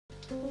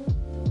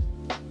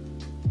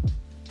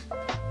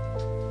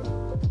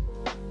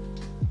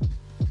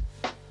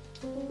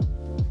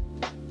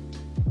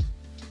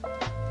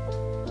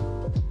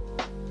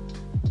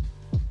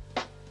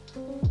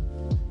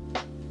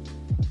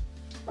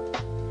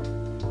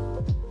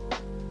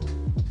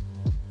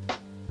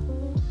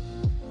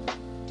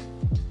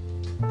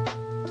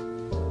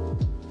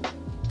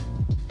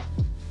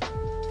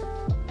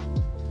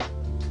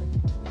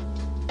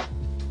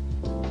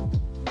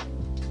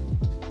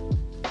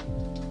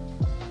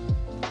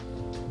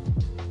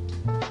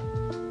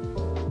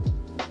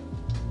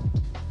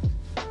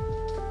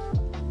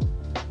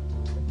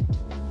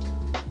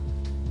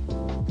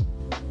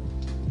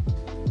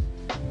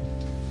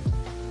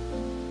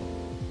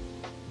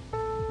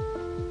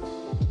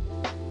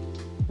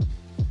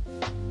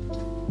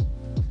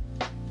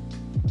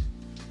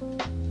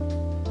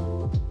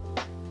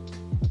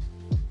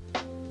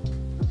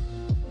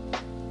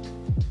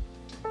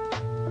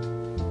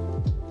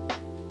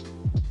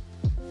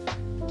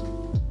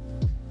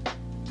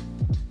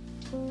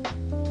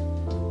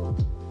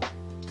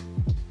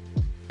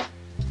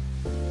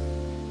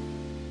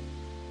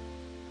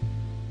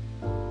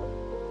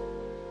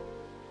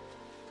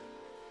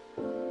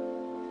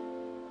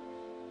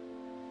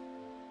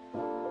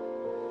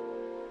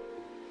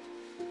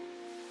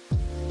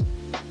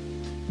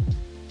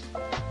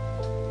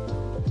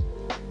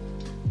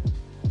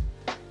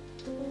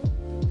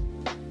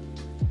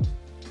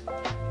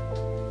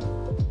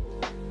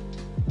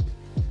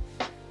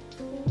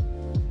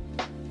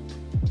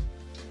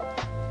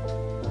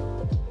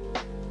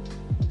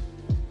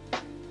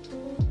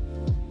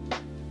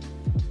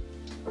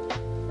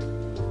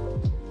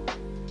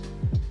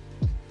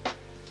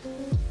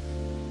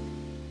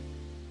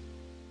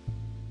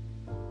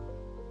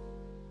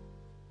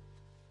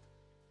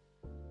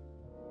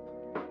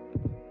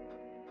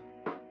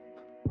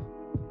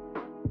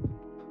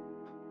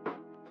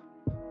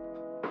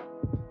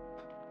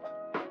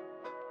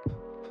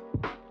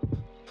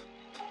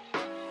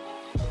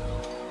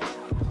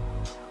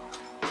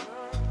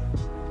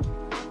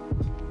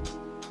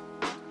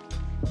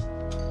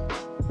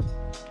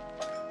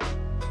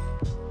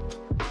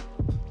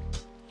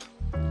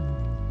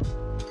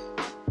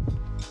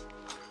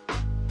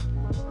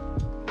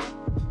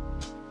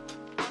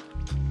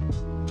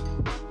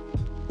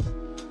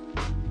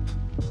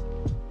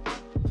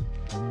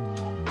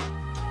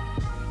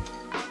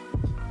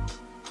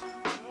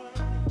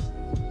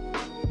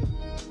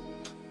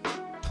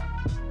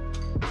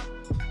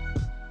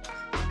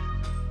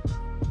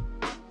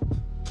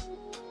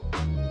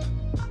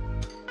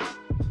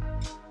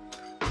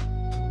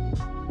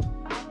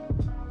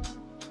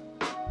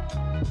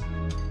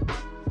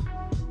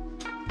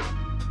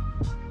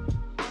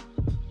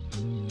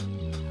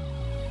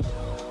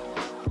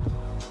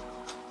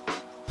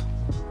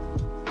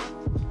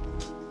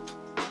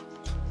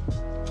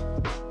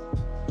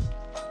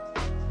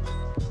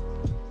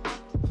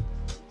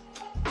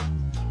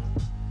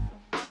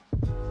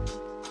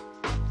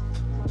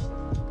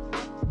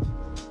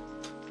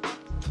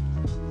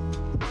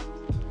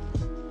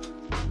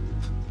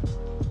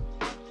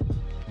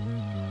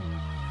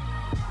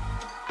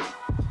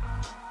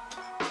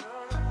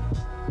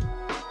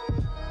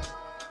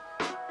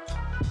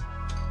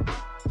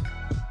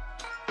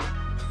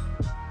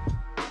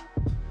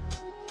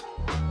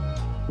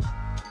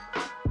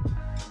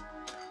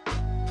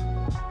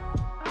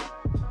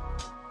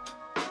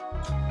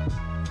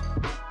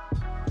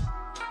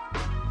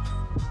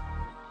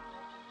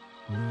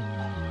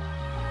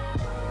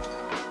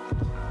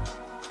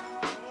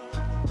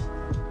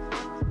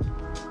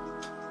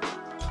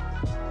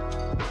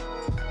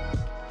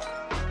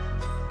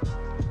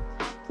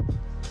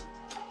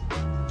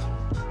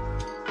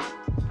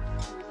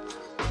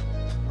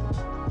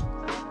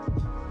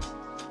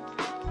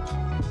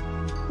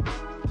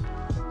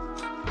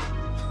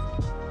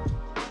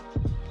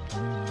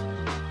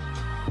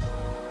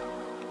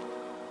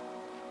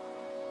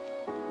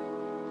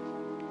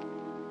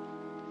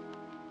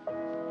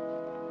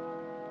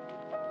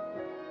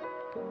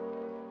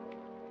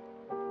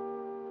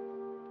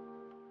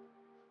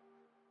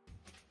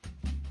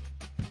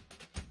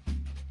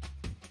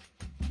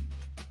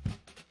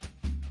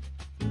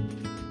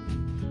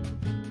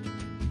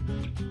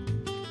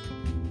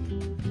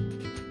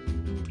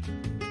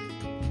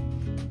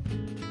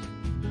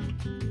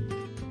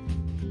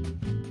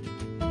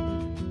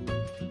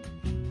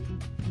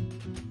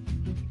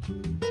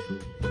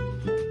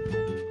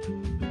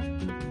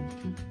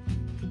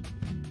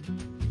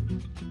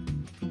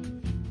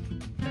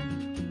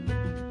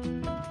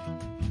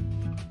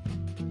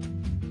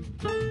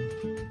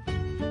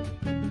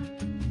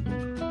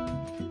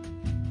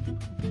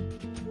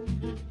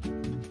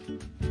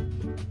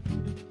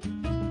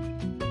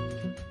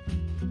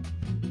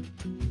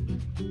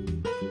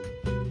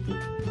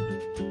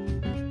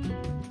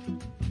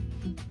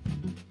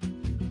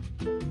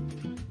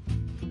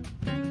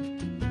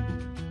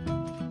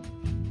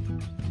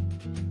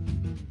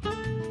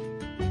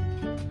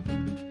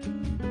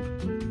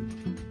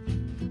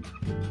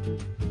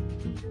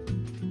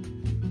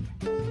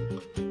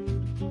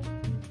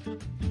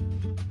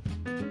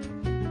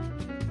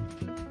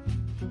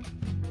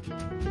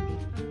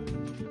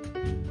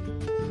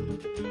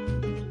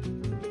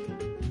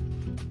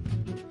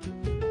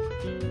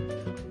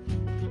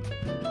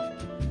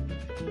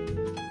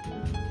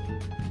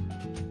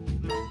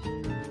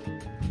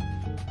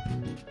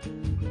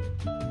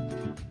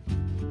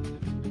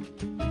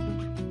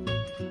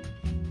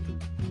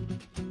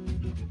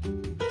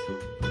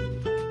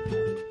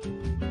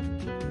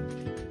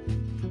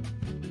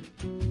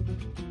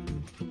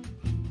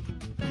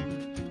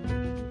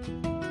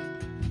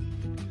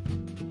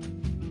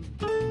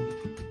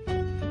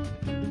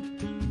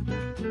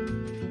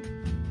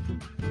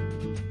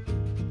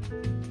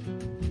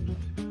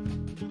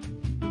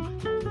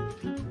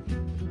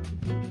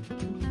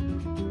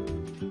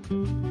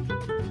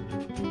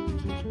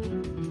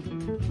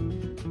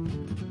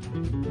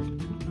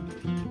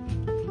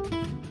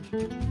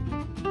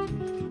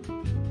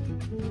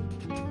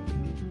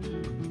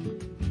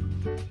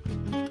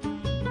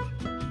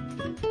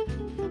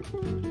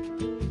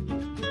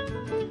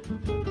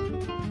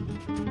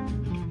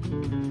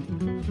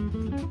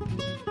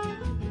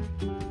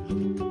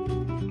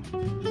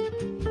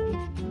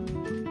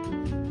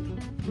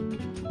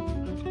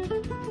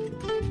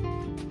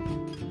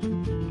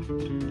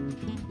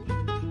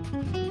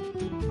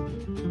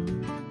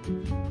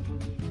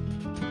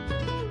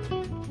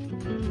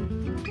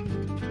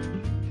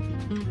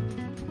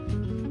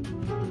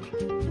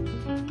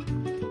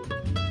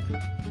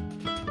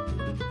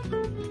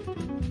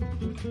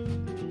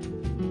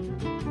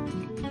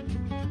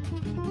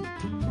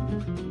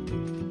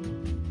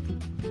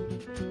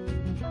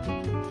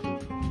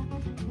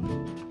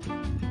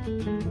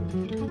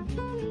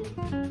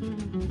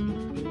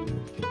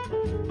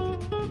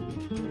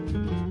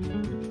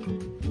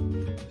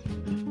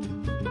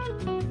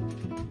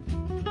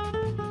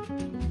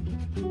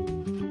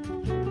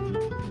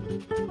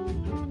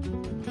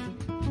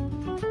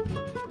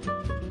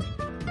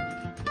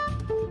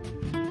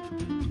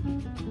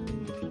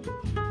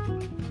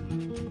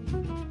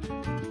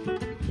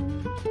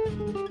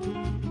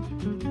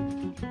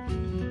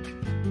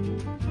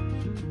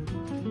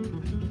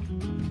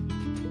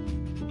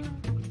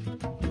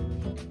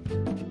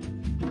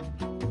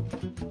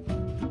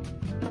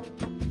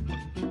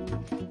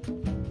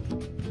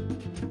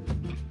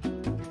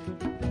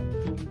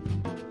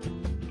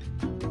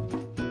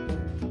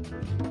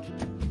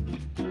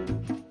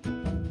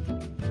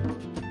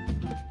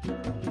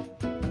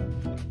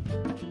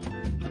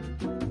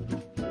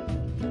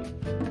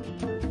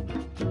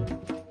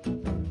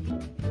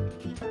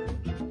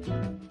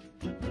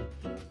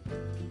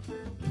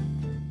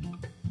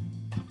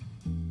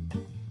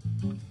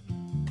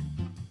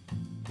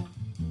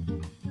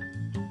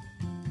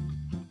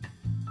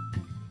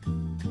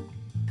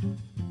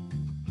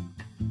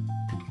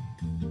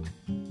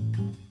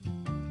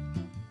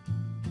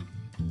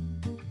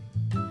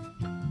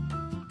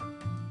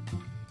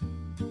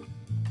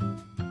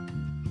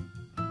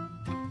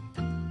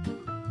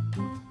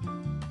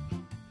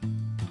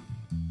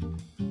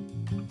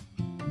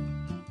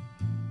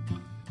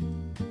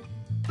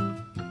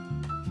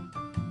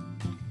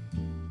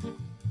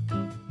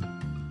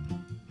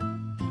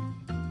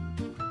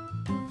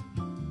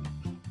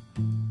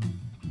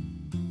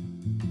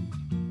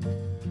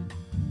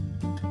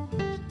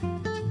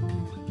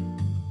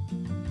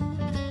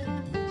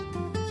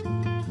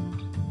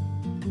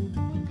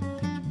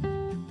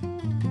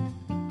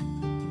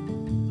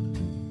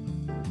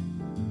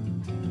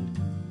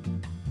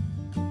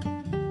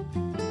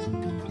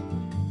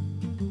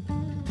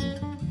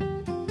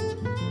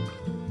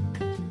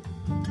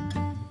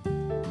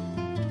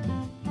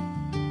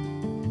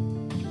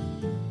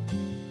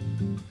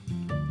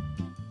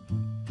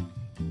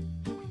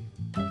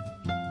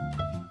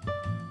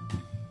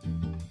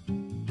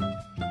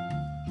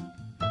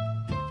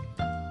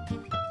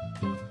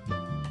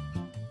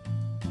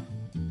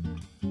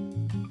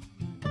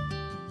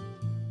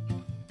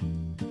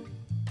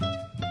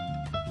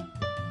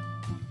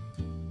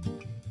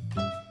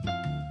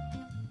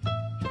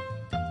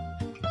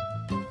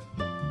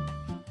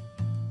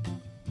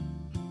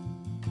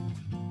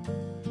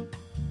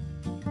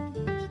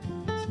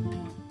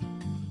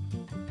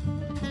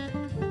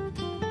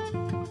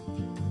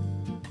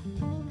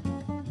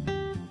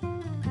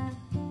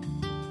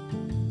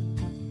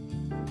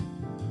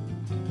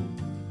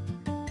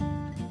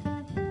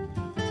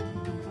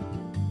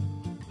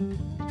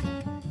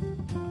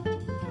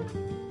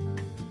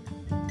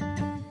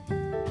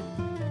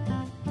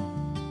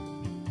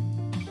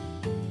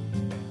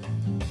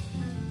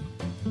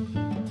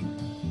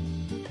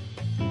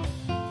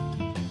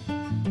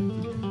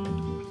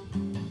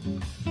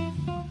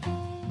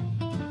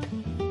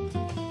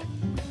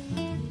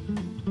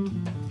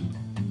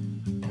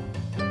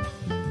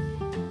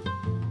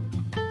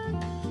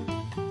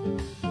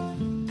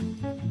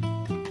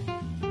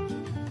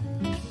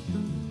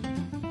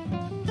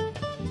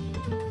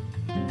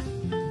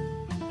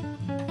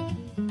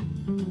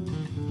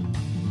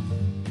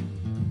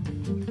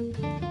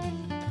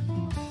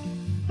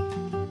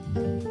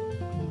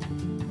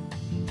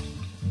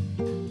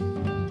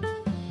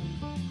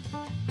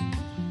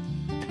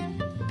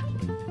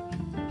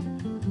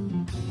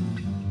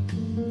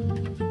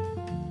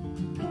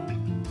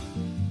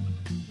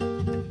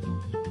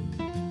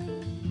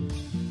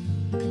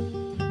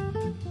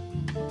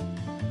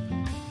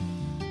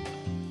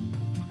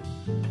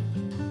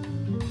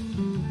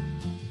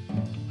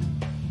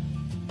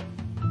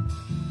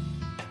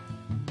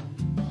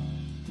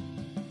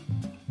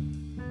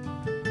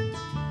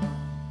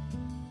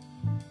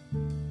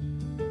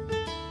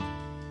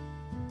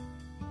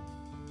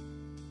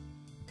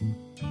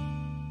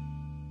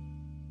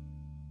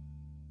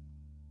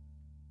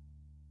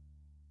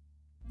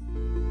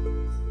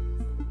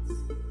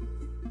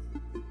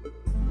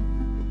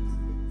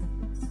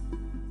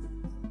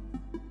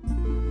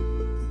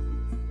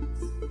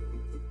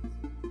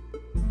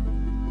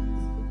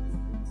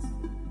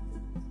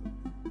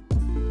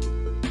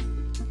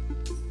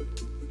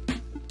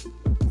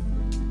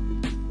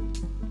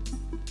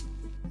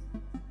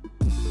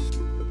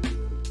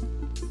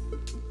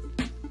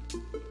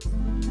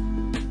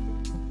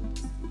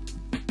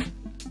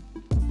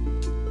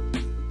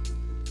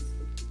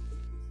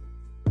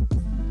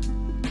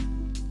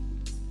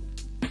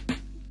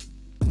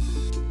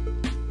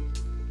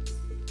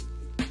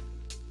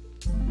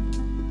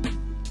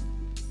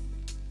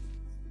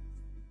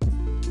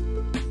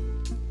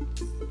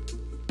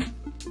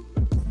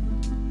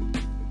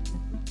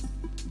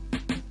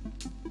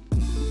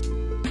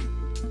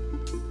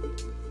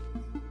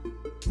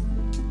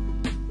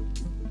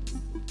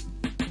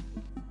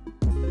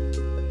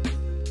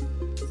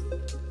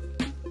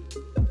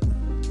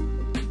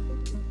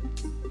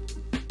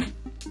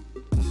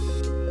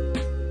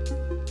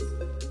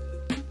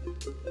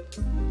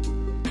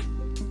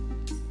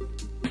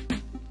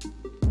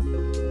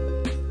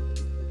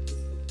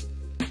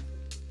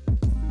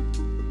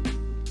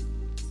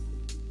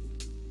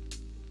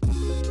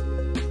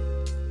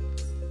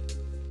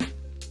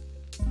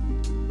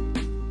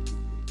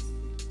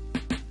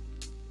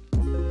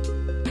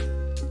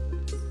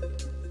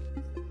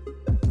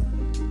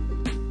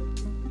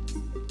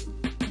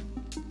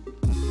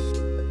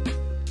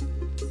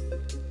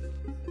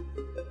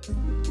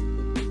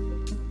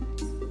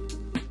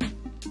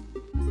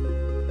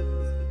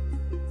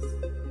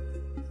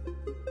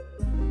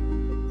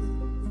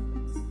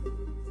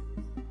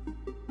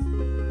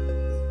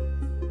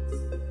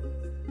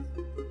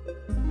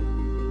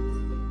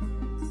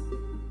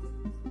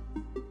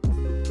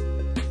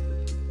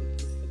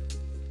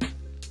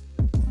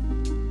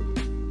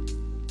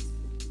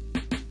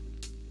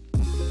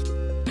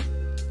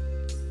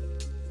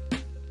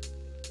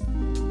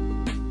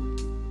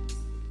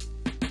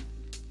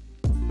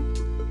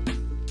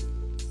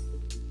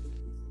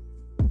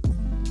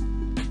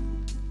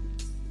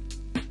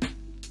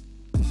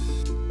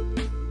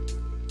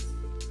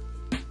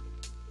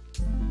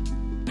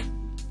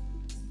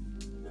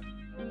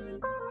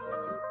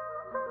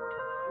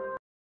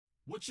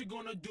What you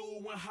gonna do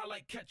when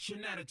highlight catch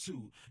an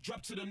attitude?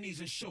 Drop to the knees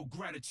and show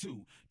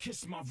gratitude.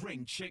 Kiss my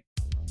ring, chick.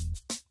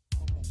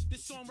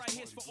 This song right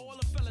here is for all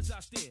the fellas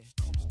out there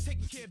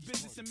taking care of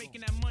business and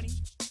making that money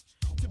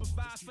to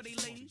provide for their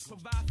ladies,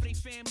 provide for their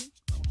family.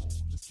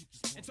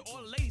 And to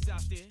all the ladies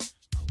out there,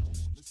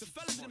 the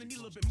fellas gonna need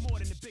a little bit more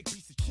than a big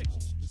piece of chicken.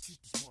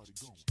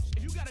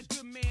 If you got a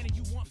good man and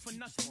you want for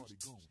nothing,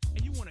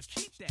 and you wanna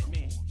keep that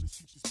man,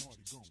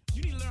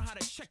 you need to learn how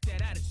to check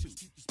that attitude.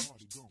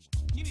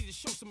 You need to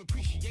show some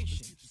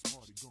appreciation.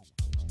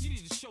 You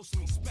need to show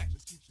some respect.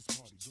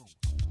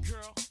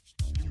 Girl,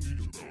 you need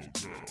to bow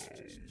down.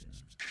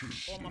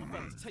 All my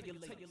fellas, tell your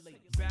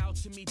lady. Bow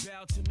to me,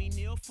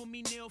 kneel for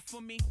me, kneel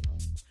for me.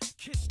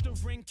 Kiss the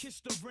ring,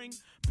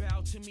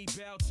 bow to me,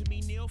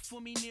 kneel for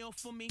me, kneel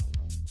for me.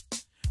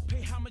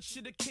 Pay homage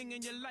to the king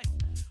in your life.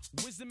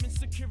 Wisdom and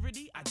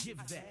security, I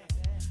give that.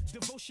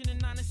 Devotion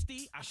and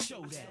honesty, I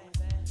show that.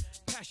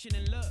 Passion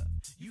and love,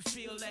 you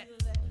feel that?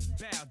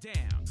 Bow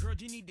down, girl,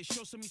 you need to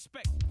show some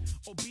respect.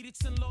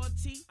 Obedience and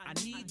loyalty, I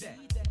need that.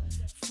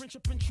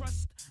 Friendship and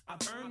trust, I've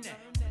earned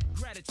that.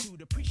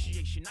 Gratitude,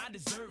 appreciation, I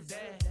deserve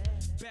that.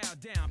 Bow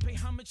down, pay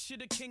homage to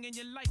the king in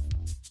your life.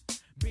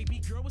 Baby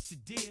girl, what's the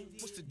deal?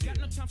 Got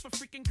no time for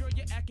freaking girl,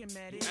 you're acting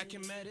mad.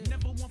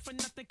 Never want for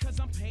nothing cause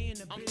I'm paying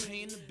the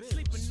bill.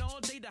 Sleeping all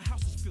day, the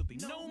house is filthy.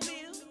 No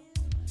meal.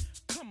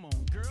 Come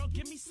on, girl,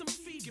 give me some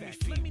feedback.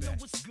 Let me know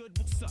what's good,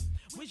 what's up.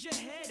 Where's your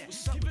head at?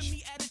 Giving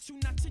me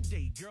attitude, not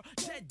today, girl.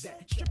 Dead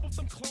that. Strip off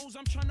them clothes,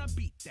 I'm trying to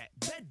beat that.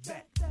 Bed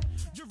that.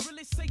 You're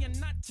really saying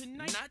not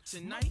tonight? Not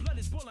tonight. My blood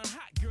is boiling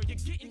hot, girl. You're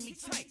getting me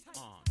tight.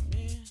 Aw,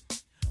 man.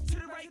 To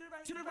the right.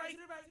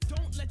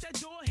 Don't let that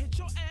door hit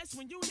your ass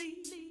when you leave.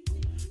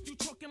 You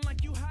talking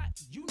like you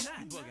hot, you not.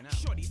 You bugging out.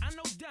 Shorty, I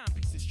know dime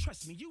pieces,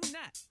 trust me, you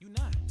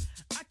not.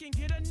 I can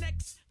get a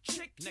next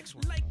chick, next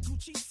one. Like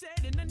Gucci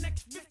said, in the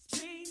next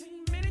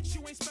 15 minutes.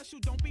 You ain't special,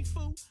 don't be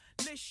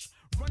foolish.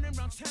 Running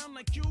around town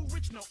like you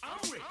rich, no,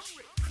 I'm rich.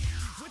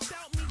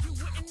 Without me, you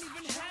wouldn't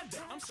even have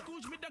that. I'm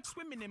Scrooge McDuck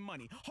swimming in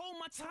money, hold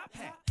my top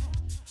hat.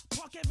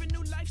 Park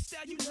Avenue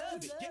lifestyle, you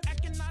love it. You're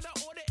acting out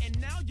of order and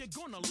now you're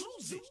gonna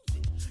lose it.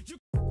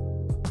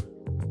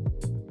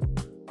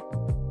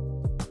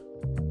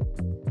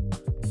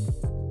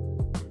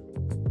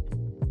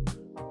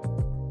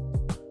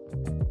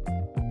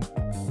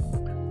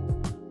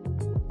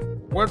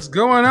 What's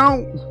going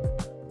on?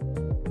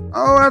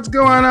 Oh, what's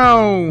going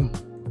on?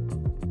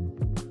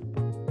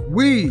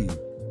 We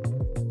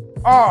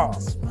are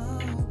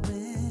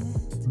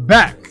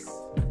back.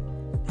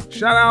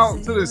 Shout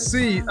out to the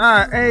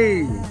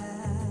CIA.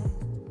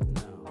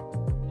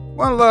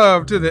 One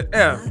love to the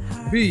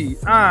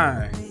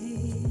FBI.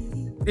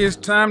 It's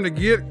time to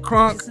get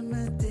crunk.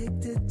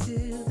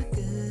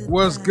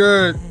 What's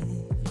good?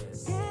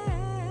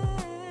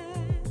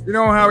 You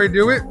know how we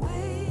do it?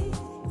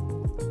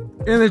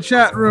 In the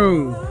chat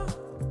room.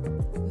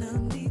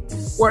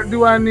 What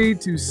do I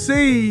need to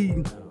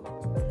see?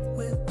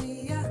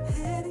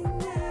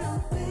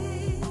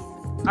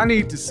 I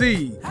need to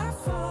see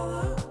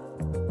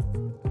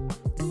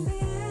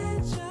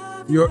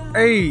your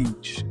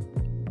age,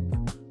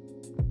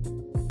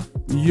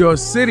 your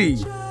city,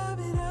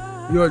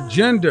 your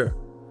gender.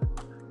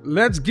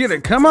 Let's get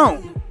it. Come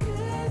on.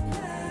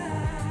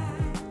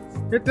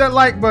 Hit that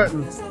like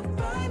button.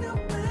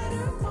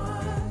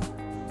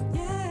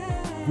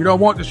 You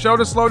don't want the show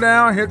to slow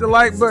down, hit the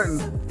like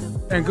button.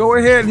 And go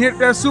ahead and hit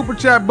that super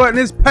chat button.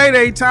 It's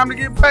payday time to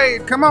get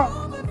paid. Come on.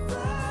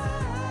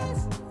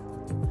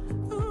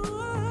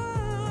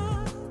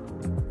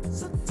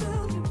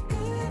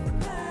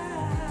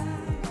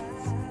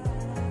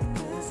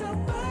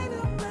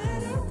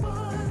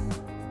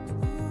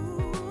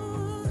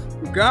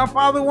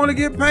 Godfather want to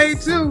get paid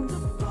too.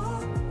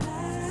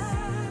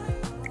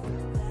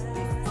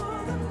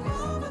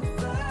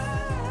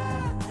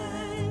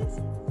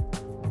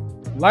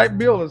 Light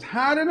bill is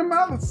higher than a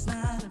mother. It's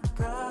not a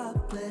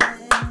problem,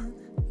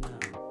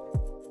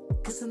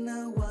 cause I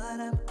know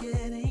what I'm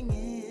getting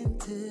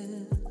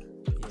into.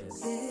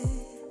 Yes. Yeah.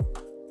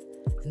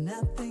 And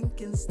nothing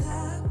can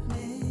stop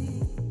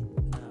me.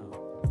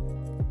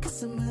 No.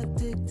 Cause I'm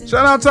addicted.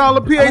 Shout out to all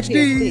the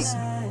PhDs.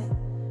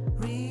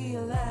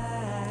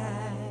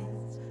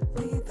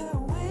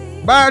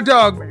 Buy a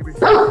dog, baby.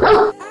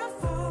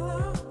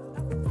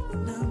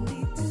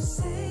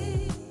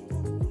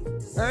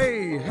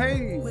 Hey,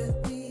 hey.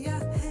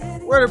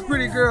 Where the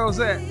pretty girls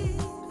at?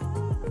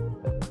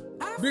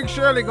 Big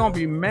Shirley gonna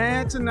be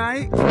mad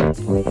tonight.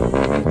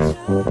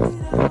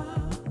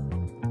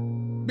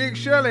 Big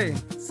Shirley,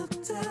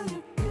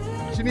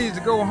 she needs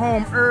to go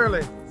home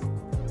early.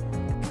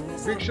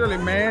 Big Shirley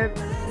mad.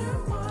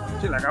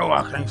 She's like, oh,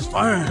 I can't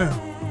stand him.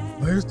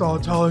 They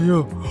start telling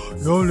you,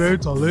 you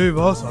need to leave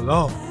us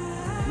alone.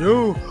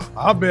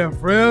 I've been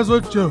friends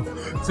with you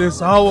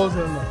since I was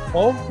in the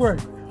 4th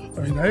grade,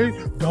 and they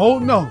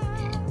don't know.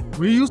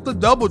 We used to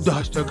double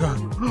dutch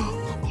together.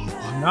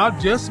 Not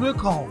just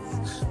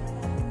because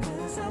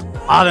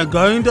I done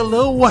gained a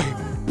little weight.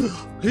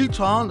 He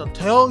trying to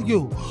tell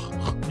you,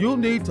 you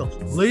need to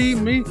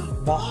leave me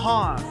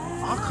behind.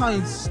 I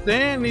can't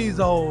stand these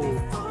old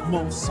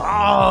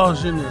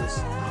misogynists.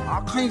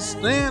 I can't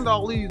stand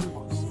all these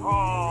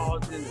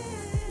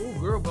misogynists. Oh,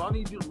 girl, but I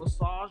need you to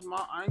massage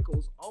my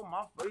ankles. Oh,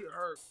 my feet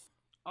hurt.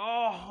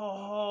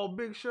 Oh,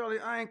 Big Shirley,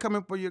 I ain't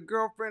coming for your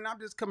girlfriend. I'm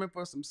just coming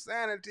for some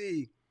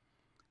sanity.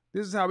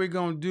 This is how we're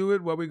going to do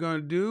it. What we're going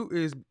to do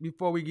is,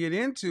 before we get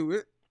into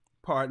it,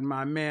 pardon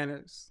my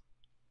manners.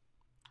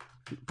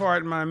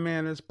 Pardon my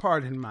manners.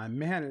 Pardon my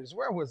manners.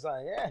 Where was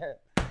I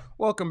at?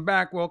 Welcome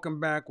back. Welcome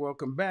back.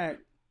 Welcome back.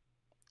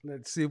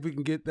 Let's see if we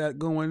can get that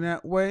going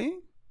that way.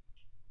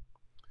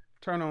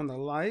 Turn on the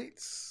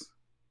lights.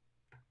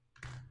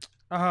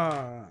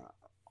 Hey,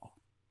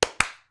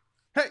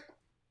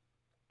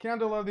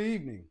 candle of the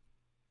evening.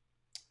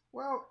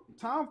 Well,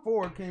 Tom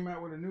Ford came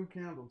out with a new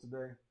candle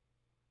today.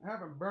 I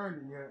haven't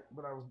burned it yet,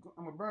 but I'm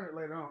gonna burn it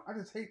later on. I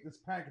just hate this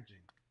packaging.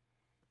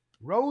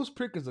 Rose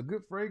Prick is a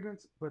good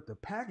fragrance, but the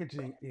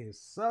packaging is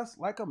sus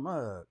like a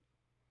mug.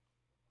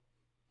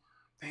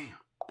 Damn.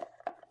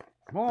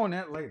 More on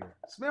that later.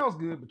 It smells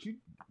good, but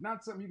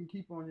not something you can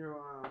keep on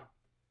your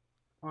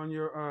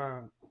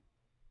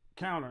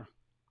counter.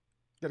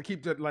 Got to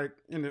keep that like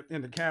in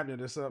the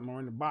cabinet or something, or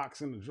in the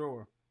box in the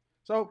drawer.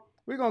 So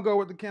we're gonna go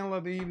with the candle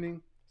of the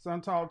evening,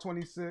 Santal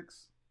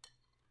 26.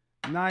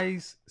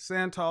 Nice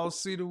Santal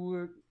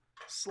cedarwood,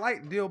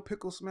 slight dill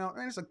pickle smell,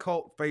 and it's a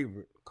cult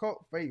favorite.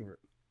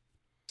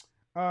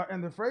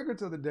 And the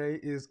fragrance of the day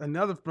is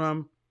another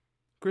from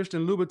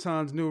Christian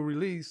Louboutin's new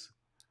release,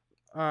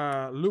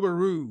 Louba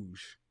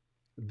Rouge.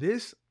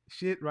 This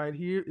shit right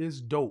here is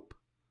dope.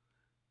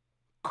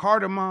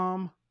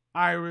 Cardamom,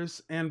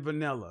 iris, and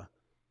vanilla.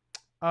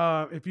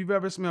 If you've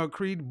ever smelled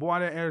Dior Bois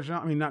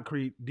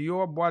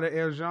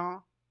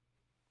d'Argent.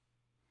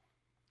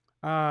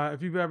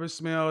 If you've ever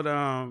smelled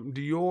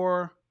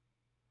Dior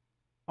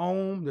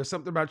Homme, there's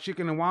something about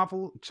chicken and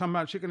waffle, something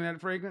about chicken in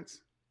that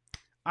fragrance.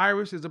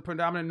 Iris is a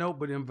predominant note,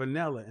 but in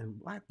vanilla. And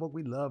black folk,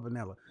 we love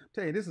vanilla.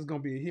 Tell you, this is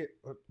going to be a hit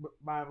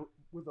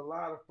with a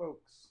lot of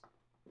folks.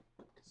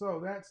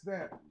 So that's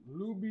that.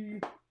 Louba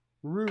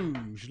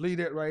Rouge. Leave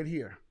that right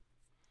here.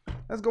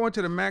 Let's go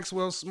into the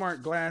Maxwell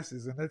Smart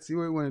glasses and let's see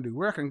what we want to do.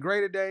 Working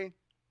gray today.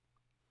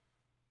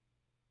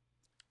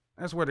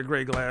 Let's wear the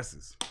gray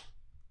glasses.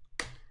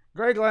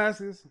 Gray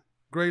glasses,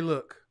 gray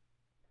look.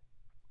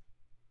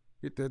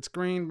 Get that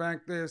screen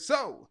back there.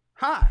 So,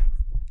 hi.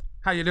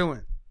 How you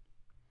doing?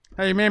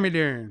 How your mammy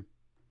doing?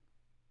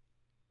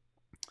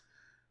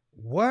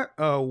 What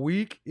a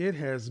week it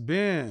has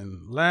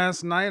been.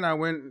 Last night I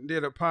went and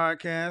did a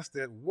podcast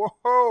that,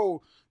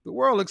 whoa, the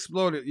world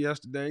exploded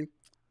yesterday.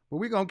 But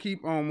we're going to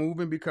keep on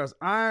moving because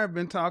I've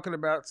been talking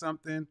about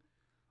something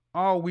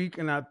all week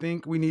and I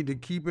think we need to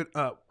keep it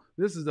up.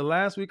 This is the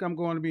last week I'm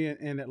going to be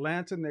in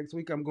Atlanta. Next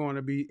week I'm going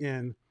to be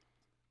in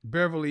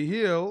Beverly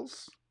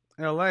Hills,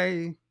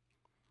 LA,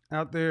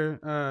 out there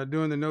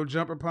doing the No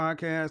Jumper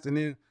podcast. And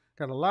then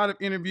got a lot of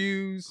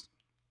interviews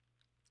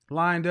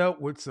lined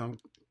up with some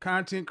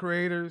content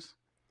creators,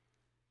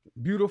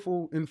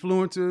 beautiful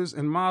influencers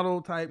and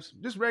model types,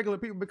 just regular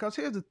people. Because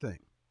here's the thing.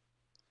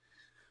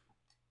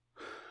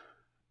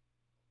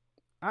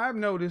 I've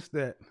noticed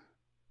that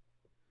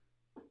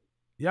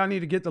y'all need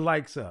to get the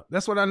likes up.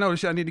 That's what I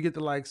noticed. Y'all need to get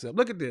the likes up.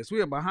 Look at this.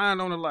 We are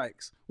behind on the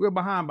likes. We're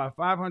behind by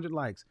 500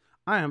 likes.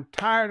 I am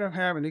tired of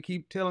having to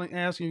keep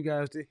asking you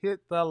guys to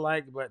hit the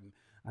like button.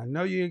 I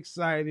know you're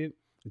excited.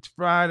 It's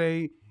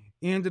Friday,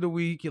 end of the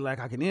week. You're like,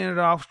 I can end it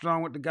off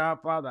strong with The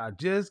Godfather. I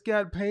just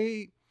got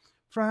paid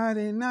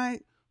Friday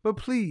night. But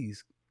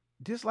please,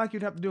 just like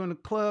you'd have to do in the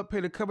club,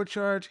 pay the cover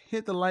charge,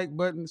 hit the like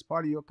button. It's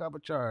part of your cover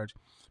charge.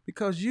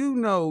 Because you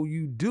know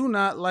you do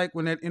not like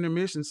when that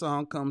intermission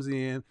song comes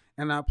in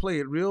and I play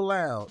it real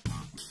loud.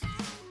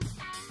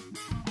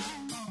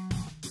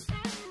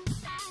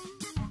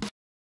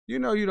 You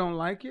know you don't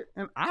like it.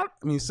 And I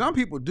mean, some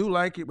people do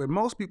like it, but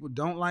most people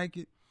don't like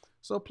it.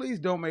 So please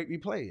don't make me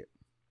play it.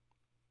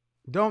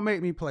 Don't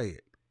make me play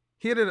it.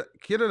 Hit it up,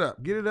 get it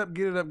up, get it up,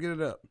 get it up, get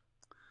it up.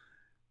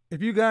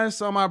 If you guys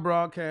saw my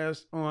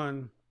broadcast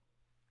on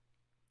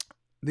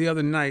the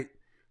other night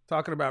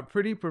talking about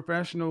pretty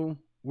professional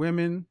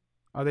women,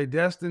 are they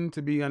destined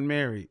to be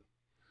unmarried?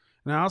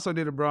 And I also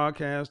did a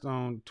broadcast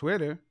on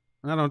Twitter,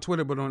 not on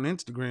Twitter, but on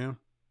Instagram.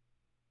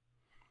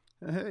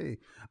 Hey,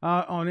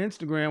 on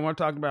Instagram, I want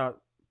to talk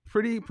about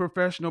pretty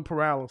professional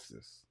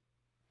paralysis.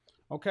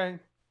 Okay.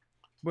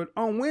 But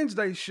on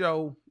Wednesday's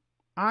show,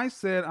 I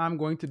said I'm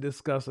going to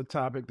discuss a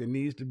topic that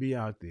needs to be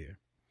out there.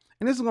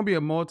 And this is going to be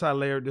a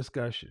multi-layered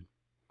discussion.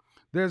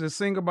 There's a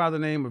singer by the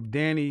name of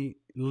Danny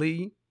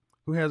Lee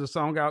who has a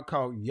song out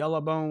called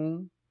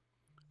Yellowbone,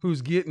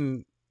 who's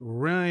getting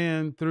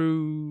ran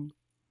through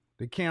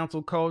the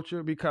cancel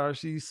culture because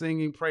she's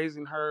singing,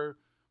 praising her,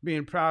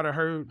 being proud of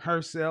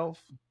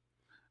herself.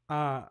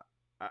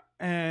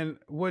 And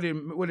what it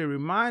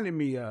reminded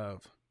me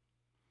of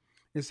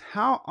is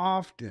how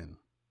often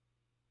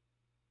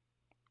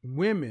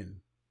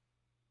women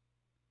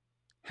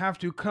have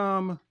to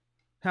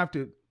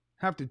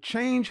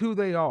change who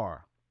they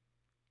are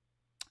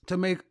to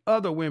make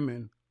other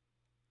women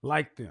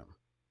like them.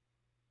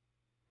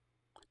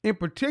 In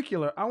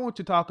particular, I want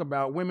to talk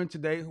about women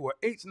today who are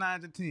 8s,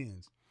 9s, and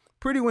 10s.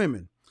 Pretty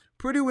women.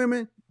 Pretty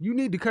women, you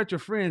need to cut your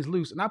friends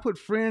loose. And I put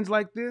friends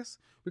like this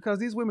because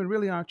these women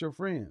really aren't your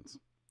friends.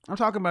 I'm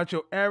talking about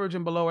your average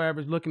and below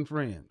average looking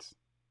friends.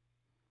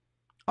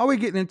 Are we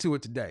getting into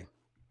it today?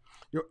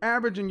 Your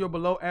average and your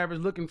below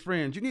average looking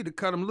friends, you need to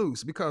cut them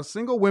loose because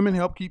single women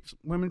help keep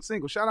women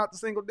single. Shout out to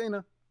Single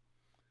Dina.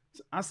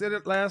 I said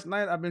it last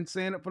night. I've been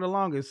saying it for the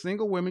longest.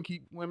 Single women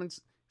keep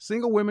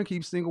single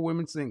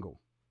women single.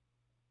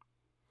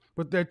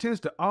 But there tends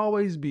to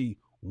always be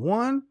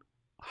one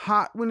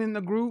hot one in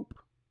the group,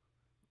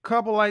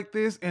 couple like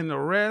this, and the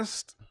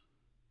rest.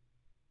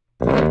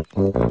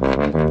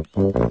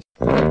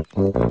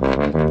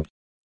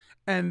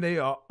 And they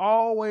are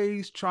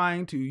always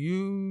trying to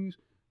use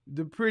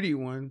the pretty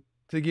one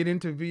to get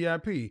into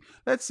VIP.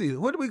 Let's see.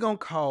 What are we going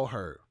to call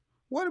her?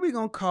 What are we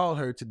going to call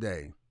her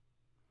today?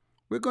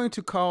 We're going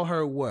to call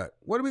her what?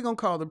 What are we going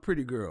to call the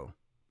pretty girl?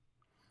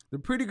 The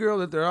pretty girl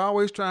that they're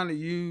always trying to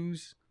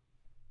use.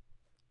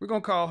 We're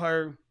going to call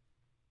her,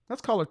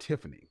 let's call her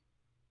Tiffany.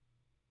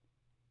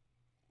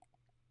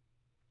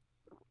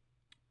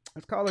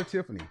 Let's call her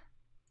Tiffany.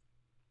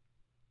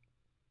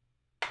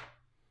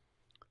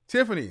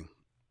 Tiffany.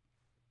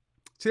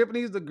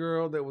 Tiffany's the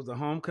girl that was the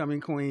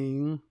homecoming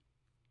queen.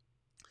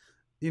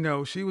 You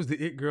know, she was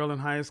the it girl in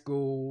high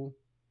school.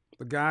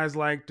 The guys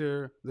liked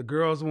her. The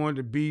girls wanted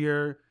to be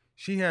her.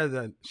 She had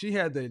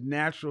the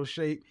natural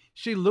shape.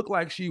 She looked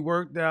like she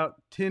worked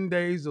out 10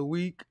 days a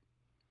week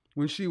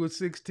when she was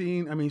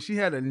 16. I mean, she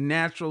had a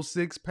natural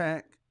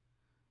six-pack.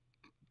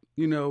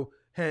 You know,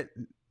 had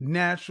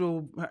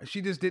natural.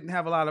 She just didn't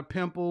have a lot of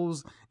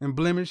pimples and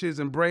blemishes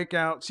and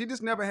breakouts. She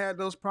just never had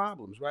those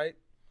problems, right?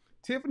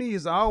 Tiffany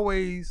has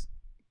always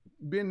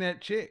been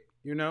that chick,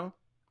 you know.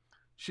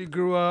 She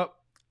grew up.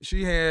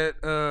 She had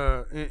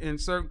in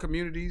certain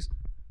communities.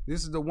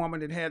 This is the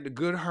woman that had the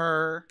good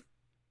hair.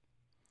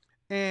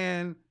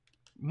 And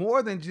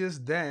more than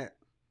just that,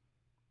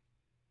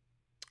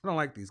 I don't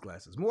like these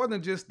glasses. More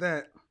than just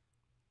that,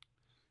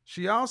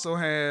 she also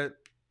had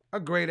a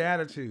great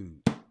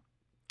attitude.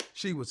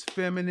 She was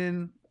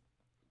feminine,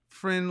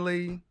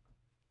 friendly.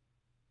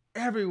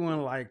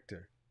 Everyone liked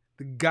her.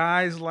 The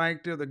guys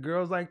liked her. The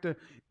girls liked her.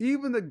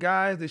 Even the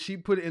guys that she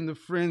put in the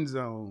friend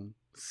zone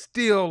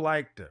still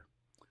liked her.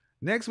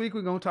 Next week,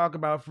 we're going to talk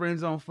about friend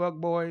zone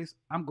fuckboys.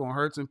 I'm going to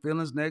hurt some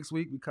feelings next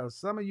week because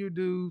some of you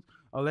dudes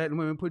are letting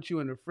women put you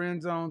in the friend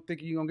zone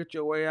thinking you're going to get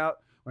your way out.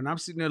 When I'm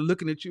sitting there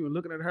looking at you and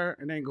looking at her,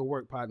 it ain't going to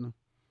work, partner.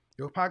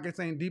 Your pockets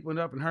ain't deep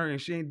enough in her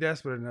and she ain't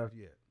desperate enough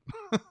yet.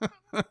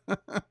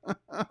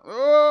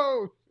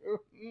 Oh,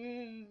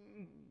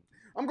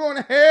 I'm going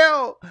to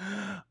hell.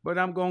 But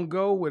I'm going to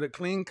go with a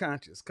clean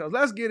conscience because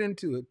let's get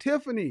into it.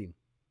 Tiffany.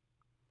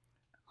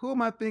 Who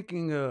am I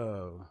thinking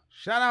of?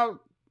 Shout out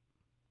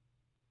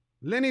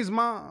Lenny's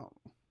mom,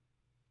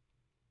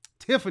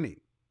 Tiffany.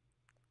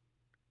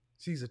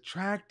 She's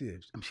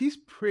attractive. I mean, she's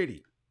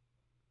pretty.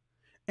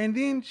 And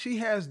then she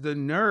has the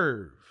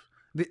nerve,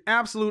 the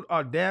absolute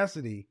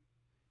audacity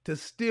to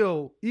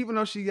still, even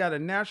though she got a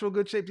natural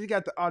good shape, she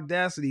got the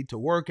audacity to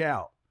work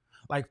out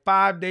like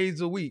 5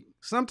 days a week.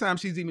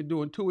 Sometimes she's even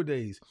doing 2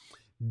 days.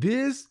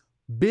 This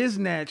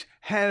biznatch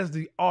has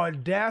the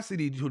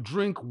audacity to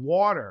drink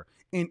water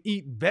and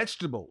eat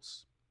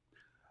vegetables.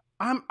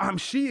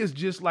 She is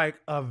just like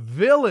a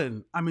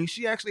villain. I mean,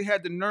 she actually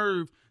had the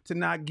nerve to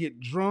not get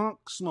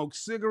drunk, smoke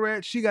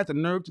cigarettes. She got the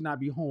nerve to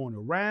not be hoeing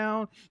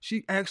around.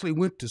 She actually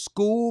went to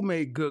school,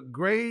 made good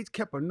grades,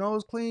 kept her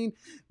nose clean.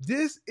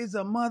 This is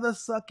a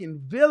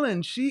mother-sucking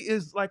villain. She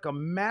is like a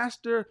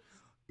master.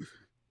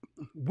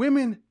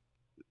 Women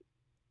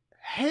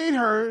hate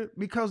her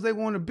because they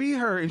want to be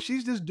her, and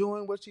she's just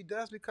doing what she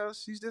does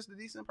because she's just a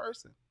decent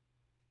person.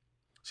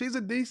 She's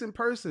a decent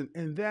person,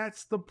 and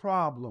that's the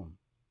problem.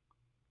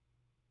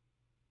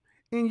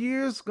 In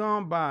years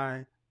gone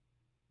by,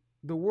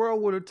 the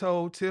world would have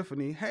told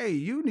Tiffany, hey,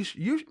 you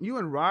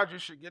and Roger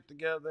should get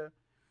together.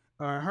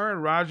 Her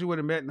and Roger would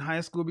have met in high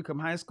school, become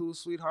high school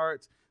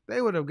sweethearts.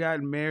 They would have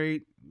gotten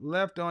married,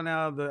 left on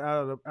out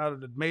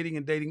of the mating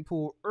and dating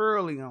pool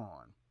early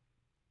on.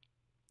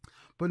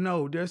 But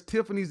no, there's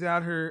Tiffany's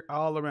out here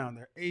all around.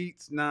 They're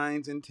 8s,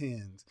 9s, and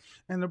 10s.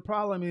 And the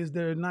problem is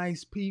they're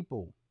nice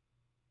people.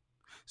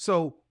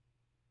 So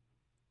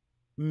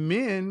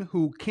men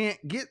who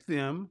can't get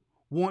them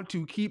want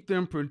to keep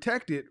them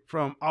protected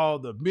from all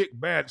the big,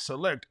 bad,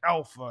 select,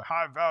 alpha,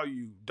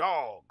 high-value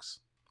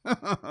dogs.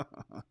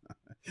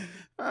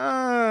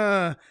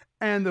 And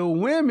the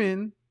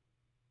women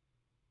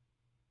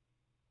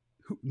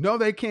who know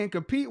they can't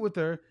compete with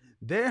her,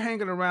 they're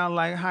hanging around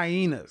like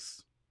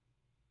hyenas.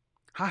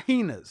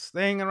 Hyenas.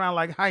 They're hanging around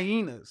like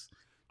hyenas,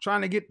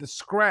 trying to get the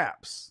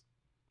scraps.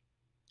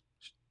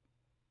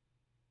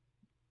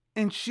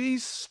 And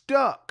she's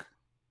stuck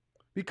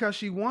because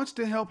she wants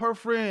to help her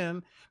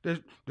friend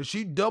that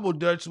she double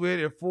dutch with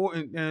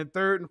in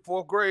third and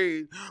fourth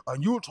grade,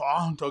 and you're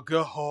trying to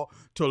get her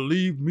to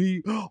leave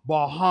me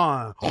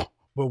behind.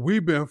 But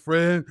we've been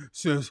friends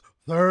since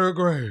third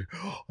grade.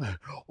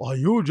 Are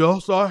you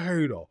just a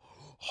hater?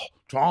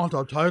 trying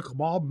to take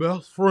my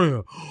best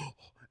friend.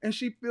 And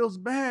she feels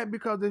bad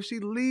because if she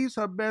leaves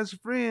her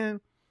best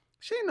friend,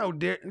 she know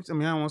Derek. I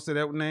mean, I don't want to say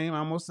that name. I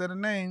almost said a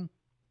name.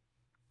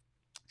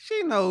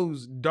 She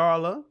knows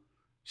Darla.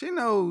 She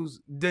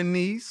knows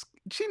Denise.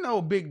 She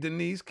know Big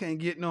Denise can't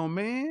get no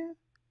man.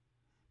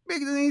 Big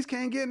Denise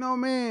can't get no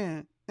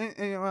man.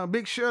 And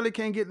Big Shirley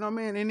can't get no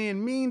man. And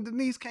then Mean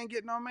Denise can't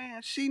get no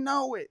man. She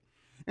know it.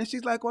 And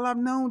she's like, well, I've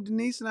known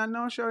Denise and I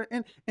know Shirley.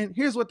 And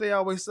here's what they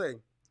always say.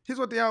 Here's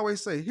what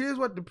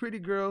the pretty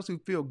girls who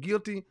feel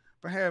guilty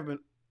for having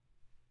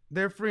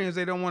their friends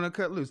they don't want to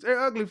cut loose. They're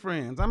ugly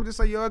friends. I'm just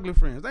say you're ugly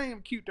friends. They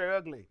ain't cute, they're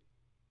ugly.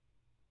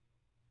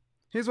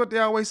 Here's what they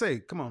always say.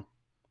 Come on,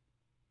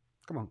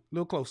 a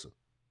little closer.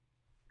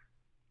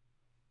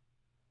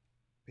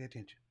 Pay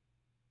attention.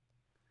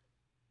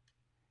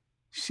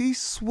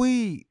 She's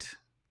sweet.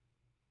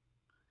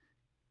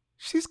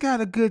 She's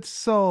got a good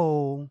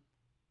soul.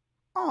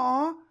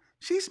 Aw,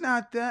 she's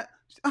not that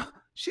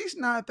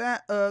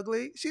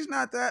ugly. She's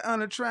not that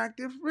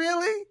unattractive.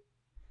 Really?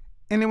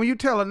 And then when you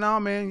tell her, no,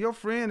 man, your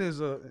friend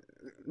is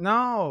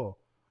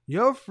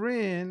your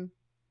friend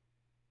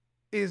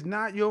is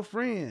not your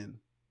friend.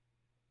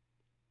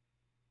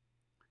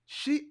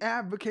 She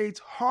advocates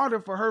harder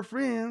for her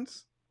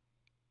friends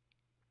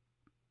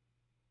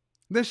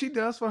than she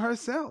does for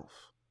herself.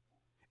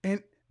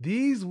 And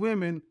these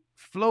women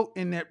float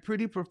in that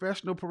pretty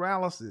professional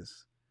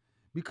paralysis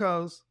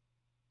because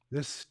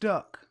they're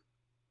stuck.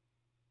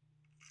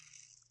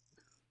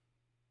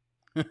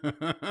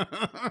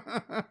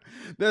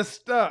 They're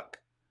stuck.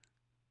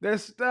 They're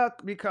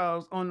stuck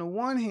because on the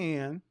one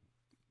hand,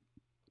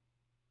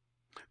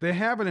 they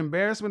have an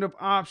embarrassment of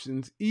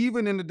options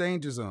even in the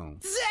danger zone.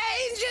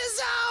 Danger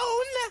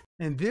zone!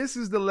 And this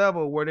is the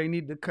level where they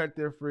need to cut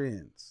their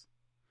friends.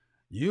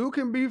 You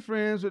can be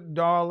friends with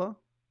Darla.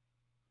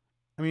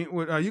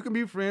 You can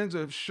be friends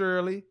with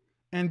Shirley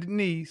and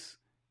Denise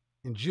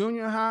in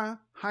junior high,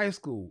 high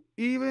school,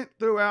 even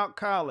throughout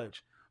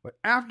college. But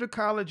after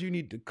college, you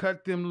need to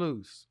cut them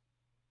loose.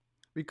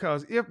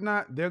 Because if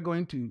not,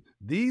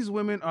 these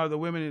women are the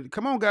women.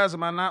 Come on, guys,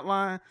 am I not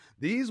lying?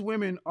 These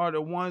women are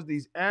the ones,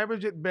 these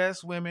average at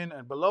best women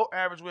and below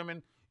average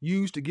women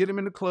use to get them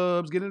in the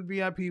clubs, get in the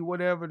VIP,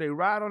 whatever. They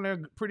ride on their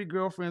pretty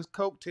girlfriends'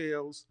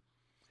 coattails.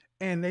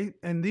 And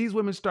these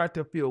women start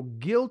to feel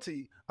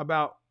guilty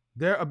about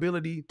their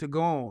ability to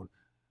go on.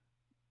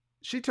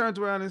 She turns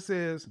around and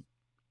says,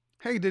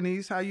 hey,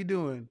 Denise, how you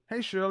doing?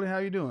 Hey, Shirley, how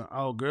you doing?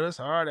 Oh, girl, it's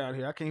hard out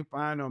here. I can't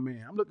find no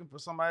man. I'm looking for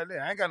somebody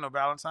there. I ain't got no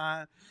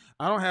Valentine.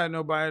 I don't have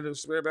nobody to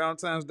spare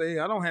Valentine's Day.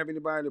 I don't have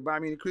anybody to buy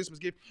me a Christmas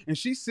gift. And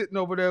she's sitting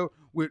over there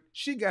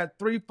she got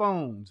 3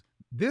 phones.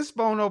 This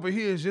phone over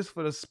here is just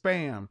for the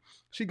spam.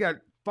 She got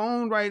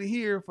phone right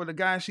here for the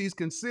guy she's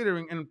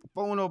considering and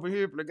phone over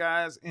here for the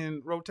guys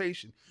in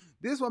rotation.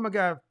 This woman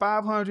got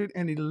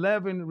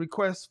 511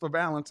 requests for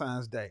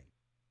Valentine's Day.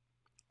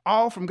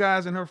 All from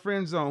guys in her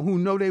friend zone who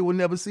know they will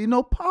never see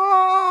no parts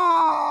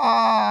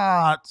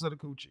of the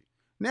coochie.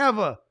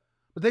 Never.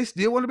 But they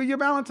still want to be your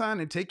Valentine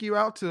and take you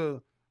out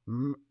to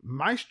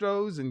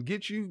Maestro's and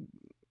get you,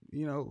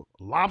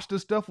 lobster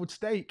stuffed with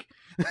steak.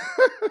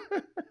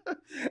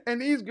 And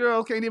these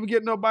girls can't even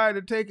get nobody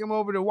to take them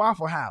over to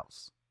Waffle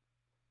House.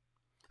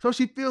 So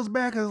she feels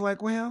bad because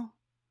like, well,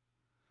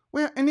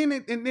 and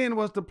then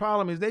what's the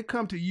problem is they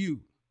come to you,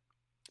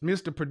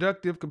 Mr.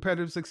 Productive,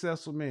 Competitive,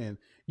 Successful Man.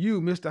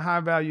 You, Mr. High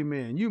Value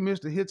Man. You,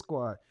 Mr. Hit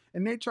Squad.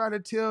 And they try to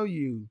tell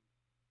you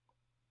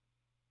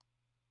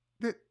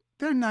that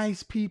they're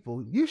nice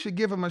people. You should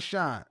give them a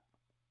shot.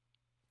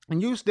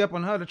 And you step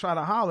on her to try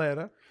to holler at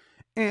her.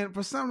 And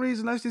for some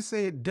reason, let's just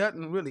say it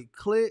doesn't really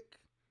click.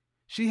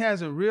 She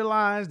hasn't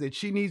realized that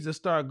she needs to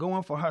start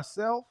going for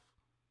herself.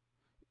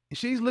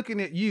 She's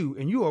looking at you,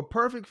 and you are a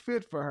perfect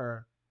fit for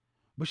her.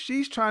 But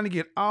she's trying to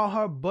get all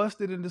her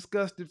busted and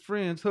disgusted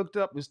friends hooked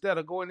up instead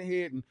of going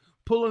ahead and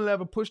pulling the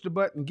lever, push the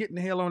button, getting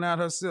the hell on out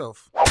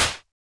herself.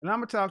 And I'm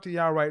going to talk to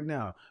y'all right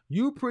now.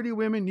 You pretty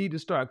women need to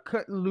start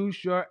cutting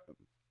loose your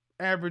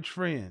average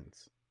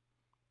friends.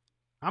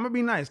 I'm going to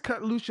be nice.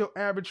 Cut loose your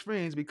average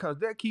friends because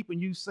they're keeping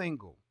you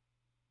single.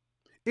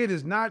 It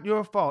is not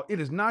your fault. It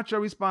is not your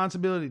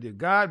responsibility that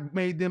God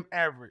made them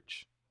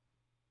average.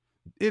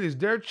 It is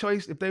their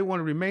choice if they want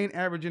to remain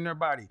average in their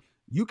body.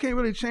 You can't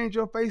really change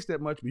your face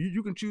that much, but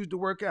you can choose to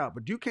work out.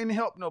 But you can't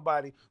help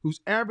nobody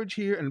who's average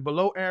here and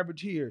below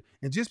average here.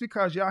 And just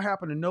because y'all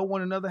happen to know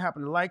one another,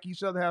 happen to like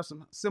each other, have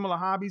some similar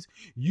hobbies,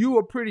 you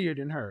are prettier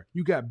than her.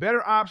 You got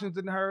better options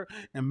than her,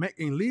 and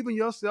leaving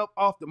yourself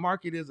off the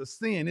market is a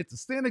sin. It's a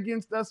sin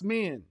against us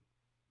men.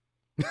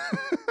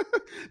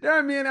 There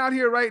are men out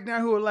here right now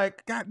who are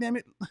like, God damn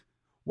it,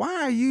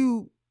 why are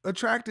you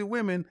attractive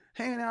women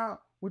hanging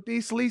out with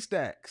these sleeve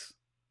stacks?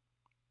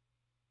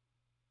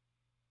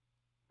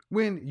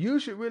 When you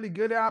should really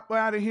get out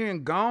of here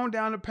and go on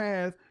down the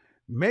path,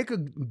 make a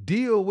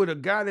deal with a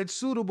guy that's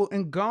suitable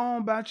and go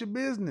on about your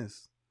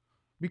business.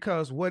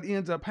 Because what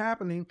ends up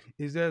happening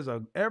is there's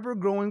an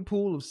ever-growing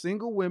pool of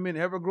single women,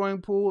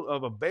 ever-growing pool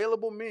of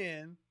available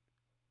men,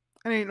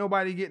 and ain't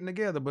nobody getting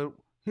together. But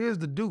here's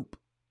the dupe.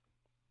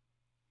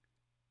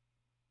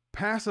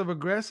 passive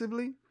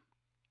aggressively,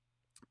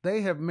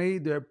 they have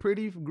made their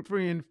pretty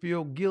friend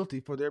feel guilty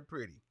for their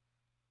pretty.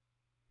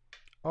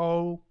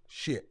 Oh,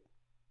 shit.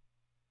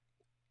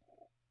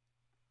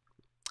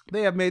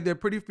 They have made their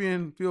pretty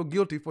friend feel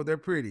guilty for their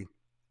pretty.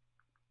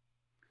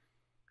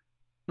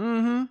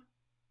 Mm-hmm.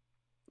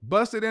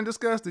 Busted and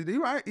disgusted.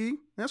 You right, E.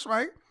 That's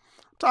right.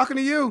 I'm talking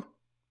to you.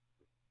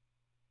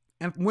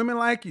 And women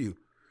like you.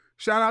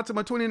 Shout out to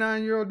my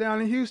 29-year-old down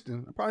in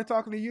Houston. I'm probably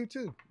talking to you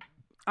too.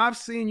 I've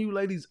seen you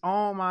ladies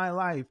all my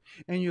life,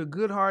 and you're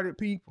good-hearted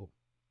people.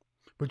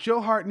 But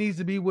your heart needs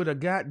to be with a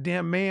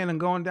goddamn man and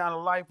going down to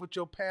life with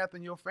your path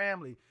and your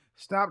family.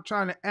 Stop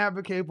trying to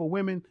advocate for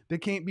women that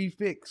can't be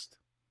fixed.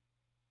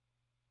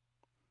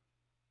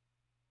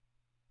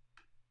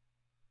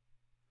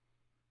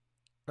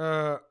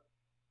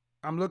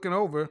 I'm looking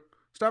over.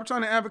 Stop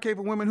trying to advocate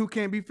for women who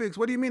can't be fixed.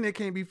 What do you mean they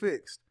can't be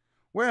fixed?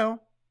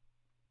 Well,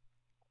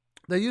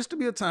 there used to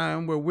be a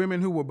time where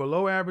women who were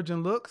below average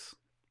in looks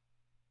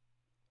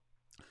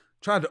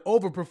tried to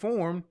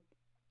overperform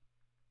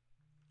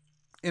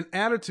in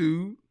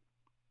attitude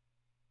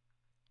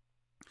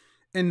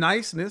and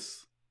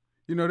niceness.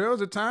 You know, there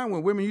was a time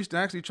when women used to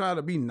actually try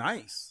to be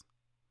nice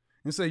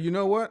and say, you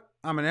know what?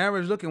 I'm an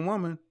average looking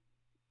woman.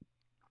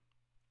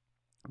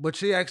 But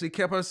she actually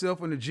kept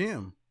herself in the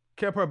gym,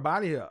 kept her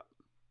body up,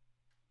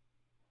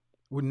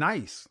 was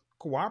nice,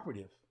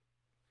 cooperative,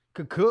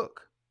 could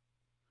cook,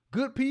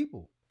 good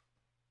people.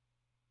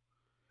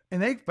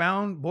 And they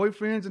found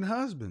boyfriends and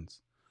husbands.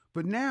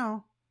 But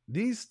now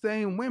these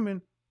same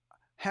women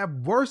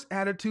have worse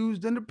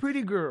attitudes than the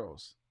pretty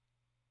girls.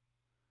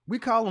 We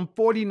call them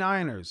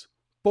 49ers,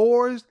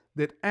 fours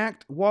that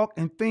act, walk,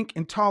 and think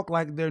and talk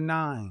like they're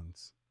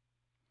nines.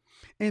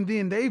 And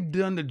then they've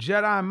done the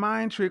Jedi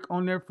mind trick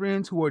on their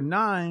friends who are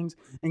nines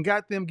and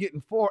got them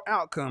getting 4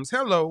 outcomes.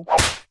 Hello,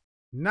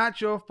 not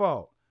your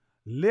fault.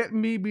 Let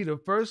me be the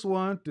first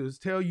one to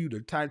tell you the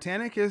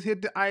Titanic has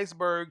hit the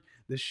iceberg,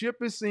 the ship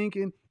is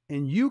sinking,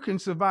 and you can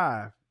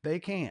survive. They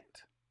can't.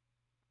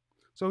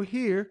 So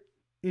here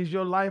is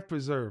your life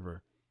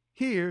preserver.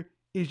 Here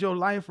is your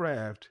life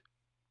raft.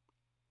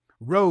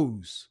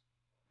 Rose,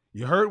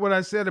 you heard what I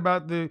said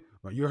about the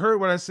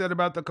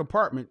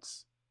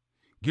compartments.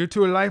 Get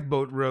to a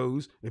lifeboat,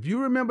 Rose. If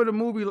you remember the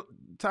movie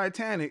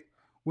Titanic,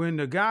 when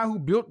the guy who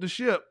built the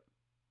ship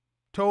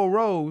told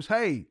Rose,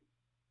 hey,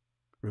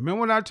 remember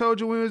what I told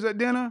you when we was at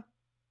dinner?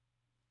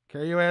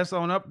 Carry your ass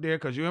on up there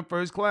because you're in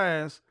first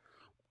class.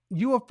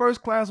 You a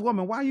first class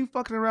woman. Why are you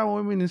fucking around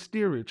with women in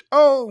steerage?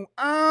 Oh,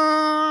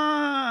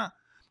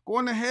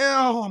 going to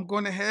hell. I'm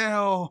going to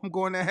hell. I'm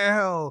going to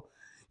hell.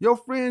 Your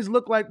friends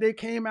look like they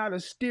came out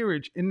of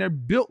steerage and they're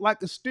built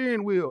like a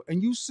steering wheel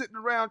and you sitting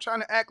around trying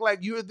to act like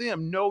you're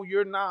them. No,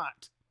 you're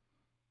not.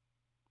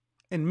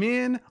 And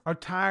men are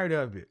tired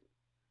of it.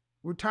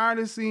 We're tired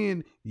of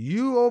seeing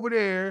you over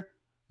there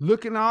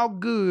looking all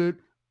good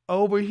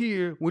over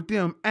here with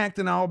them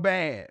acting all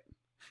bad.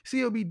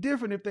 See, it would be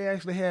different if they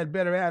actually had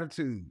better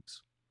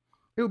attitudes.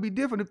 It would be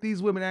different if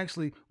these women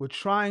actually were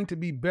trying to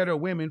be better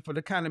women for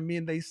the kind of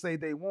men they say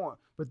they want.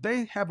 But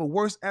they have a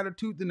worse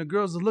attitude than the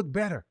girls that look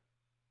better.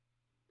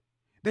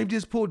 They've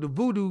just pulled the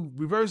voodoo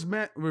reverse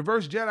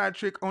Jedi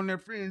trick on their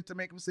friends to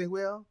make them say,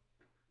 well,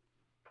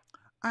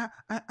 I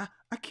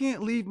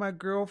can't leave my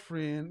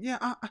girlfriend.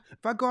 Yeah,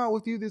 if I go out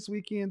with you this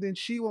weekend, then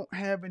she won't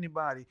have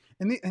anybody.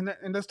 And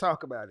let's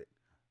talk about it.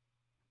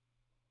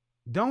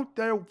 Don't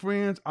their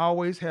friends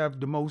always have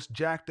the most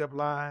jacked up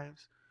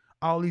lives?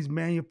 All these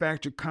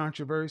manufactured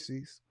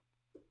controversies.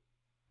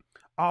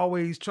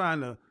 Always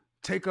trying to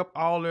take up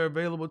all their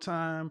available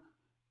time.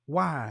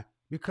 Why?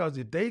 Because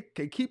if they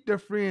can keep their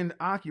friend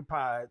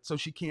occupied so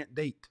she can't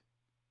date.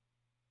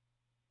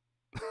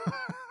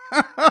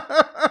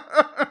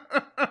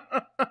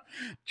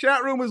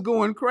 Chat room is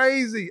going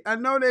crazy. I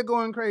know they're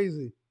going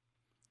crazy.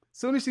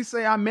 Soon as she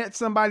say, I met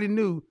somebody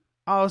new,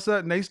 all of a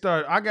sudden they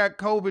start, I got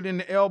COVID in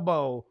the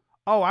elbow.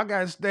 Oh, I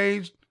got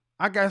stage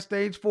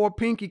 4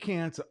 pinky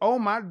cancer. Oh,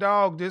 my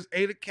dog just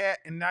ate a cat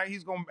and now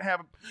he's going to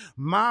have,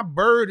 my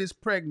bird is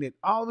pregnant.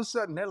 All of a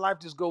sudden their life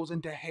just goes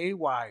into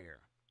haywire.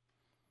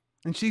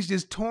 And she's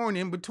just torn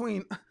in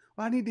between.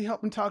 Well, I need to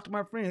help and talk to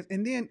my friends.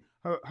 And then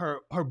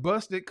her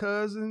busted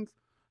cousins,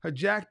 her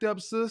jacked up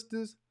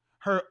sisters,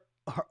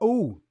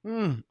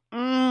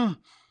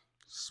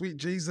 sweet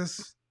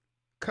Jesus,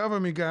 cover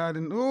me, God,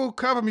 and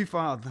cover me,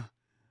 Father.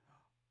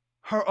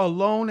 Her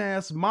alone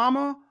ass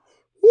mama,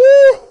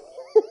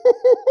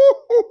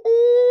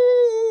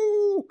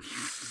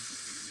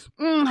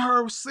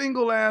 her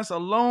single ass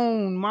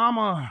alone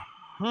mama.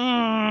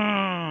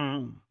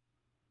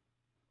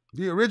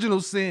 The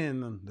original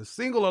sin, the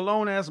single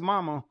alone ass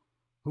mama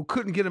who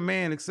couldn't get a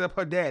man except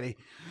her daddy.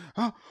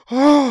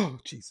 Oh,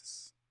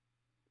 Jesus.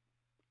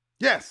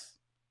 Yes,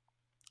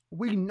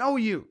 we know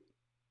you.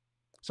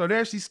 So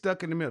there she's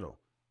stuck in the middle,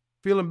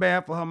 feeling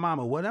bad for her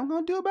mama. What am I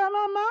going to do about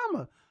my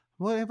mama?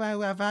 What if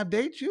I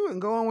date you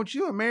and go on with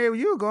you and marry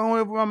with you, go on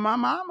with my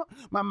mama?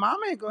 My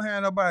mama ain't going to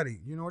have nobody.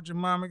 You know what your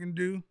mama can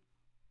do?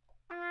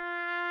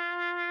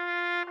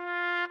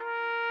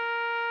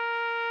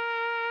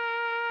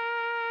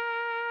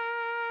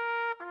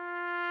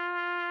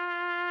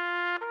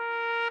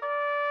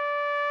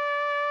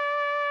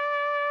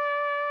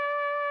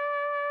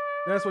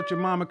 That's what your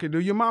mama could do.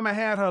 Your mama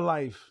had her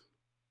life.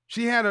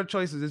 She had her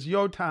choices. It's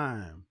your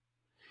time.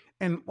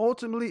 And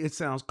ultimately, it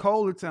sounds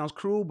cold, it sounds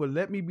cruel, but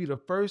let me be the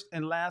first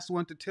and last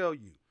one to tell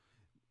you.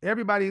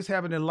 Everybody is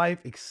having a life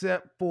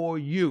except for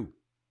you.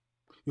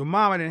 Your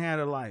mama didn't have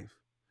a life.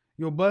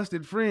 Your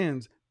busted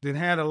friends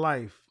didn't have a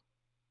life.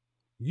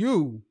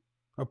 You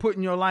are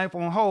putting your life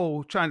on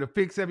hold trying to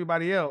fix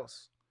everybody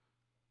else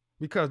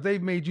because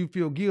they've made you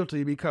feel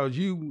guilty because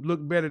you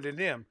look better than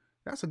them.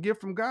 That's a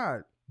gift from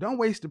God. Don't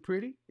waste the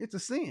pretty. It's a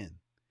sin.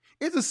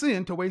 It's a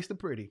sin to waste the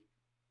pretty.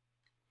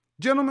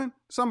 Gentlemen,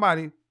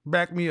 somebody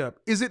back me up.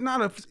 Is it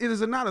not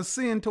a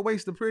sin to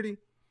waste the pretty?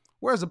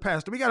 Where's the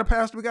pastor? We got a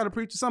pastor. We got a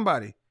preacher.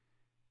 Somebody.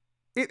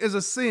 It is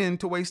a sin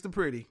to waste the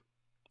pretty.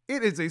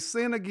 It is a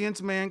sin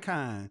against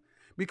mankind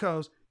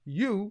because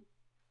you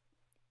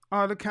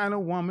are the kind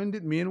of woman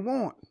that men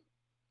want.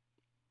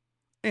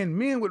 And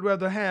men would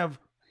rather have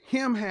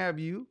him have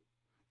you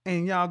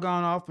and y'all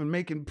gone off and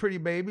making pretty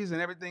babies and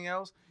everything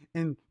else.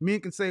 And men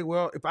can say,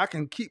 well, if I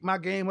can keep my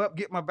game up,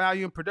 get my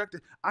value and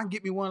productive, I can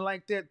get me one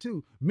like that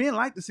too. Men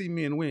like to see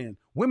men win.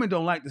 Women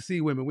don't like to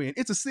see women win.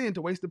 It's a sin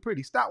to waste the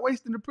pretty. Stop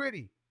wasting the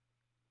pretty.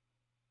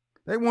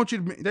 They want you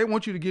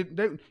to give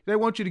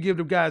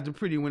the guys the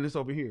pretty when it's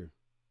over here.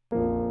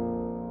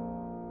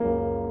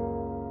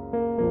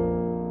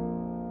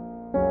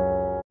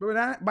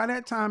 But by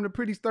that time, the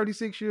pretty's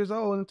 36 years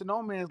old into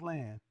no man's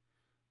land.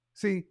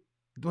 See,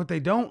 what they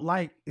don't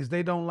like is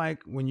they don't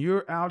like when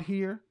you're out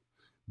here,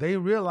 they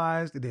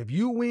realize that if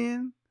you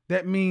win,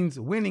 that means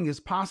winning is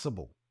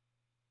possible.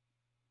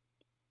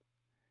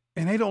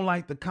 And they don't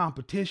like the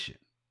competition.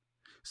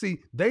 See,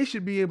 they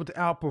should be able to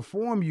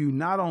outperform you,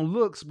 not on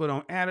looks, but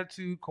on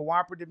attitude,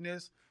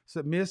 cooperativeness,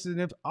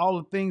 submissiveness, all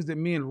the things that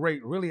men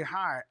rate really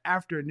high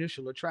after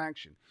initial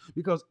attraction.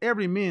 Because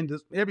every man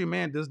does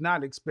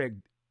not expect,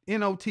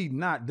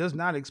 does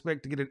not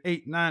expect to get an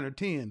 8, 9, or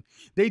 10.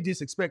 They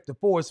just expect the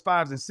 4s,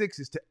 5s, and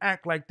 6s to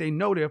act like they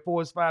know they're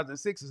 4s, 5s, and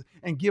 6s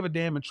and give a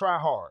damn and try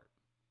hard.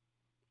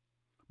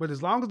 But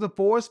as long as the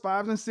 4s,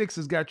 5s, and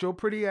 6s got your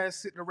pretty ass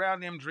sitting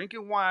around them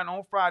drinking wine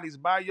on Fridays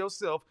by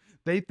yourself,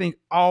 they think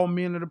all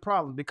men are the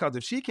problem. Because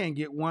if she can't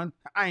get one,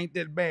 I ain't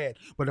that bad.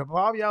 But if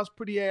all y'all's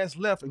pretty ass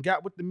left and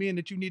got with the men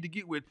that you need to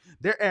get with,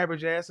 their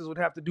average asses would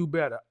have to do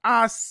better.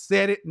 I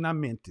said it and I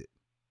meant it.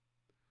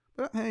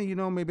 But hey,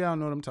 maybe I don't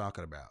know what I'm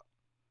talking about.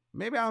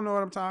 Maybe I don't know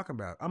what I'm talking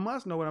about. I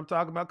must know what I'm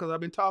talking about because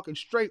I've been talking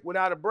straight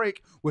without a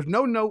break with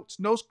no notes,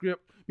 no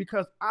script,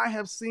 because I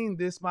have seen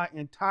this my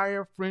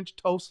entire French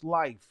toast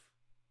life.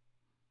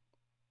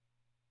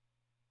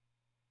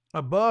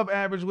 Above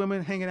average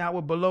women hanging out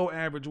with below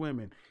average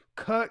women.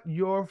 Cut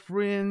your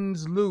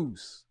friends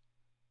loose.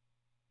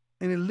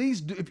 And at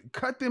least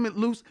cut them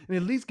loose and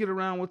at least get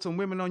around with some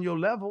women on your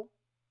level.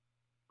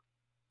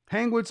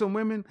 Hang with some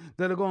women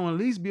that are going to at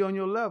least be on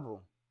your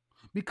level.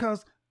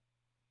 Because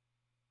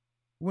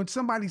when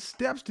somebody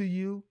steps to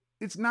you,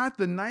 it's not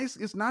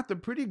the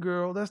pretty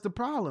girl that's the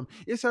problem.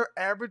 It's her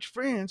average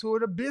friends who are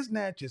the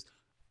biznatches.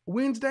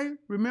 Wednesday,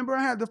 remember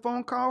I had the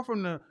phone call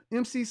from the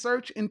MC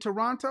Search in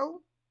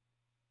Toronto?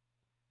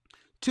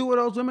 2 of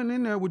those women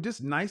in there were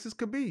just nice as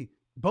could be.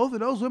 Both of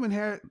those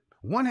women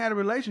one had a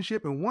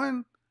relationship and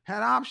one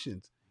had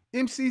options.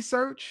 MC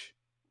Search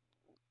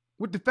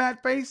with the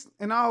fat face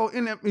and all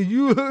in that,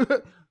 you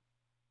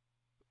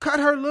cut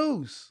her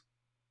loose.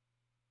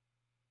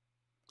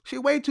 She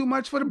way too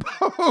much for the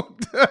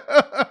boat.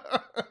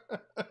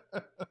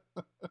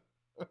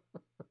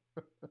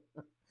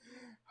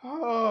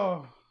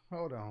 Oh,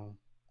 hold on.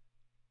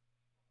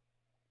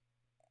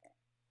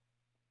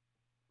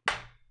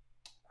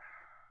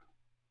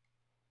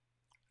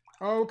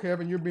 Oh,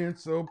 Kevin, you're being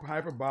so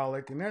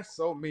hyperbolic, and that's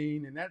so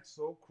mean, and that's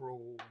so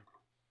cruel.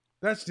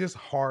 That's just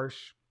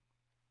harsh.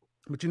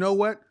 But you know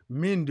what?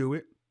 Men do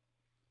it.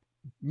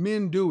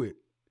 Men do it.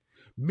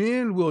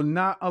 Men will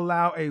not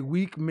allow a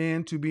weak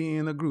man to be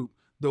in a group.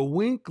 The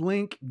weak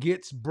link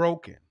gets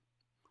broken.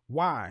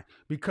 Why?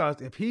 Because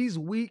if he's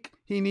weak,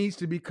 he needs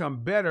to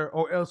become better,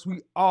 or else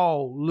we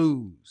all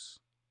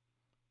lose.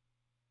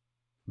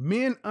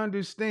 Men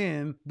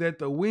understand that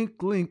the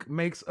weak link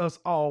makes us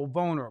all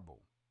vulnerable.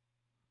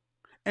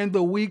 And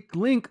the weak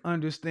link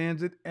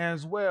understands it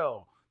as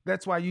well.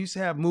 That's why you used to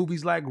have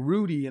movies like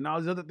Rudy and all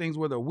these other things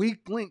where the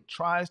weak link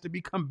tries to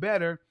become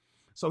better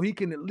so he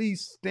can at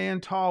least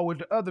stand tall with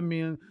the other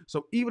men.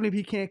 So even if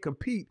he can't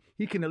compete,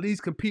 he can at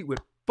least compete with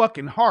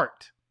fucking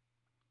heart.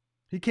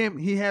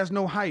 He has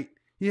no height.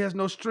 He has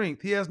no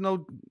strength.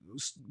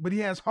 But he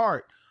has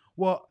heart.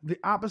 Well, the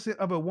opposite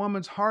of a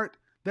woman's heart,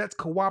 that's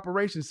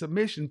cooperation,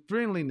 submission,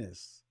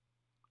 friendliness.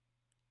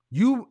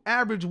 You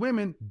average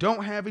women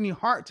don't have any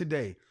heart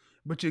today.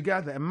 But you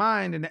got the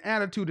mind and the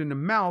attitude and the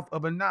mouth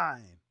of a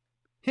 9.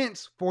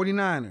 Hence,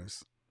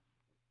 49ers.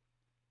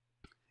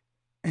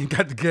 And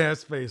got the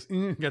gas face.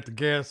 Got the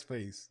gas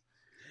face.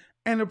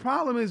 And the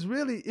problem is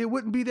really, it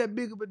wouldn't be that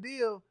big of a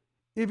deal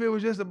if it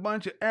was just a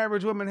bunch of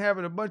average women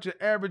having a bunch of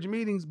average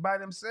meetings by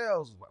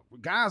themselves.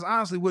 Guys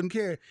honestly wouldn't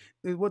care.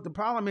 What the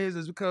problem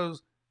is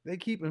because they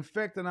keep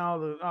infecting all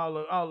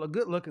the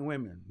good-looking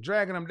women,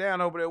 dragging them down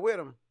over there with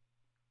them.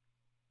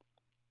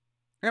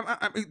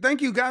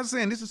 Thank you guys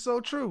saying this is so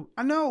true.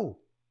 I know.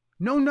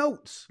 No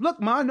notes. Look,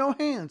 Ma, no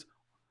hands.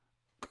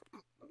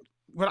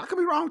 But I could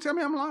be wrong. Tell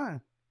me I'm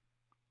lying.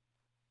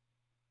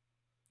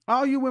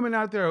 All you women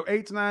out there,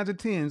 8s, 9s, or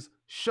 10s,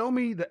 show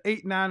me the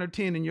 8, 9, or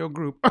 10 in your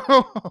group.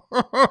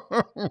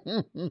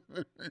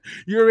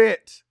 You're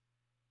it.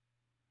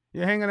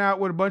 You're hanging out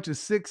with a bunch of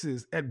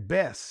 6s at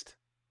best.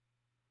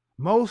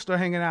 Most are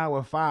hanging out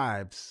with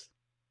 5s.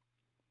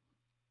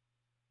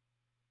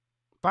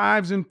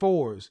 5s and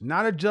 4s,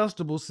 not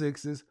adjustable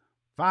 6s,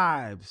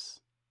 5s.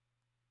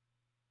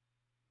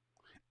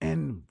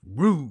 And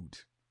rude.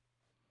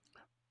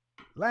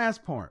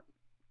 Last part.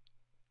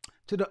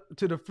 To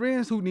the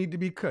friends who need to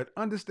be cut,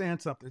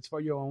 understand something. It's for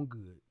your own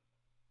good.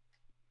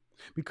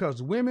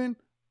 Because women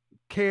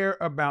care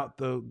about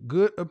the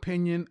good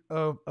opinion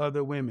of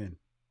other women.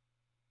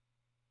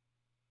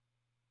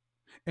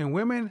 And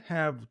women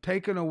have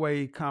taken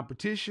away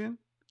competition.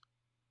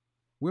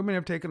 Women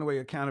have taken away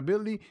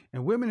accountability.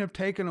 And women have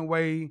taken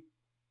away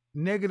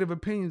negative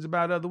opinions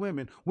about other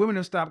women. Women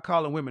have stopped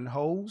calling women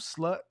hoes,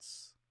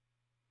 sluts.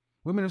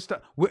 Women have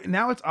stopped.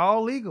 Now it's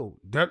all legal.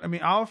 I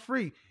mean, all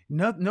free.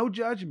 No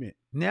judgment.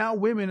 Now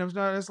women have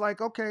started. It's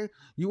like, okay,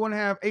 you want to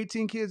have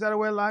 18 kids out of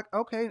wedlock?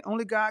 Okay,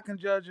 only God can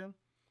judge them.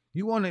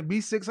 You want to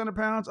be 600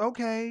 pounds?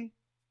 Okay,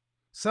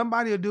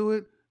 somebody will do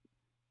it.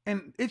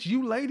 And it's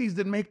you ladies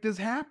that make this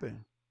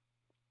happen.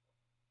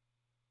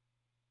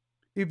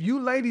 If you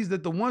ladies,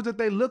 that the ones that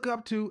they look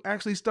up to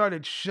actually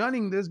started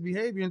shunning this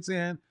behavior and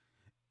saying,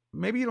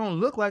 maybe you don't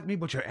look like me,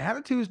 but your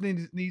attitudes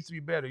needs to be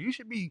better. You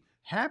should be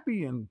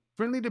happy and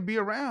friendly to be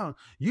around.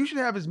 You should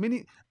have as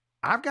many.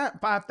 I've got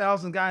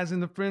 5,000 guys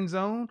in the friend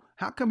zone.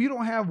 How come you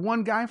don't have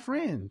one guy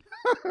friend?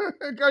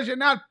 Because you're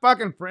not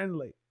fucking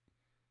friendly.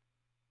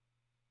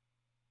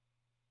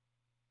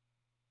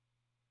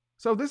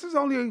 So this is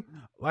only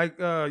like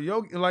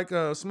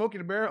Smokey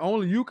the Bear.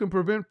 Only you can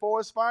prevent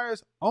forest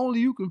fires. Only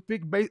you can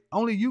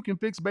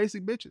fix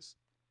basic bitches.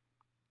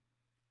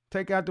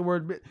 Take out the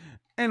word bitch.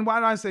 And why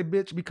do I say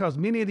bitch? Because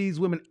many of these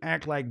women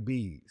act like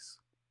bees.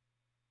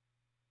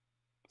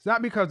 It's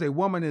not because a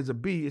woman is a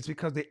bee. It's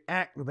because they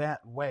act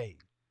that way.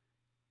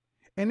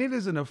 And it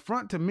is an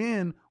affront to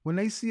men when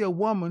they see a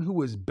woman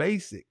who is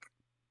basic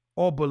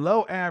or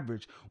below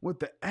average with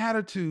the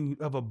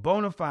attitude of a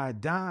bona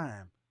fide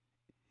dime.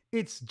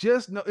 It's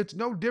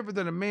no different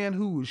than a man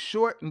who is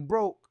short and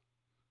broke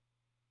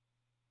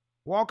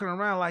walking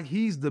around like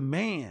he's the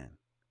man.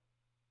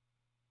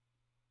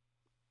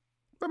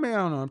 But maybe I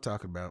don't know what I'm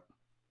talking about.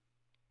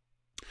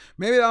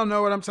 Maybe I don't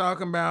know what I'm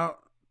talking about.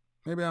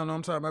 Maybe I don't know what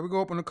I'm talking about. We go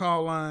open the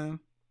call line.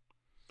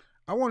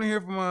 I want to hear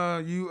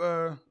from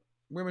you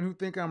women who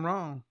think I'm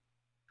wrong.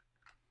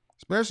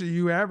 Especially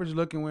you average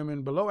looking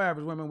women, below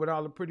average women with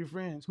all the pretty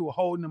friends who are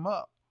holding them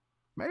up.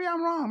 Maybe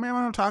I'm wrong. Maybe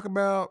I don't talk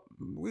about.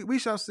 We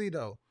shall see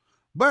though.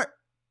 But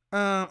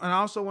and I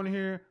also want to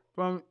hear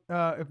from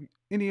if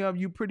any of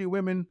you pretty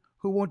women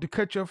who want to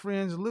cut your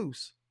friends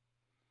loose.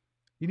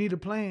 You need a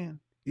plan.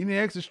 You need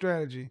an exit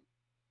strategy.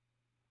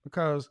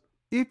 Because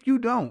if you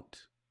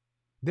don't,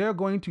 they're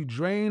going to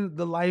drain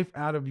the life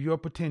out of your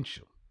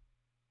potential.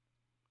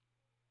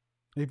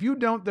 If you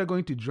don't, they're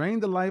going to drain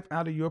the life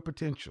out of your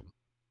potential.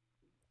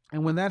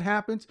 And when that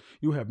happens,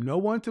 you have no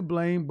one to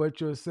blame but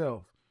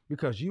yourself,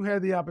 because you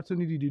had the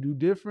opportunity to do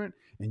different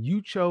and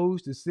you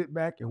chose to sit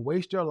back and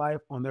waste your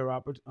life on their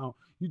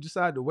you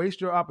decided to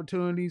waste your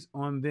opportunities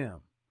on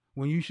them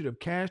when you should have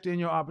cashed in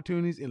your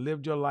opportunities and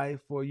lived your life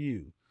for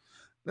you.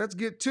 Let's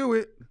get to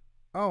it.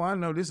 Oh, I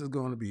know this is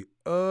going to be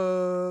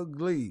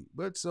ugly,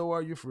 but so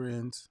are your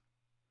friends,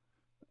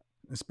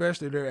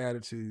 especially their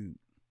attitude.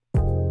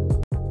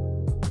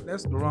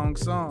 That's the wrong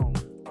song.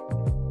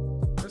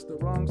 That's the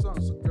wrong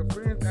song. So your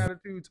friend's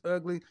attitude's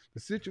ugly.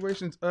 The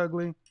situation's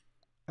ugly.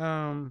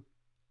 I'm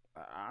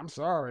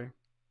sorry.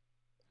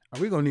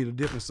 We're going to need a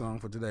different song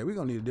for today.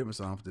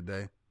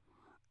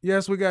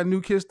 Yes, we got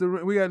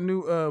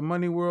new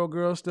Money World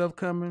Girl stuff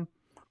coming.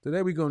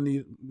 Today we're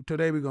going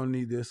to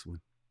need this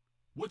one.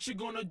 What you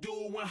gonna do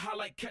when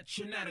highlight catch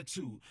an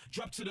attitude?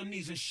 Drop to the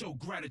knees and show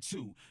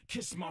gratitude.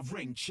 Kiss my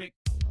ring, chick.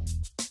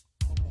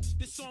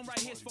 This song right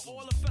here is for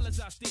all the fellas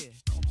out there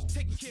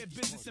taking care of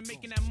business and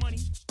making that money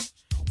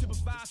to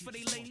provide for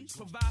their ladies,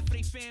 provide for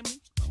their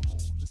family.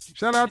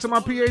 Shout out to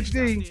my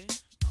PhD.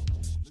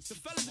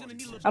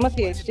 I'm a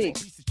PhD.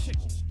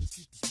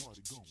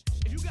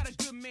 If you got a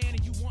good man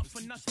and you want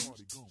for nothing,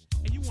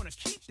 and you want to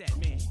keep that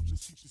man,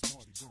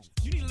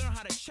 you need to learn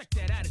how to check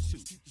that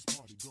attitude.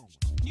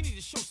 You need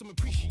to show some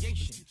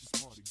appreciation.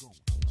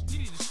 You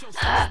need to show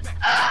some respect.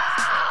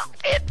 Oh,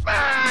 it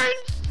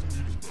burns!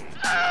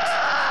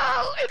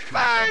 Oh, it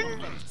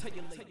burns!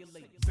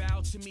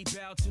 Bow to me,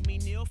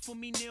 kneel for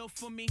me, kneel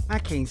for me. I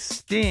can't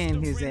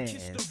stand his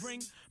ass.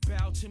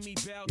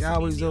 He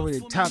always over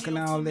there talking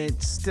all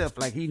that stuff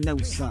like he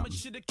knows something.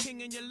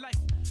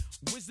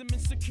 Wisdom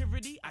and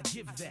security, I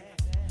give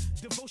that.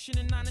 Devotion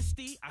and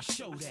honesty, I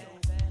show that.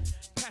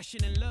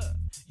 Passion and love,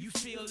 you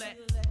feel that?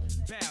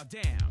 Bow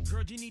down,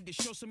 girl, you need to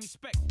show some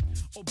respect.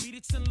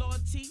 Obedience and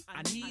loyalty,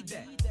 I need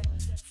that.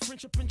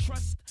 Friendship and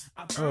trust,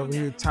 Over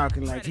here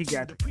talking like he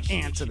got the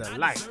answer to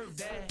life.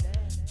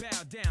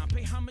 Bow down,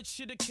 pay homage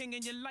to the king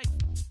in your life.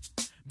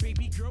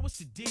 Baby girl, what's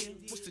the deal?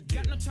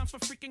 Got no time for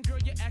freaking girl,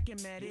 you're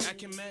acting mad.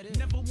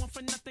 Never want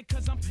for nothing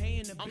cause I'm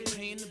paying the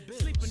bill.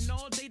 Sleeping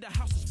all day, the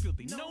house is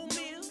filthy. No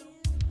meal.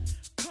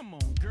 Come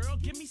on, girl,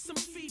 give me some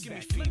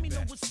feedback. Let me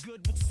know what's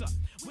good, what's up.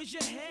 Where's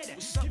your head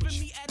at? Giving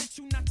me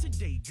attitude, not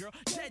today, girl.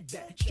 Dead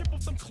that. Strip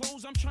off them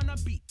clothes, I'm trying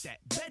to beat that.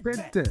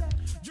 Bet that.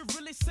 You're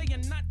really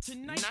saying not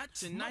tonight? Not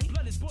tonight. My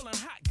blood is boiling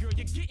hot, girl.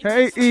 You're getting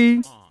Hey,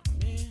 E.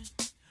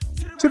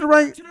 To the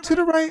right, to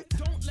the right.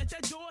 Don't let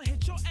that door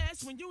hit your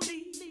ass when you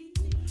leave.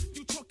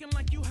 You talking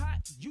like you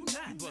hot, you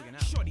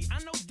not. Shorty,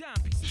 I know dime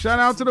pieces. Shout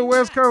out to the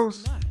West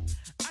Coast.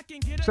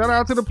 Shout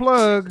out to the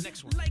plug.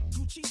 Like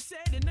Gucci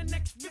said in the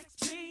next 15.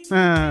 You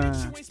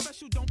ain't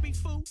special, don't be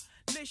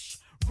foolish.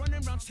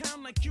 Running around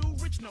town like you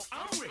rich, no,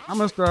 I'm rich. I'm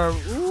gonna start.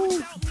 Ooh.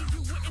 Without me, you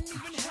wouldn't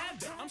even have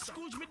that. I'm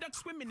Scrooge McDuck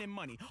swimming in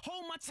money.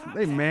 Hold my top.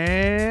 They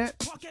mad.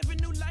 Park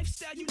Avenue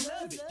lifestyle, you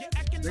love it. You're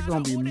acting They out gonna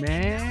of be order, and now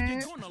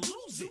mad. You're gonna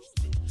lose it.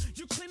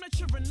 You claim that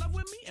you're in love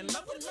with me, in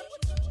love with me.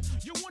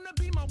 You wanna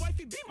be my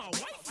wifey, be my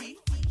wifey.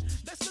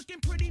 That's looking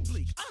pretty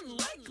bleak,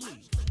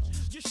 unlikely.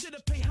 You should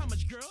have paid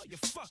homage, girl. You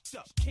fucked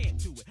up, can't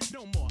do it.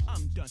 No more,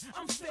 I'm done.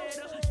 I'm fed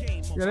up.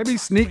 Game over. Yeah, they be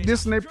sneak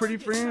dissing their pretty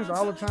friends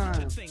all the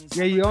time.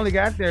 Yeah, you only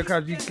got there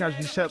cause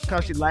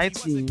she light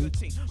skinned.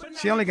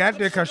 She only got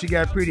there cause she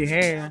got pretty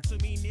hair.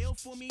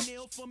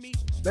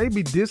 They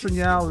be dissing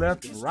y'all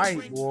left and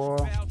right, boy.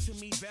 Bow to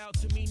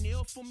me,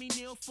 kneel for me,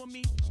 kneel for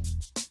me.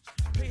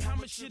 Pay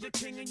homage to the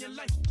king in your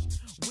life.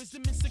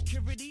 Wisdom and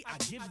security, I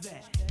give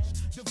that.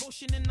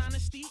 Devotion and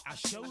honesty, I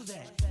show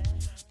that.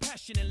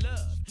 Passion and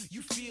love,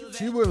 you feel that.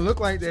 She wouldn't look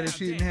like that if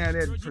she didn't have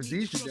that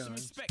procedure done.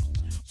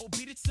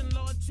 Obedience and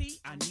loyalty,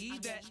 I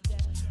need that.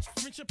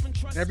 Friendship and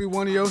trust. Every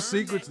one of your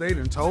secrets, they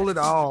done told it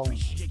all.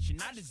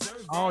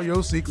 All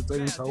your secrets, they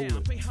done told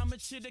it. Pay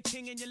homage to the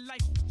king in your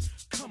life.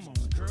 Come on,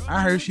 girl.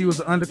 I heard she was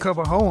an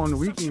undercover hoe on the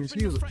weekend.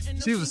 She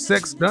was a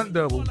sex stunt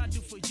double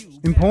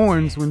in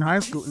porns when high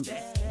school.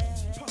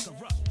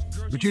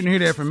 But you didn't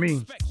hear that from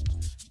me.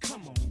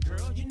 Come on,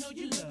 girl, you know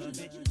you love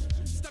it.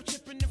 Stop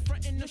tripping in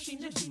front and no she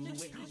to do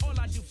it. All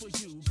I do for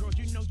you, girl,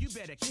 you know you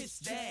better kiss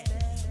that.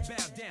 Bow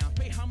down,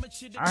 pay homage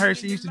to the I heard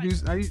she used to do.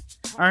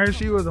 I heard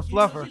she was a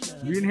fluffer.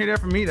 You didn't hear that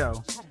from me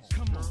though.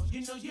 Come on,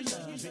 you know you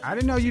love it. I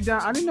didn't know you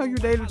done. I didn't know you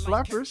dated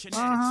fluffers.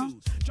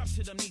 Drop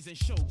to them knees and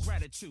show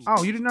gratitude.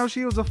 Oh, you didn't know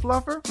she was a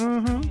fluffer?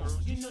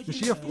 Is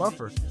she a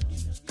fluffer?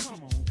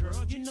 Come on,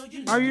 girl, you know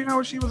you Oh, you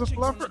know she was a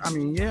fluffer? I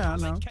mean, yeah, I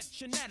know.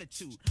 catch an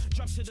attitude.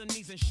 Drop to the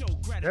knees and show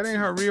gratitude. That ain't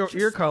her real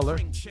ear color.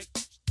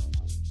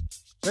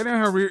 That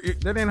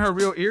ain't her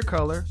real ear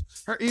color.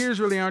 Her ears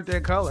really aren't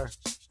that color.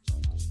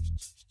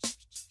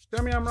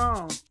 Tell me I'm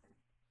wrong.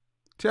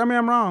 Tell me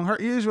I'm wrong. Her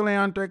ears really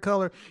aren't that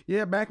color.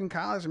 Yeah, back in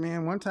college,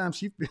 man. One time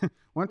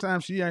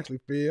she actually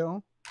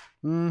fell.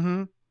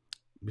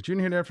 But you didn't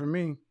hear that from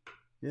me.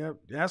 Yeah,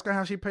 ask her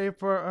how she paid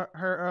for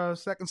her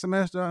second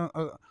semester,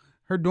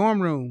 her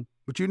dorm room.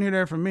 But you didn't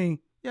hear that from me.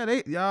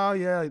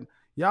 Yeah,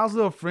 y'all's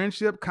little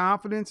friendship,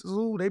 confidence.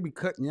 Ooh, they be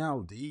cutting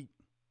y'all deep.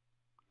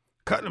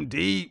 Cutting them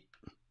deep.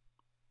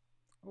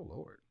 Oh,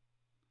 Lord.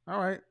 All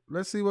right,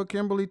 let's see what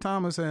Kimberly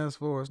Thomas has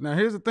for us. Now,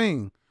 here's the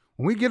thing.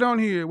 When we get on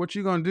here, what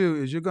you're going to do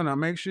is you're going to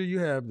make sure you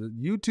have the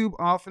YouTube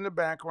off in the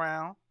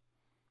background.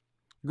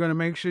 You're going to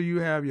make sure you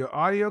have your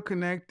audio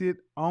connected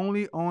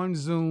only on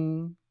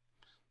Zoom.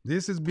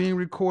 This is being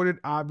recorded,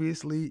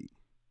 obviously.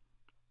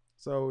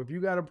 So if you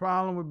got a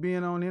problem with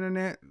being on the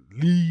internet,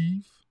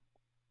 leave.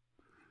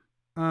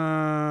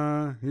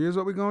 Here's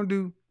what we're going to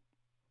do.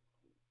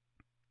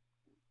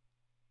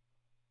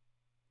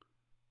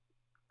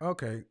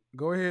 Okay,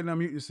 go ahead and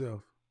unmute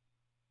yourself.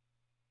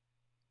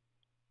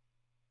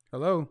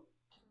 Hello?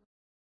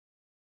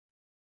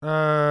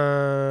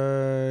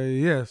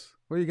 Yes.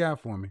 What you got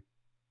for me?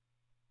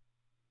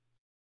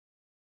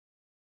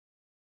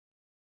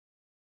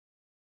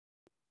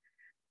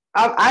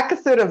 I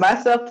consider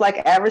myself like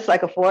average,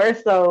 like a 4.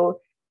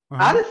 So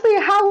honestly,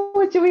 how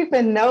would you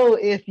even know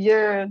if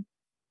you're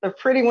the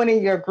pretty one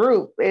in your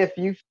group if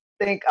you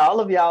think all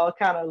of y'all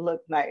kind of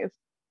look nice?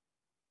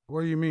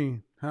 What do you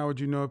mean? How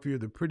would you know if you're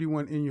the pretty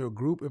one in your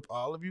group if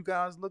all of you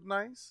guys look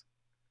nice?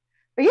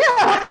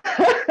 Yeah.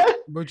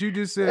 But you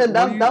just said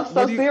that's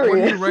so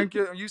serious.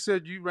 You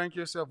said you rank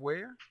yourself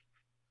where?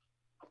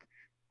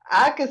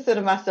 I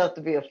consider myself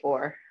to be a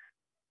 4.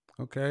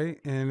 Okay,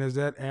 and is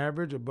that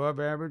average, above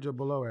average, or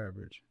below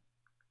average?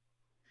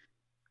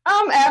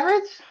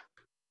 Average.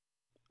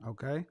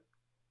 Okay.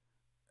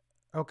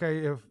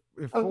 Okay, if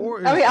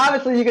 4 is, I mean,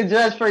 obviously you can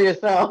judge for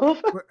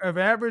yourself. if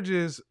average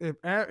is if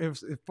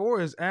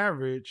 4 is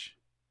average,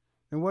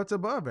 And what's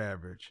above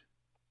average?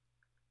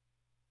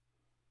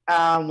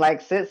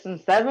 Like 6s and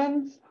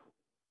 7s.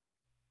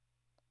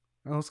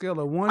 On a scale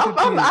of 1 to 10.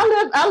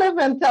 I live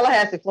in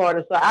Tallahassee,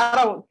 Florida, so I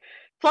don't.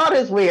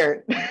 Florida's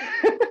weird.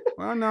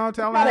 Well, no,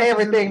 Kind of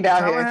everything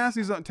down here.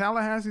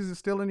 Tallahassee's is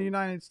still in the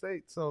United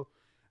States, so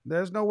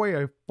there's no way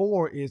a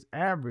 4 is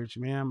average,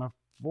 ma'am. A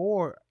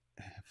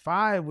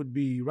 5 would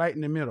be right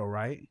in the middle,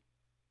 right?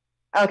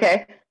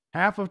 Okay.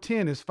 Half of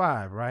 10 is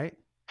 5, right?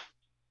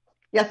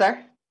 Yes,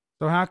 sir.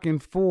 So how can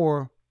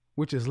 4,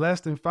 which is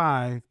less than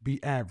 5,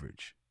 be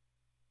average?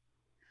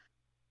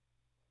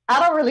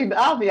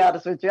 I'll be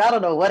honest with you. I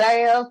don't know what I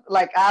am.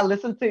 Like, I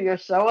listen to your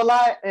show a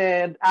lot,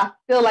 and I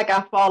feel like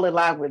I fall in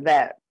line with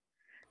that.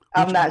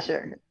 I'm not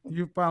sure.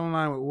 You fall in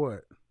line with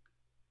what?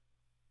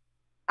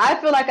 I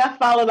feel like I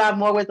fall in line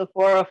more with the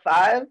 4 or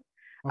 5.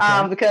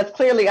 Okay. Because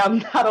clearly I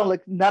don't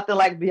look nothing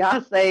like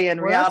Beyonce and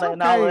Rihanna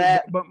and all of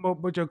that.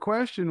 But your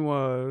question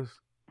was,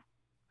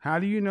 how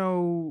do you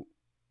know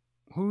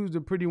who's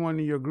the pretty one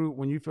in your group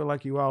when you feel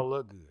like you all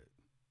look good?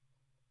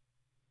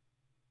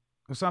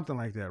 Or something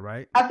like that,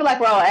 right? I feel like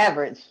we're all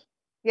average.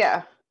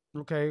 Yeah.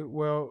 Okay,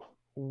 well,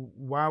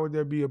 why would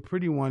there be a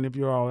pretty one if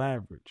you're all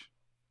average?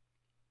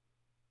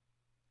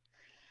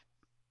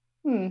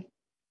 Well,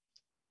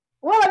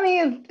 I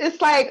mean, it's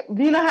like,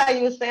 you know how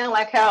you were saying,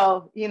 like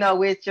how,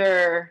 with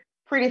your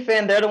pretty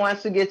friend, they're the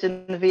ones who get you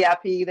in the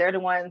VIP. They're the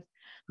ones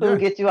who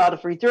get you all the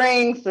free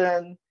drinks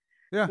and,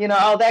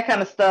 all that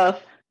kind of stuff.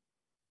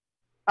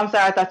 I'm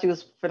sorry, I thought you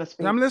was finna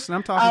speak. I'm listening.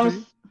 I'm talking to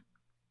you.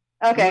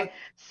 Okay.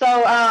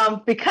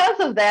 So because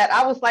of that,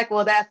 I was like,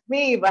 well, that's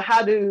me, but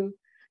how do,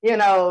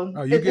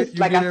 it's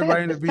like I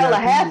said, it's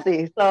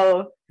Tallahassee.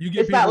 So you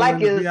get people in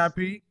the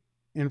VIP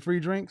and free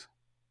drinks?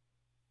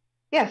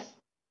 Yes.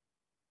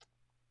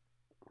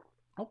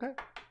 Okay.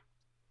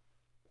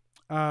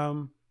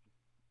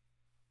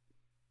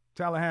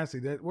 Tallahassee.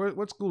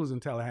 What school is in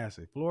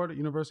Tallahassee? Florida,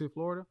 University of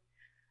Florida?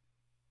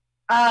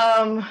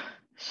 I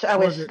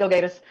wish go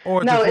Gators.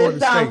 No,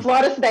 it's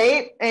Florida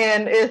State,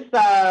 and it's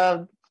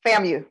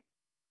FAMU.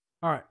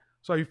 All right.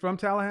 So are you from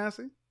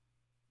Tallahassee?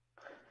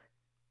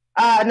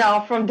 No,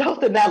 I'm from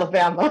Dothan,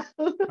 Alabama.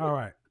 All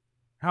right.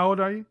 How old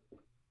are you?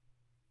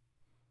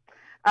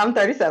 I'm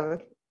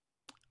 37.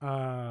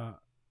 How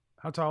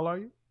tall are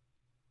you?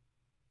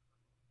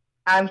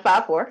 I'm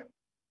 5'4".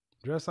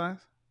 Dress size?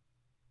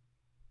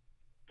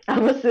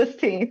 I'm a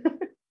 16.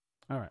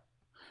 All right.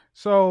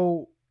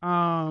 So,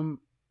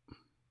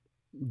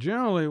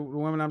 generally, the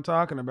women I'm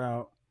talking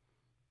about,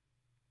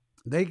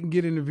 they can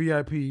get into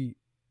VIP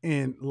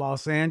in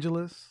Los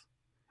Angeles,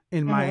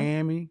 in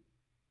Miami,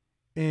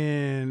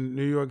 in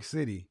New York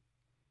City.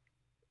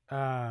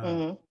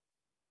 You're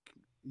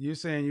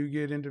saying you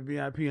get into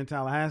VIP in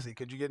Tallahassee.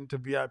 Could you get into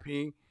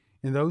VIP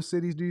in those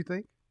cities, do you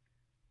think?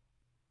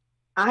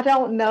 I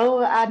don't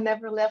know. I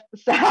never left the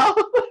South.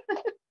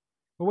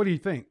 Well, what do you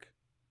think?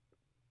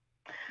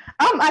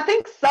 I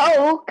think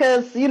so,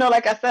 because,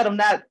 like I said, I'm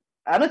not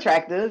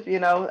unattractive.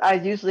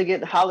 I usually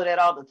get hollered at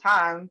all the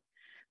time.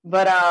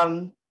 But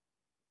I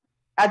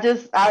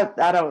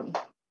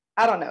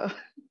don't know.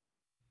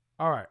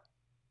 All right.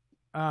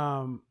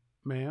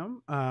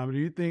 Ma'am, do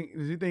you think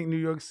New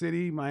York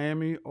City,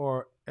 Miami,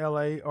 or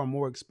LA are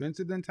more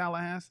expensive than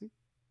Tallahassee?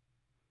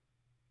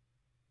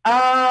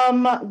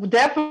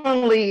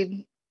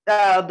 Definitely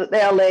the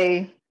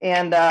LA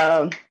and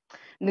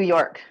New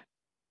York.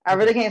 I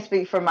really can't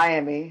speak for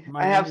Miami.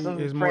 I have some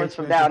friends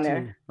from down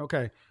there. Too.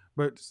 Okay,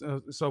 but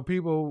so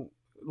people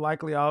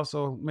likely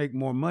also make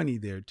more money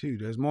there too.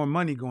 There's more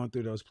money going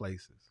through those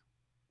places.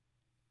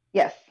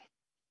 Yes.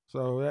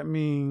 So that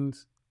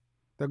means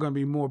there are going to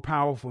be more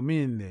powerful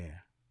men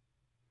there.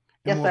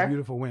 And yes, more sir.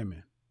 Beautiful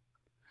women.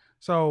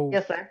 So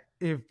yes, sir.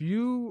 If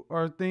you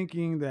are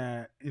thinking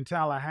that in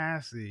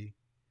Tallahassee,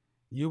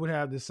 you would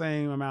have the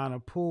same amount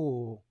of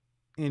pull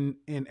in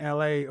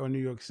LA or New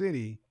York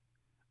City,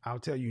 I'll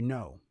tell you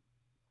no.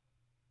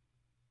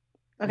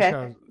 Okay.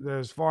 Because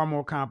there's far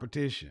more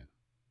competition.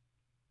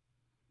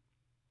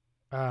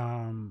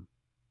 And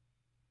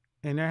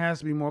there has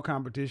to be more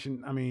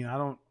competition. I mean, I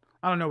don't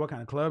know what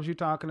kind of clubs you're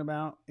talking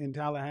about in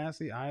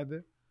Tallahassee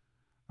either.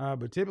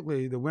 But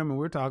typically the women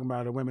we're talking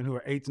about are women who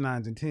are 8s,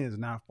 9s, and 10s,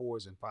 not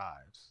 4s and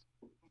 5s.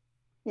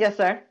 Yes,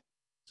 sir.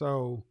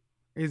 So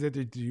is it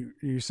that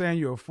you're saying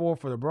you're a 4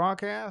 for the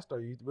broadcast, or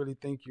you really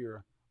think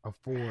you're a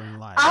 4 in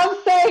life? I'm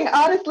saying,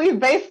 honestly,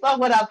 based on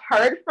what I've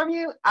heard from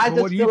you, I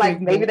just feel like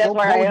maybe that's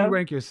where I am. What would you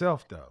rank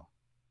yourself, though?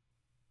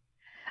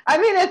 I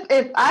mean,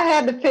 if I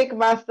had to pick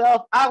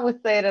myself, I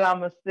would say that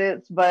I'm a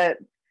 6, but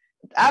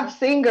I've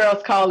seen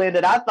girls call in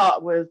that I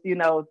thought was,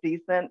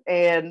 decent.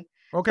 And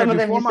okay, some of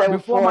them you say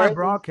before my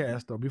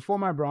broadcast,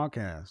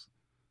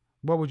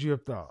 what would you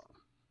have thought?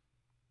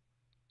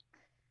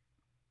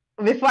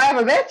 Before I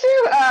ever met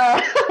you,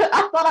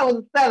 I thought I was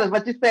a 7,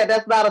 but you said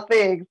that's not a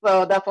thing,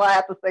 so that's why I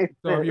have to say 6.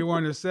 So if you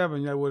weren't a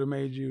 7, that would have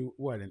made you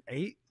what, an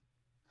 8?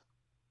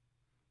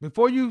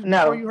 Before you heard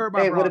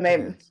my broadcast. Would have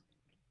made me.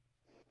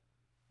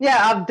 Yeah,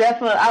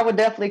 I would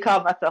definitely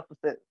call myself a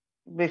 6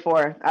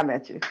 before I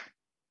met you.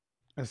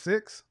 A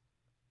 6?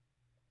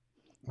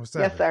 or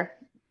 7? Yes, sir.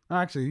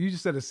 Actually, you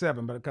just said a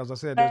 7, but because I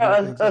said there's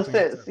nothing such thing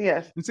as 6, 7.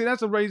 yes. And see, that's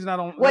the reason I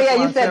don't. Well, yeah,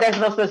 you said there's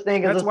no such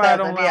thing as a 7. That's why I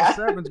don't allow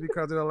 7s,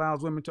 because it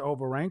allows women to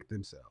overrank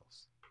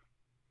themselves.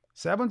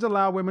 7s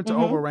allow women to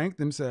overrank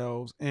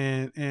themselves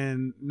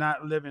and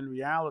not live in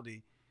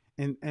reality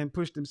and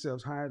push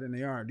themselves higher than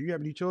they are. Do you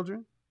have any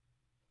children?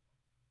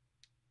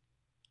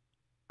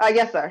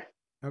 Yes, sir.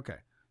 Okay.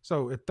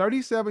 So at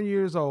 37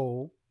 years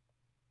old,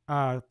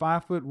 5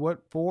 foot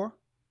what, 4?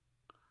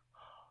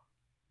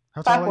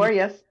 How tall 5'4",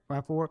 yes.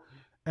 5'4".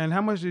 And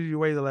how much did you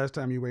weigh the last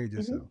time you weighed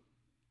yourself?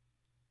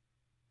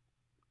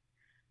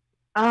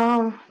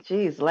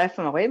 Geez, last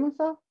time I weighed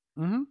myself?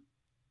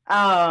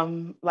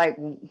 Like,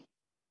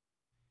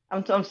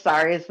 I'm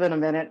sorry, it's been a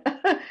minute.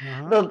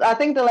 I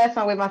think the last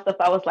time I weighed myself,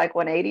 I was like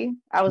 180.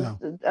 I was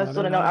doing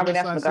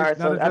National Guard,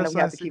 so I know we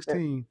have to keep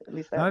it at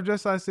least that. Not a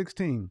dress size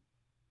 16.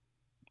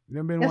 You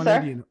never been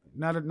 180.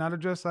 Not a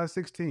dress size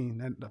 16.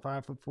 That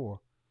 5'4".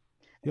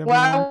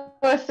 Well,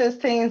 I was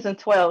 16s and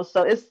 12s,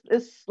 so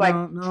it's like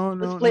no,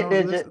 split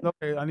digit.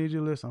 Okay, I need you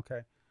to listen.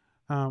 Okay.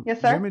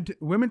 Yes, sir.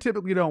 Women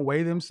typically don't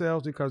weigh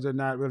themselves because they're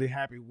not really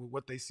happy with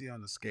what they see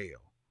on the scale.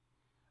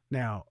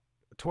 Now,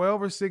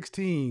 12 or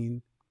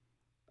 16,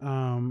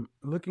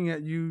 looking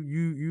at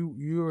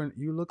you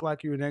look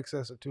like you're in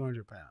excess of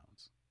 200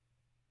 pounds.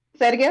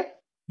 Say it again.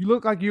 You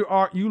look like you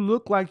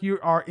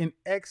are in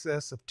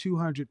excess of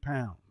 200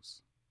 pounds.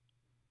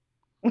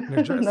 And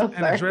a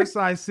dress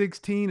size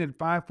 16 at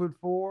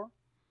 5'4".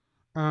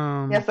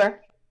 Yes, sir.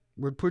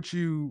 Would put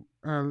you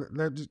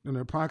an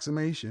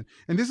approximation.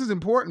 And this is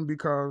important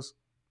because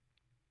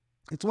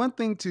it's one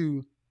thing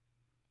to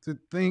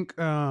think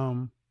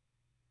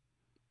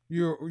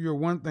you're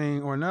one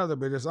thing or another,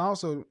 but it's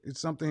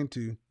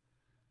something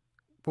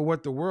for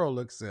what the world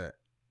looks at.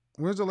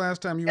 When's the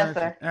last time you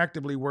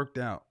actively worked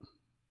out?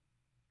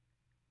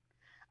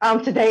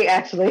 Today,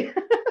 actually.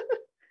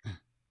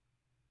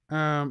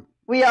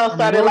 We all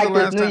started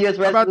this New Year's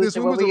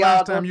resolution where we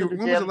all go to the gym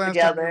together. When was the last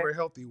time you were a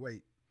healthy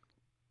weight?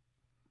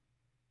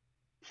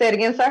 Say it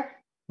again, sir.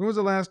 When was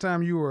the last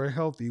time you were a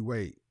healthy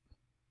weight?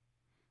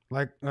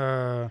 Like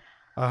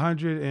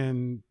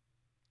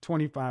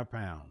 125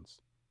 pounds.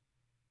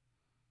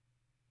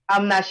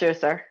 I'm not sure,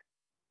 sir.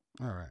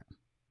 All right.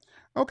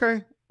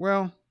 Okay.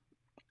 Well,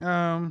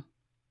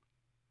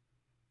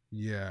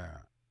 yeah.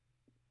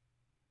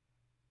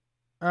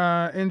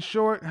 In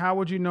short, how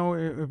would you know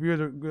if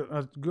you're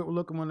a good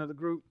looking one of the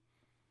group?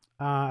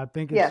 I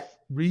think it's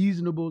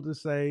reasonable to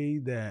say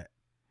that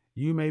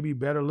you may be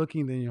better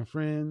looking than your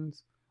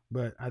friends,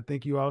 but I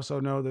think you also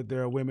know that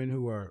there are women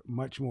who are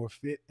much more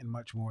fit and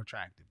much more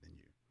attractive than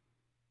you.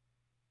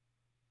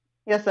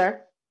 Yes,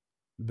 sir.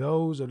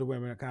 Those are the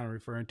women I'm kind of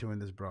referring to in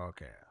this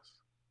broadcast.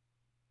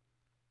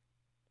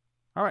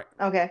 All right.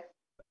 Okay.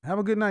 Have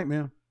a good night,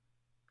 ma'am.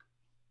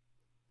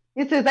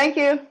 You too. Thank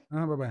you.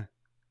 Bye-bye.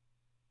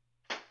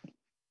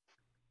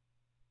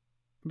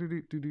 Let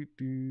me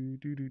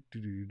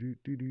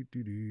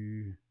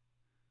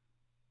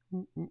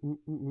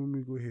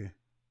go here.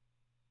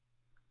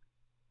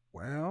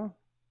 Well,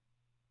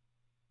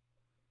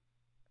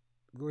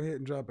 go ahead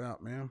and drop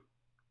out, ma'am.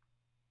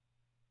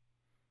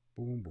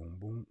 Boom, boom,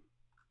 boom,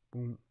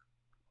 boom,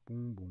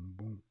 boom, boom,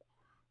 boom.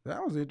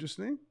 That was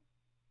interesting.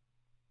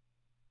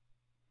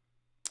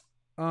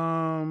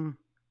 You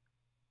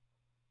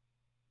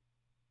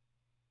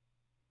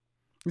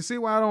see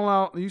why I don't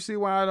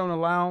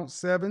allow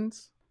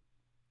 7s?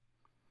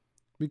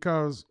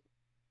 Because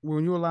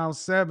when you allow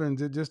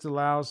 7s, it just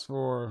allows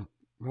for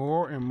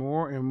more and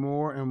more and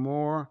more and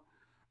more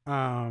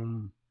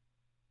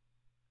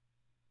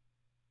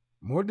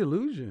more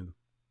delusion.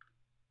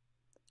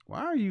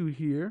 Why are you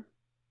here,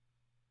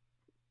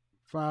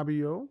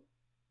 Fabio?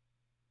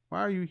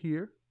 Why are you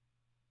here?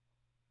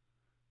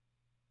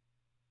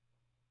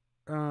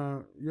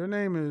 Your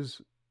name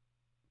is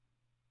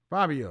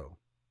Fabio.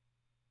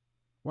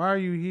 Why are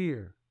you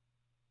here?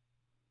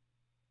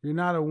 You're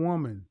not a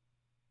woman.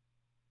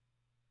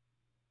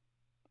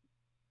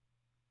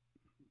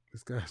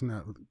 This guy's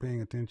not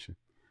paying attention.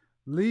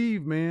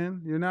 Leave,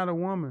 man. You're not a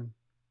woman.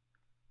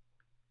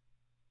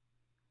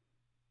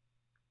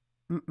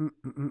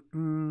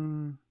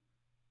 Okie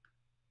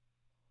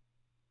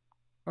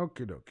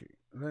dokie.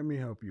 Let me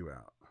help you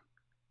out.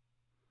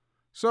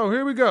 So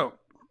here we go.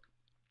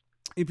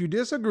 If you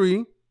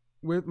disagree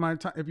with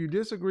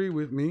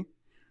me,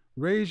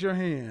 raise your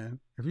hand.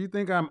 If you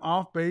think I'm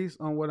off base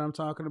on what I'm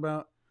talking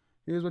about,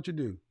 here's what you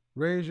do.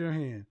 Raise your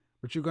hand.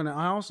 But you're going to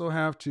also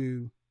have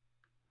to,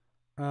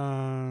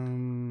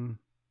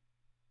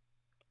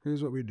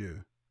 here's what we do.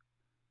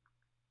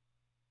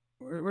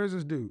 Where's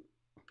this dude?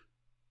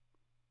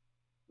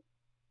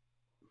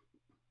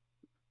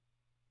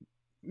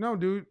 No,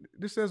 dude,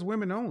 this says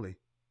women only.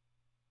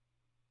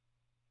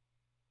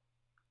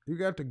 You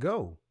got to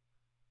go.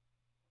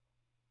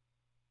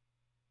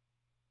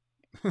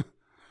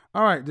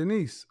 All right,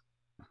 Denise,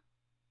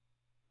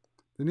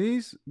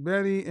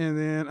 Betty, and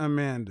then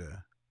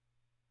Amanda.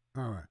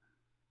 All right.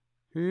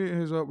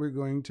 Here's what we're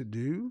going to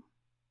do.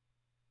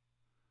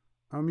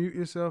 Unmute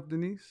yourself,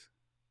 Denise.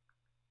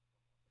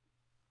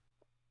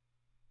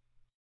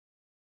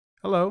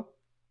 Hello.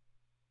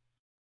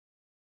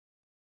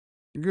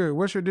 Good.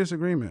 What's your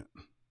disagreement?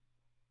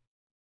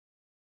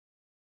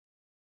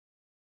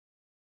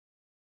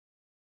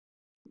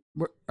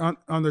 What,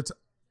 on the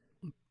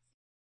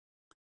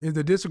is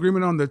the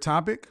disagreement on the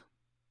topic?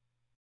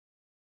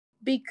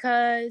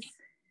 Because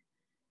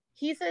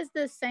he says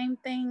the same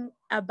thing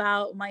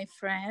about my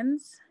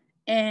friends.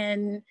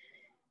 And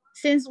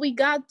since we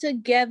got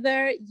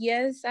together,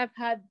 yes, I've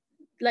had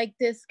like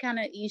this kind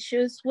of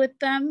issues with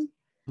them.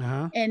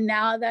 Uh-huh. And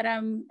now that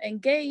I'm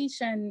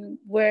engaged and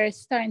we're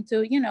starting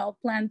to,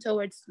 plan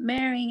towards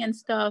marrying and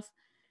stuff,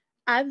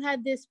 I've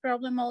had this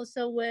problem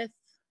also with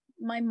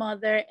my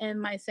mother and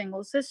my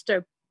single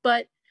sister.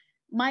 But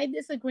my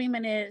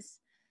disagreement is,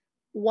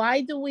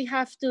 why do we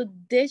have to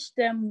dish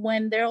them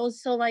when they're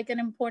also like an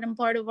important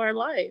part of our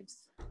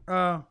lives?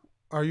 Are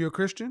you a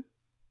Christian?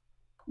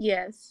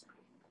 Yes.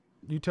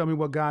 You tell me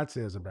what God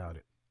says about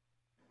it.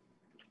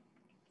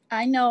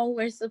 I know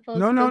we're supposed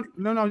No.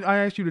 I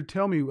asked you to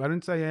tell me. I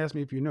didn't say ask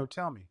me if you know.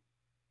 Tell me.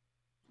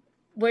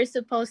 We're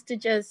supposed to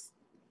just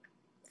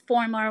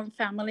form our own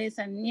families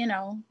and,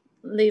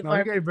 live No,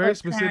 he gave very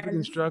specific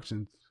parents.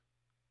 instructions.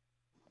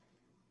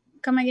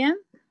 Come again?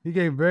 He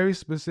gave very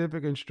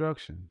specific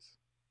instructions.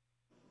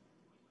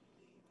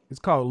 It's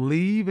called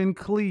leave and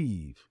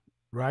cleave,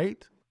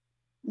 right?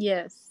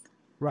 Yes.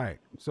 Right.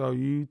 So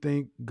you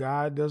think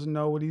God doesn't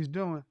know what he's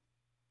doing?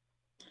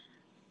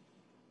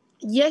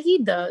 Yeah, he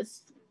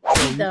does.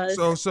 He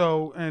does.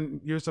 So, and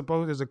you're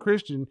supposed, as a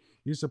Christian,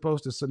 you're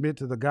supposed to submit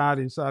to the God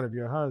inside of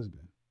your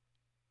husband.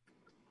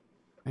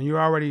 And you're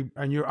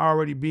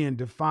already being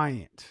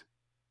defiant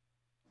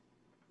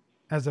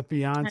as a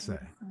fiance.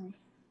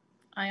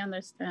 I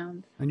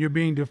understand. And you're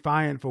being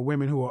defiant for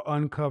women who are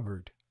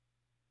uncovered.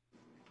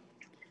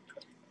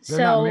 They're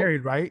not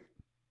married, right?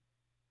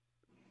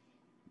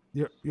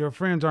 Your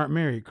friends aren't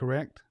married,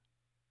 correct?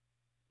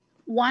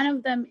 One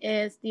of them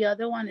is. The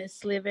other one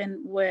is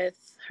living with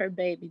her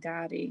baby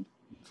daddy.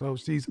 So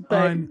she's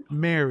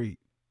unmarried.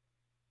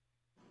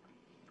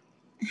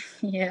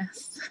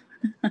 Yes.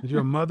 Is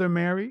your mother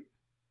married?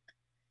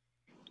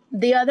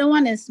 The other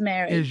one is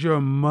married. Is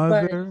your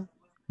mother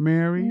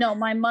married? No,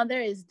 my mother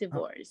is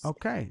divorced.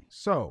 Okay.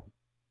 So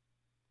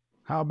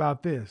how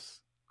about this?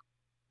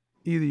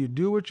 Either you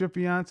do what your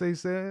fiance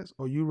says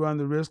or you run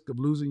the risk of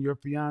losing your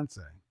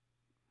fiance.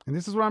 And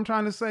this is what I'm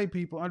trying to say,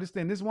 people.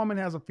 Understand, this woman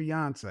has a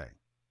fiance.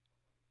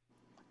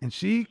 And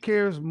she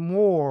cares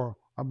more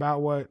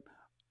about what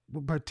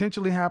will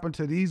potentially happen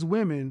to these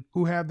women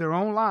who have their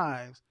own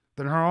lives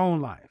than her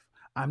own life.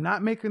 I'm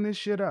not making this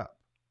shit up.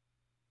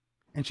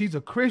 And she's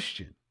a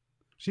Christian.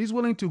 She's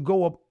willing to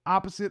go up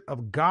opposite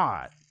of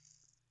God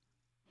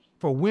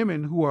for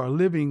women who are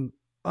living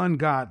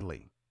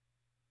ungodly.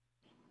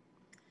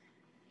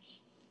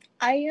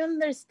 I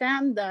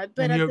understand that,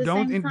 but at the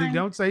same time,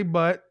 don't say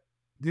but,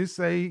 just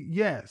say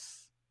yes.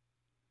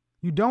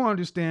 You don't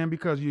understand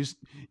because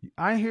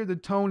I hear the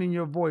tone in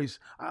your voice.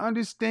 I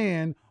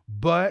understand,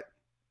 but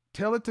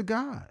tell it to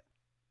God.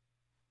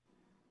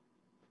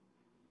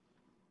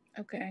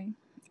 Okay.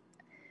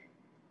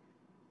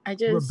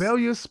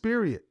 Rebellious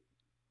spirit.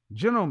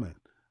 Gentlemen,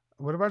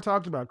 what have I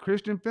talked about?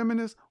 Christian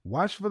feminists,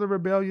 watch for the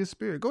rebellious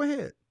spirit. Go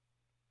ahead.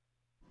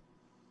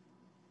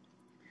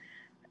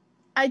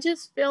 I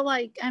just feel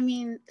like,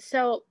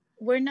 so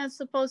we're not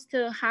supposed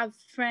to have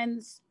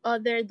friends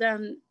other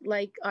than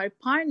like our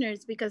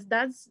partners, because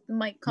that's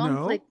my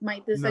conflict.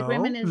 My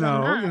disagreement is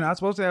on that. You're not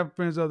supposed to have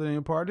friends other than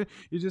your partner.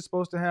 You're just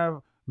supposed to have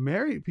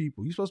married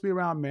people. You're supposed to be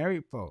around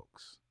married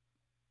folks.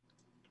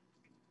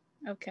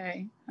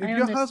 Okay. If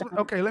your husband,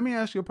 okay, let me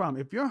ask you a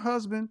problem. If your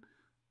husband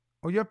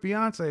or your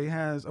fiance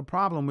has a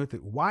problem with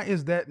it, why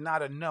is that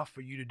not enough for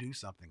you to do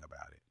something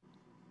about it?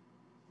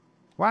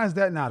 Why is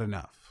that not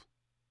enough?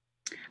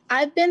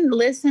 I've been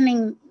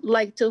listening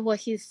like to what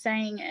he's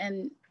saying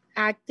and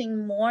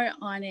acting more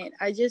on it.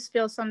 I just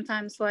feel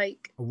sometimes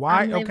like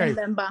I'm leaving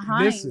them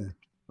behind. Listen,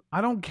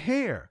 I don't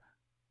care.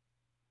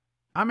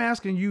 I'm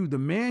asking you, the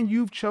man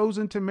you've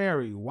chosen to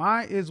marry,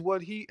 why is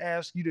what he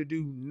asked you to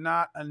do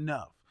not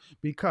enough?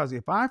 Because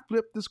if I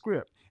flipped the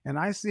script and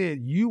I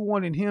said you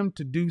wanted him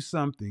to do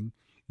something,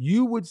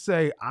 you would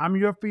say, I'm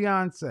your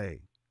fiance.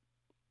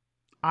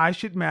 I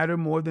should matter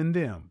more than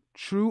them.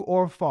 True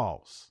or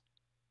false?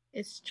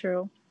 It's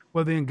true.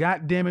 Well, then,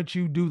 God damn it,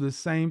 you do the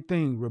same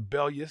thing,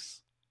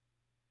 rebellious.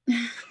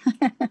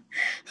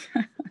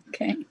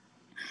 Okay.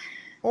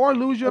 Or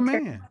lose your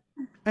man.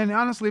 And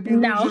honestly, if you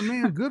lose your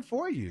man, good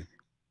for you.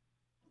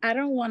 I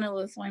don't want to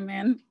lose my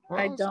man. Well,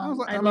 I don't.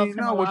 Like, I love him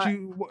a lot.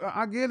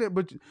 I get it,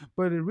 but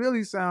it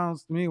really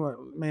sounds to me like,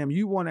 ma'am,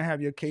 you want to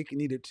have your cake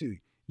and eat it too.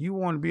 You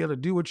want to be able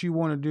to do what you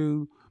want to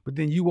do, but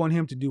then you want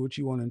him to do what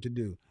you want him to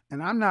do.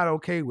 And I'm not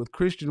okay with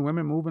Christian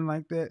women moving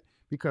like that,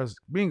 because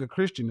being a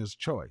Christian is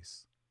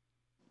choice.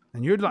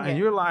 And you're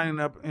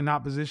lining up in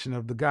opposition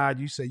of the God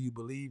you say you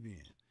believe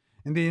in.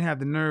 And then you have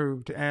the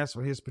nerve to ask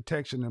for his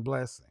protection and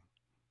blessing.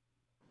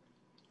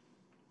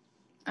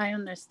 I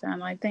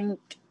understand. I think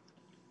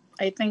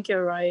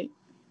you're right.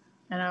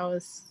 And I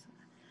was...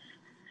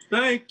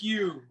 Thank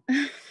you.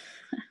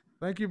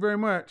 Thank you very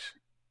much.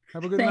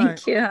 Have a good night.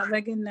 Thank you. Have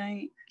a good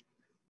night.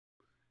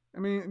 I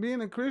mean,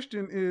 being a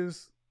Christian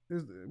is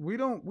we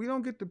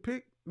don't get to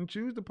pick and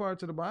choose the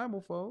parts of the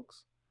Bible,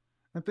 folks.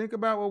 And think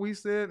about what we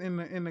said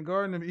in the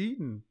Garden of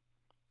Eden.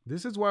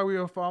 This is why we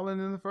are fallen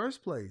in the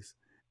first place.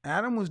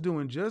 Adam was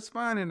doing just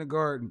fine in the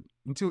garden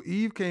until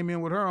Eve came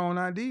in with her own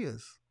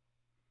ideas.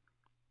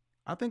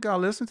 I think I'll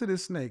listen to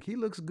this snake. He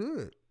looks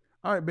good.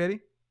 All right,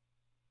 Betty.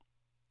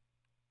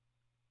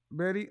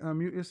 Betty,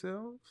 unmute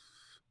yourself.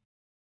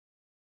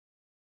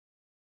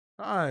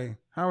 Hi,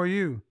 how are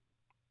you?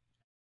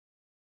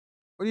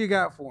 What do you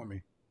got for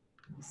me?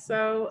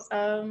 So,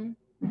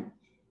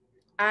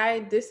 I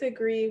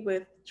disagree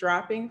with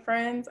dropping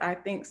friends. I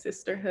think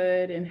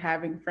sisterhood and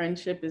having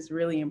friendship is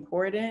really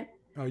important.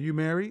 Are you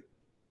married?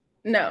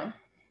 No.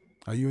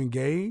 Are you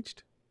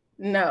engaged?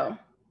 No.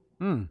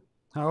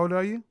 How old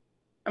are you?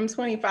 I'm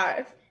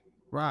 25.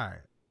 Right.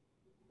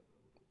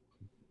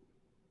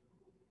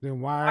 Then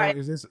why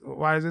is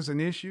this an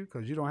issue?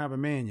 Because you don't have a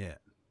man yet.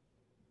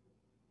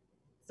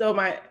 So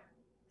my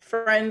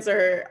friends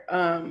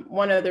are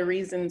one of the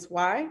reasons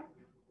why.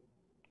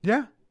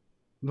 Yeah,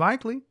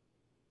 likely.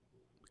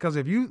 Because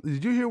did you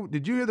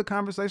hear the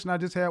conversation I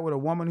just had with a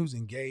woman who's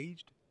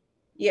engaged?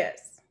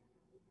 Yes.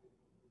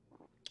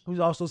 Who's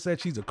also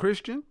said she's a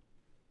Christian?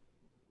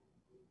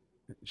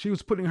 She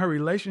was putting her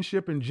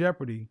relationship in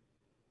jeopardy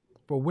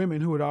for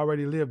women who had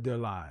already lived their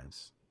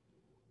lives.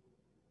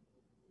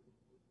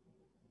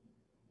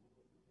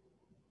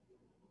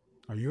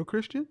 Are you a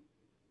Christian?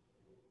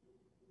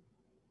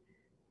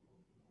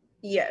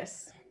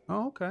 Yes.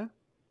 Oh, okay.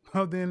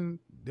 Well, then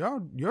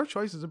your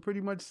choices are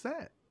pretty much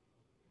set.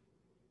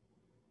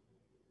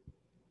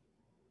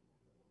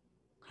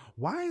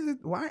 Why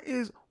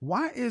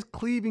is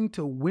cleaving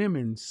to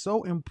women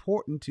so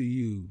important to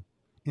you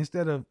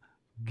instead of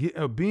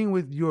being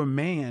with your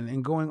man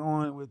and going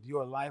on with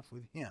your life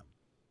with him?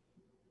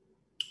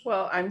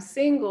 Well, I'm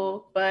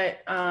single, but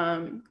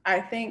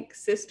I think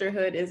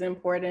sisterhood is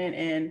important,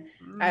 and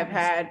I've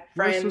had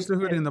friends. Where's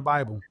sisterhood in the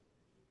Bible?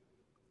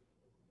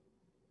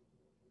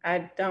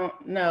 I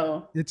don't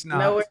know. It's not.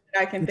 Nowhere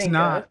that I can think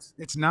of.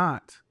 It's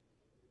not.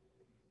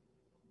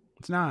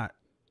 It's not.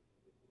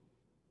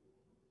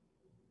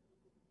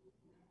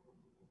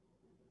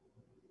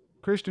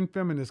 Christian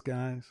feminists,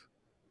 guys.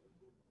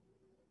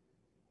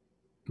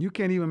 You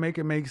can't even make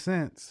it make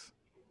sense.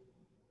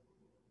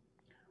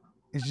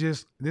 It's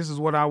just, this is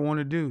what I want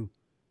to do.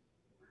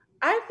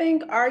 I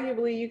think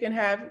arguably you can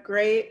have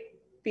great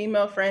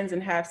female friends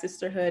and have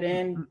sisterhood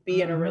and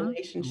be in a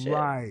relationship.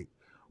 Right.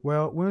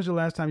 Well, when was the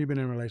last time you've been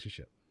in a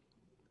relationship?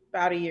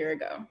 About a year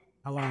ago.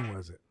 How long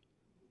was it?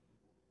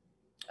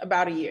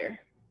 About a year.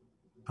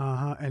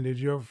 And did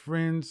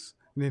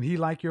he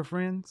like your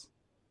friends?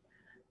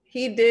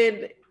 He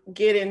did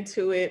get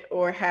into it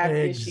or have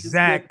issues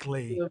with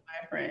two of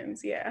my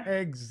friends. Yeah.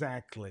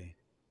 Exactly.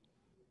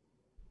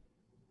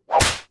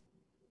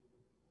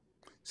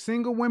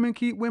 Single women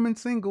keep women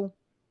single.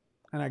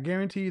 And I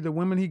guarantee you the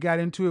women he got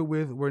into it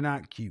with were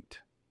not cute.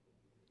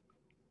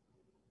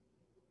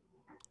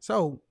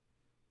 So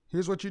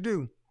here's what you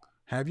do.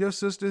 Have your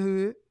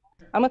sisterhood.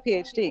 I'm a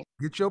PhD.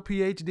 Get your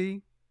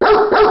PhD.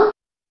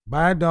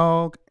 Buy a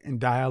dog and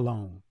die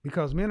alone.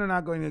 Because men are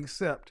not going to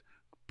accept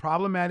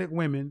problematic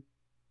women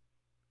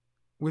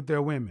with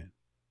their women.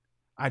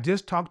 I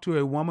just talked to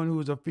a woman who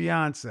was a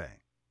fiance.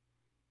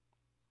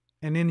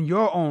 And in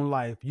your own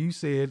life, you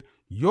said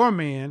your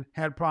man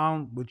had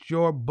problems with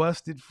your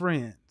busted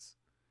friends.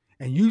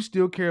 And you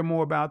still care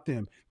more about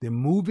them. Then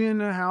move in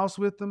the house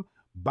with them,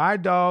 buy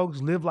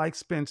dogs, live like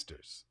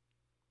spinsters.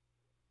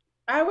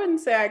 I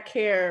wouldn't say I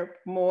care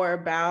more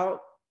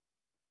about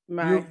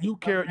my... You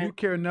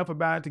care enough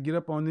about it to get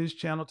up on this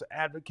channel to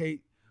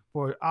advocate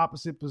for an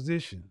opposite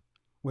position.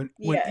 When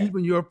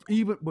even your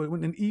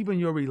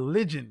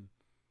religion,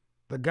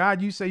 the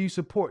God you say you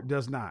support,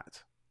 does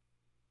not.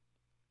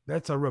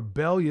 That's a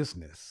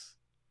rebelliousness.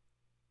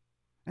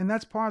 And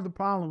that's part of the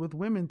problem with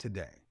women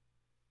today.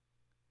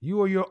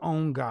 You are your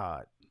own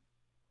God.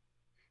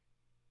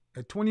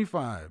 At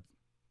 25.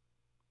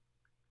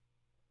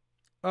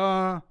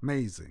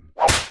 Amazing.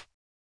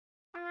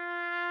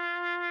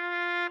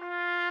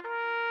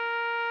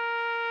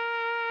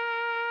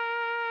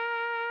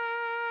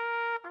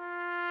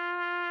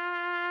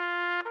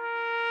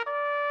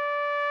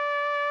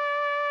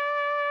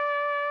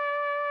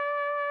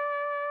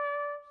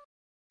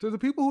 To the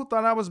people who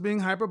thought I was being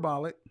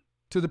hyperbolic,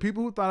 to the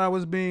people who thought I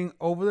was being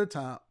over the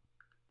top,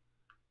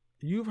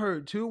 you've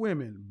heard two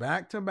women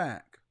back to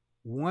back,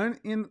 one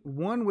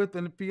with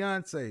a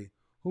fiance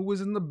who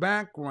was in the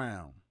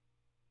background.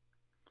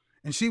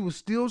 And she was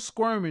still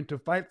squirming to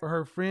fight for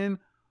her friend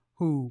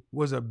who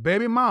was a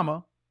baby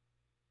mama,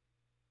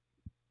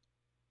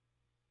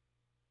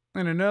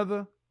 and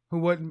another who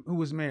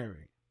was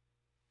married.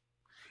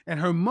 And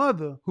her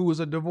mother who was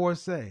a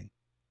divorcee.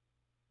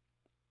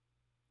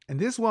 And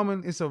this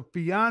woman is a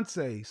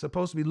fiance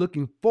supposed to be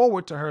looking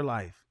forward to her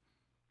life.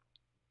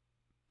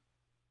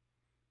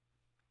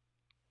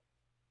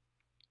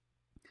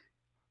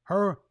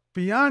 Her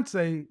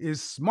fiance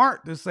is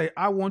smart to say,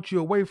 I want you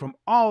away from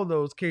all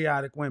those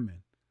chaotic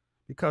women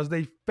because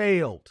they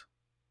failed.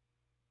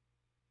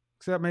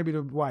 Except maybe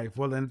the wife.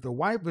 Well, then if the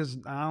wife is,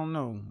 I don't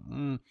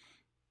know.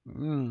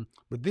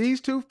 But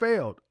these two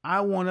failed.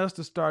 I want us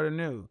to start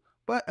anew.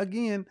 But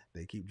again,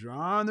 they keep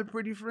drawing the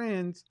pretty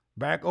friends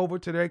back over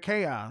to their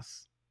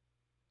chaos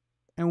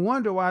and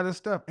wonder why this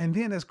stuff. And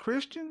then as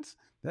Christians,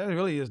 there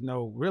really is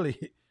no, really,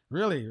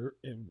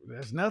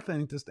 there's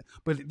nothing to stay.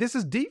 But this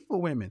is deep for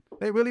women.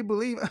 They really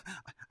believe,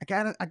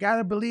 I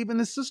gotta believe in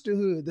the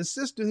sisterhood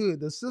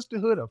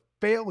of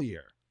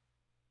failure.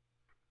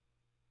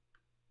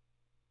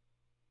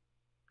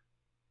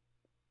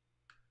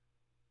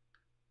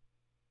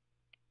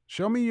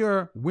 Show me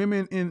your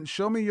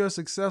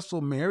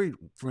successful married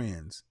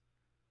friends.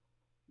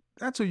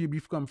 That's who you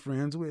become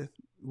friends with.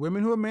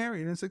 Women who are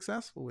married and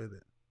successful with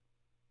it.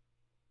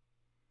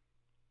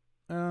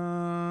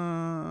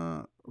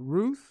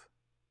 Ruth?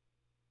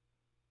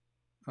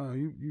 Oh,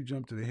 you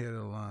jumped to the head of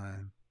the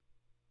line.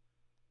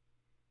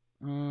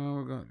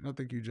 I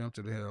think you jumped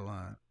to the head of the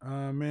line.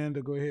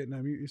 Amanda, go ahead and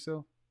unmute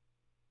yourself.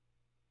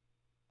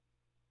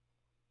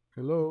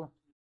 Hello?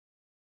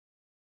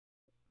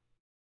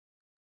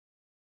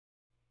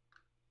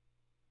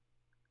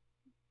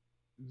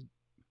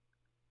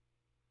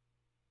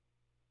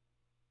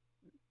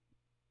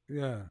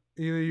 Yeah.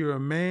 Either you're a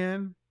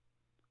man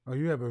or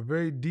you have a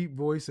very deep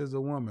voice as a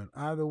woman.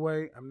 Either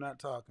way, I'm not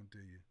talking to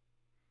you.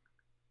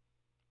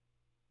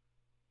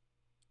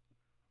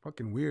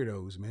 Fucking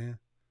weirdos, man.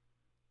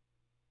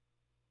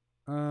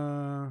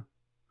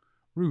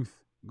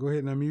 Ruth, go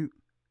ahead and unmute.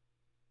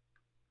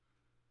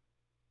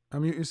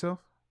 Unmute yourself.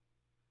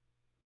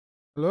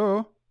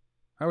 Hello?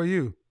 How are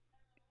you?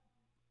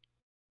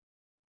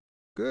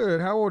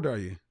 Good. How old are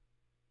you?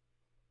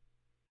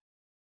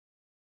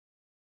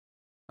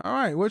 All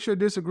right. What's your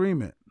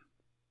disagreement?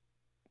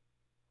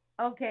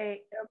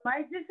 Okay,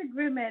 my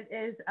disagreement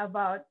is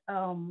about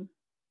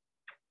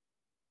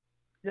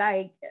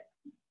like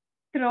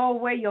throw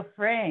away your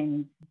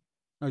friends.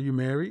 Are you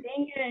married?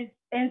 Thing is,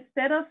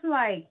 instead of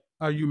like.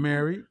 Are you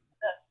married?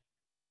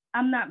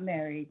 I'm not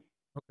married.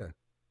 Okay.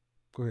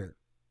 Go ahead.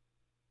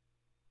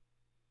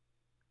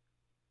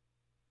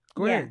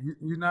 Go ahead.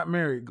 You're not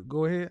married.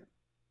 Go ahead.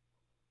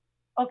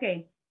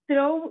 Okay.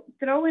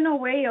 Throwing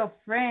away your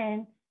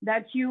friend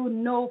that you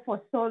know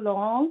for so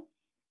long.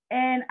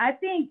 And I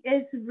think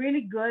it's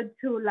really good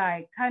to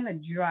like kind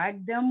of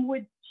drag them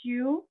with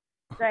you.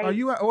 Like, are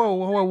you?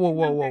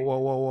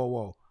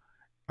 Whoa.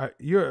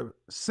 You're a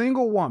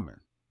single woman.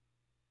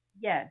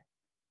 Yes.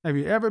 Have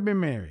you ever been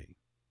married?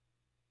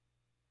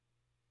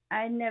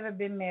 I've never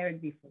been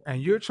married before.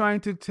 And you're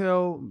trying to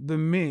tell the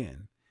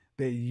men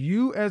that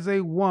you as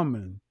a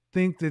woman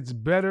think it's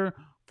better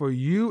for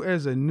you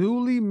as a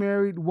newly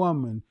married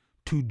woman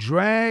to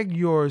drag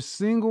your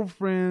single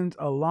friends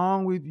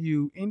along with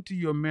you into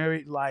your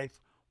married life.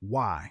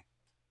 Why?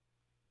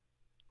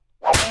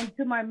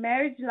 Into my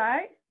marriage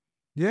life?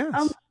 Yes.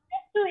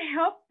 To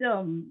help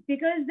them,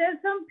 because there's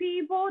some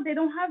people, they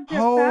don't have their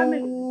family.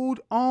 Hold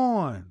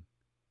on.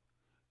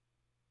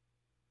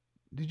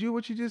 Did you hear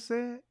what you just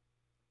said?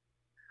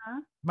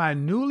 Huh? My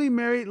newly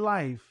married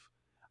life,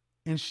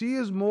 and she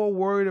is more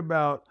worried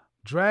about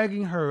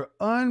dragging her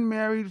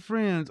unmarried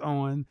friends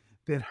on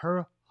than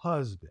her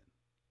husband.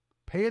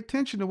 Pay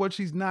attention to what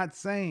she's not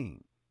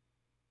saying.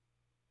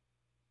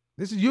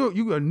 This is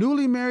you're a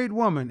newly married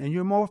woman, and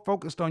you're more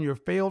focused on your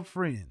failed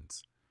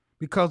friends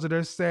because of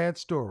their sad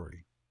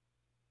story.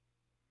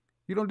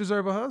 You don't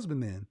deserve a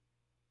husband then.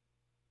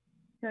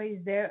 So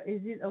is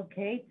it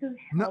okay to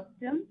help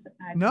them?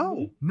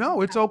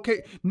 No, it's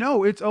okay.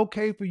 No, it's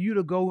okay for you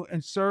to go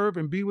and serve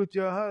and be with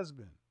your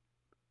husband.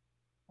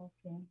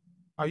 Okay.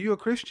 Are you a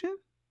Christian?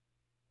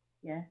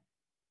 Yeah.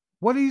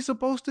 What are you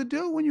supposed to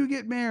do when you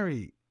get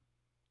married?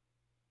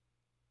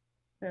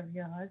 Serve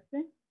your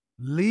husband?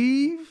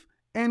 Leave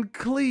and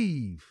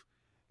cleave.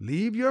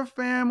 Leave your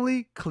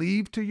family,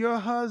 cleave to your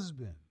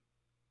husband.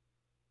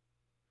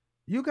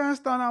 You guys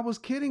thought I was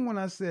kidding when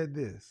I said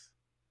this.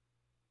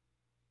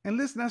 And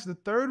listen, that's the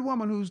third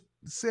woman who's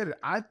said it.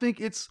 I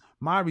think it's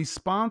my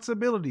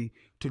responsibility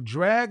to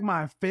drag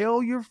my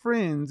failure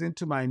friends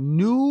into my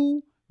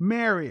new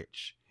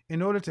marriage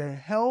in order to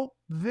help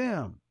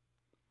them.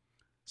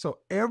 So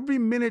every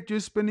minute you're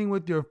spending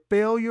with your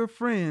failure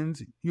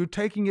friends, you're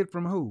taking it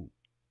from who?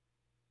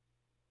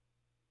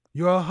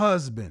 Your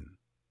husband.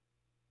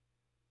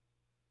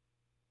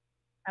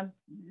 I'm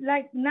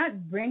like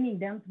not bringing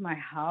them to my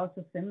house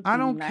or something. I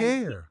don't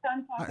care.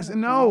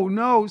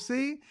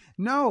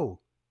 No.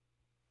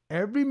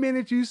 Every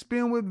minute you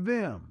spend with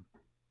them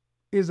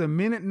is a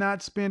minute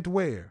not spent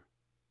where?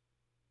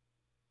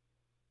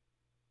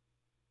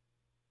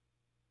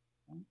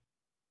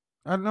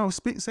 I don't know.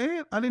 Say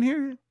it. I didn't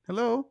hear it.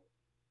 Hello?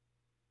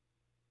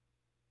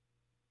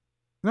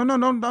 No,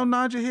 don't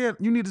nod your head.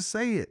 You need to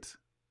say it.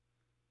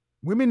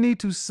 Women need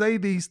to say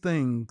these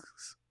things.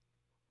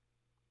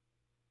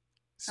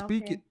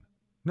 Speak it.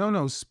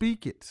 No,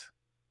 speak it.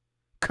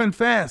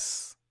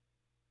 Confess.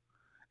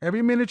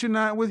 Every minute you're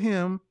not with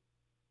him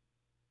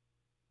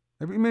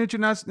Every minute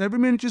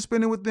you're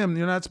spending with them,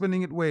 you're not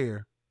spending it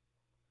where?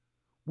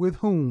 With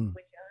whom?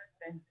 With your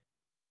husband.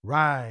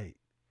 Right.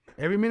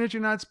 Every minute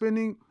you're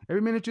spending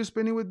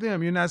with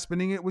them, you're not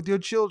spending it with your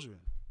children.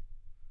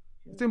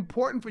 It's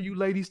important for you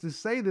ladies to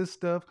say this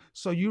stuff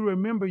so you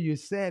remember you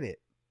said it.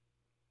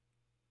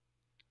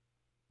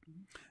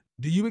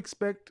 Do you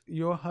expect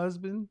your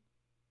husband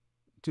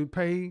to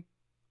pay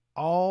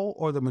all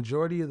or the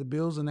majority of the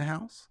bills in the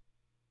house?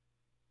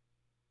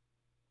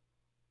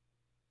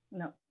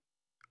 No.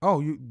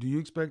 Oh, do you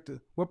expect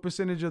what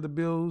percentage of the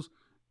bills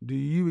do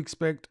you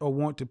expect or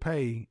want to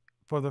pay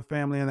for the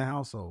family and the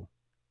household?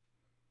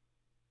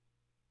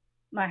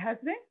 My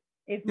husband?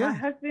 If Yeah. my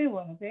husband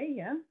won't pay,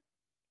 yeah.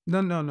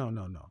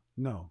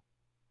 No.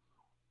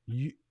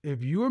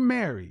 If you're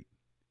married,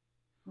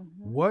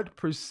 what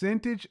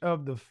percentage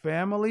of the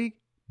family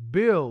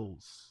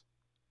bills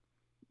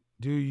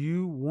do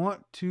you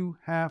want to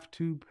have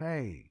to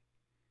pay?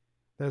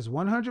 That's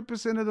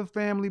 100% of the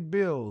family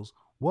bills.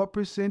 What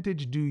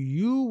percentage do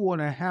you want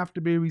to have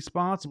to be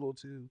responsible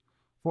to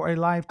for a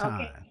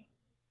lifetime? Okay.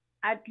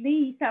 At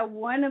least I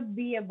want to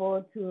be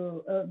able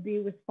to be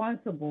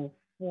responsible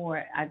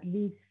for at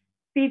least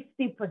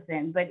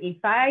 50%. But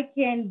if I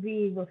can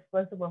be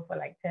responsible for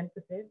like 10%,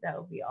 that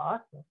would be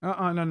awesome.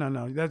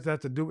 No.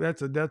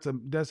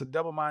 That's a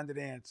double-minded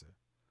answer.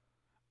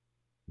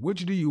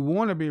 Which do you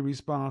want to be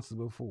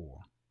responsible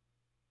for?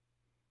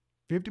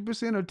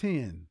 50% or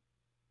 10?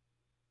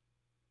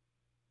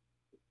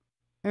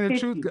 And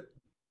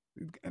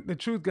the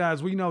truth,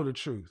 guys, we know the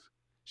truth.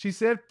 She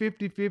said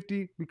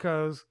 50-50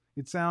 because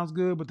it sounds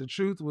good, but the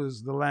truth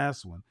was the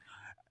last one.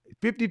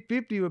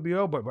 50-50 would be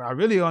over, but I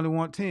really only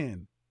want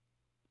 10.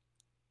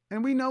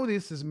 And we know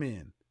this as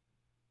men.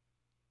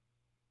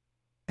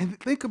 And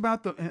think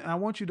about and I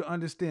want you to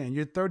understand,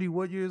 you're 30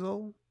 what years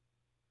old?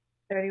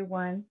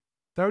 31.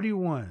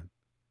 31.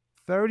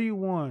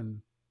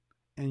 31.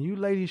 And you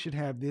ladies should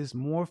have this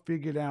more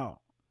figured out.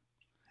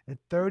 At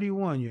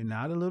 31, you're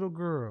not a little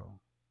girl.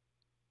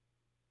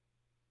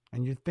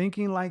 And you're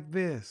thinking like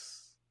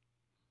this.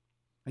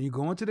 And you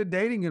go into the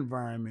dating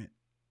environment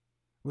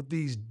with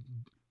these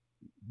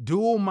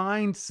dual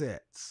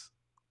mindsets.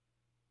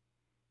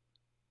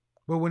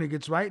 But when it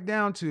gets right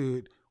down to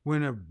it,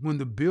 when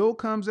the bill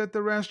comes at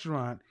the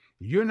restaurant,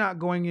 you're not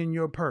going in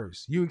your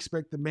purse. You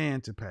expect the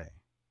man to pay.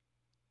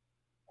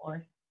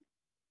 Or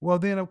well,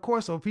 then of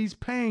course, if he's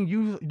paying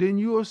you, then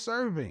you are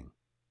serving.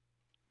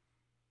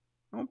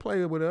 Don't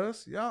play with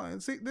us, y'all.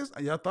 See this?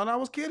 Y'all thought I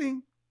was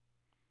kidding.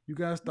 You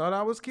guys thought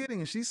I was kidding,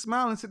 and she's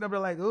smiling, sitting up there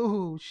like,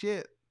 "Ooh,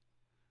 shit!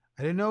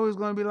 I didn't know it was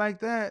going to be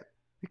like that."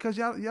 Because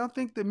y'all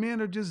think that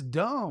men are just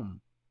dumb,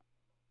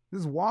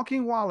 just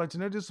walking wallets,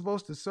 and they're just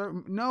supposed to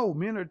serve. No,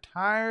 men are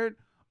tired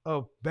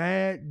of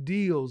bad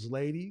deals,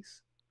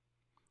 ladies.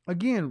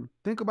 Again,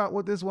 think about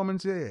what this woman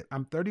said.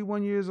 I'm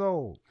 31 years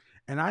old,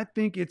 and I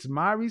think it's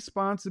my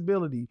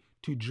responsibility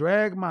to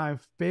drag my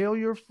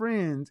failure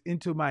friends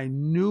into my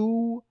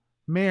new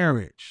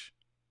marriage.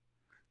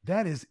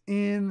 That is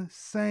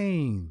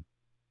insane.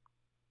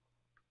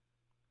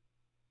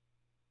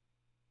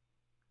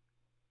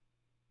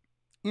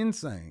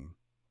 Insane.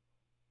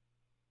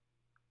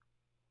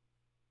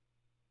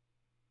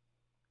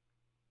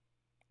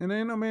 And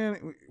ain't no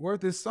man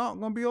worth his salt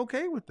gonna be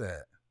okay with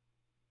that.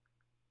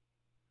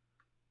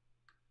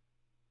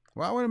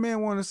 Why would a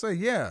man want to say,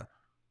 yeah,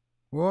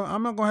 well,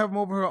 I'm not gonna have him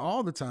over here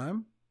all the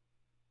time.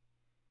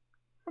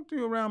 I'm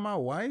do around my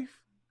wife.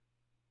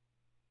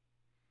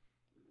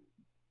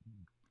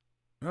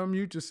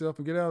 Unmute yourself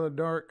and get out of the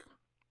dark.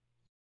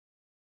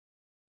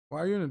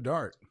 Why are you in the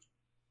dark?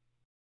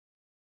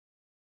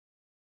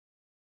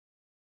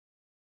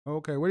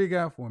 Okay, what do you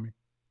got for me?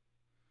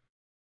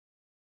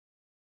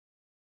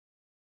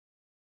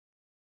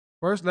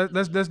 First,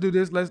 let's do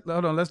this.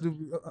 Hold on. Let's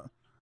do.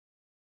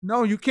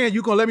 No, you can't.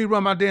 You gonna let me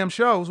run my damn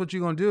shows? What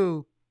you gonna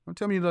do? Don't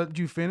tell me to let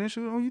you finish.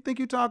 Who you think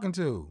you're talking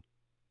to?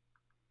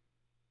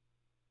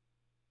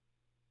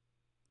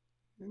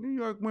 The New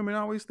York women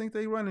always think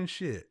they running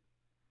shit.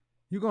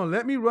 You gonna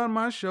let me run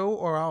my show,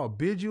 or I'll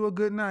bid you a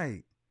good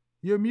night.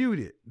 You're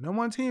muted. No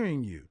one's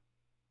hearing you.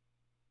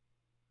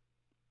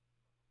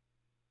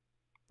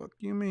 Fuck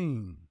you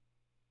mean?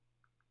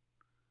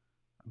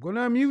 I'm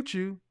gonna unmute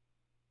you,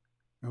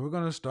 and we're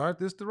gonna start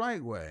this the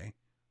right way.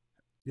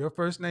 Your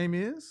first name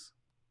is?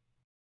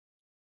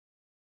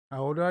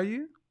 How old are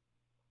you?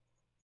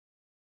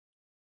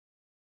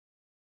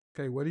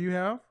 Okay, what do you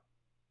have?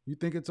 You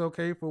think it's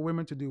okay for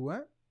women to do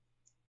what?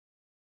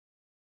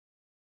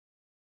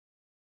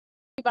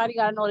 Everybody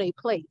got to know their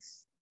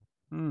place.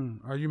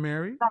 Are you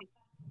married? Like,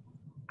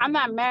 I'm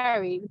not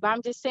married, but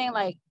I'm just saying,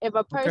 like, if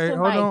a person.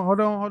 Okay, hold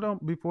on.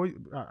 Before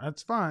you,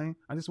 that's fine.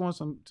 I just want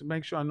to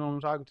make sure I know who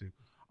I'm talking to.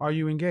 Are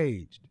you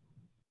engaged?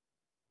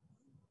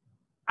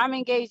 I'm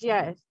engaged,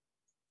 yes.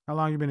 How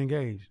long you been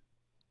engaged?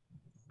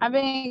 I've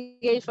been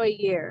engaged for a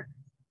year.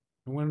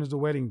 And when is the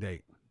wedding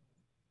date?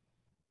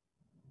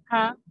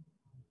 Huh?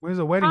 When's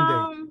the wedding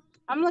date?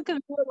 I'm looking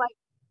for, like,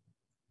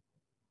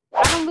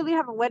 I don't really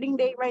have a wedding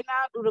date right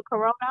now due to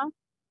Corona.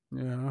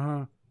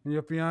 Yeah, And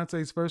your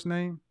fiance's first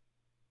name?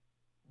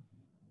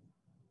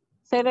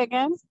 Say that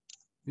again.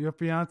 Your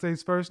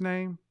fiance's first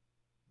name?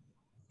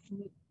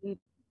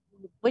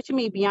 What you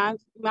mean, Beyonce?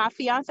 My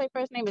fiance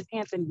first name is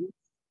Anthony.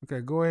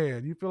 Okay, go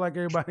ahead. You feel like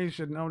everybody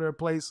should know their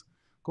place?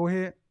 Go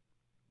ahead.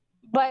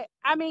 But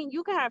I mean,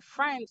 you can have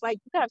friends, like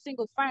you can have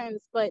single friends,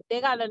 but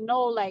they gotta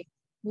know, like,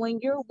 when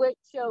you with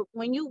your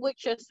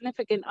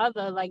significant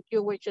other, like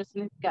you're with your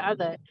significant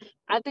other.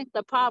 I think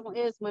the problem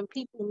is when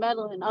people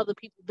meddle in other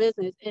people's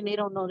business and they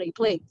don't know their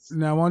place.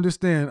 Now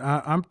understand.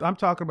 I'm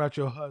talking about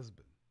your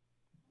husband.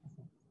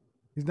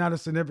 He's not a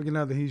significant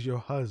other. He's your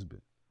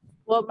husband.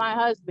 Well, my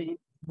husband,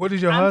 What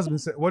does your I'm,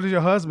 husband say? What does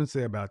your husband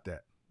say about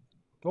that?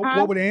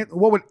 huh?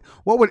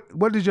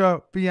 What does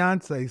your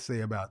fiance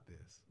say about this?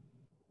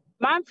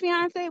 My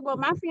fiance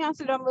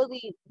don't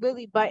really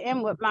butt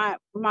in with my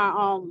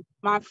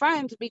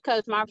friends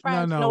because my No,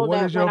 friends no. know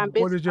that when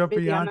What is I'm your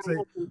busy, I'm not fiance?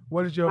 answering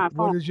my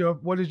phone.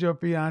 What does your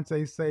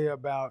fiance say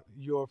about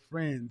your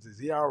friends? Is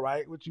he all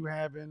right with you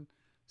having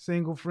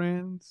single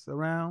friends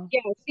around?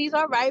 Yeah, she's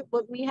all right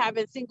with me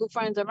having single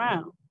friends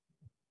around.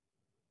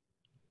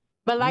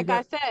 But You like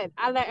got I said,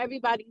 I let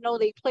everybody know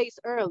they place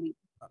early.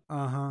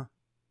 uh-huh.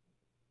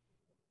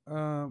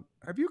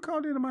 Have you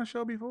called into my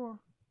show before?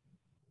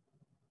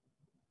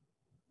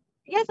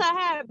 Yes, I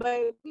have,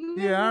 but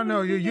Yeah, I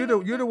know you. You're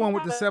the one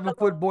with the 7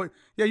 foot I'm boy.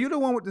 Yeah, you're the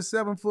one with the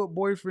 7 foot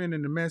boyfriend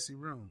in the messy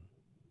room.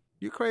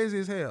 You crazy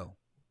as hell.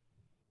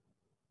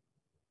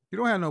 You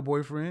don't have no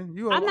boyfriend.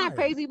 You a not liar.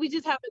 crazy. We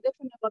just have a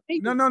different No,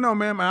 opinion. no, no,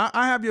 ma'am.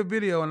 I have your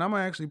video and I'm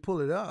gonna actually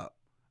pull it up.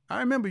 I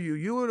remember you.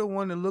 You were the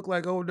one that looked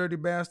like old dirty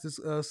bastard's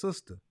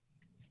sister.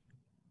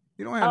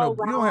 You don't have Oh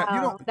no. You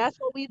wow, don't. that's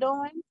what we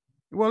doing.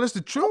 Well, it's the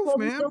That's truth, what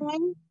we ma'am.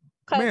 doing.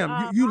 Cause Ma'am, you I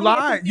hear some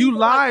lied. things You about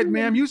lied, you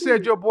ma'am. and You you said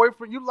too. your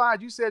boyfriend. You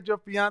lied. You said your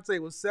fiance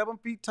was 7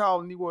 feet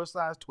tall and he wore a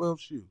size 12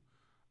 shoe.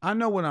 I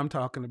know what I'm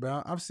talking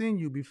about. I've seen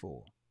you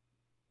before.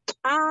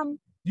 Um,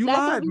 You that's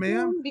what lied, we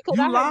ma'am. doing because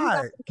You I heard you got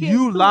lied. some kids You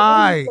too and you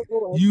lied.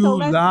 divorced. So You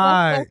let's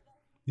lied.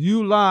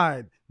 You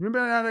lied.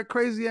 Remember that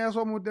crazy ass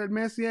woman with that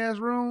messy ass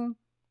room?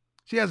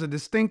 She has a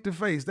distinctive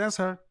face. That's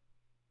her.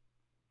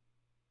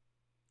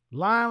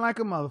 Lying like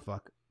a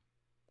motherfucker.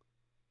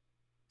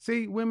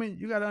 See, women,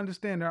 you got to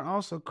understand there are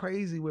also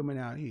crazy women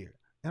out here.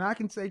 And I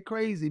can say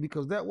crazy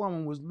because that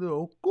woman was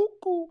little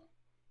cuckoo.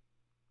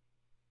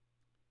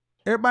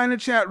 Everybody in the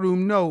chat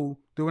room know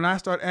that when I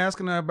start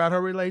asking her about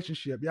her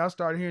relationship, y'all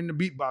start hearing the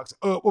beatbox.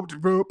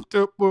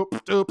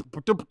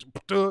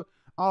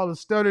 All the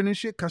stuttering and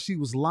shit because she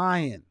was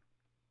lying.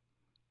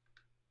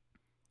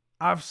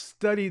 I've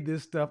studied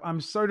this stuff.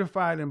 I'm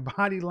certified in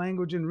body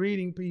language and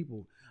reading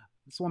people.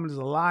 This woman is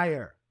a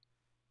liar.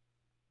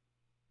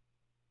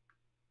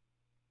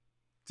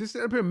 Just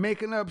sit up here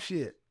making up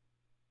shit.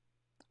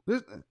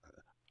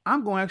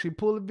 I'm going to actually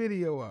pull the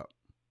video up.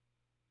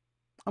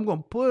 I'm going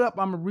to pull it up.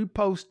 I'm going to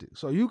repost it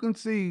so you can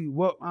see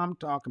what I'm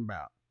talking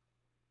about.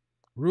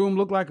 Room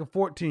looked like a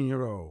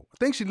 14-year-old. I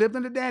think she lived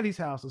in her daddy's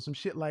house or some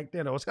shit like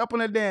that. I was helping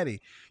her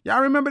daddy.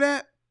 Y'all remember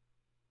that?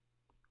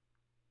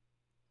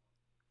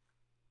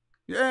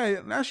 Yeah,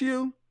 that's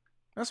you.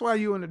 That's why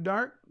you in the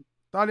dark.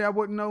 Thought I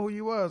wouldn't know who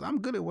you was.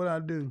 I'm good at what I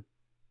do.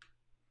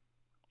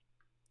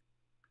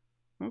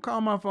 Don't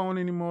call my phone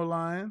anymore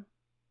lying.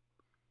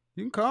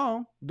 You can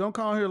call. Don't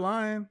call here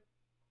lying.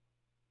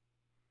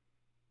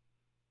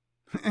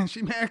 And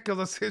she mad because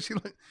I said she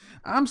like,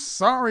 I'm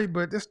sorry,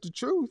 but it's the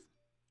truth.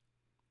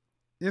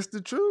 It's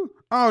the truth.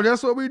 Oh,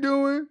 that's what we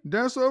doing?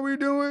 That's what we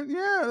doing?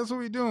 Yeah, that's what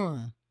we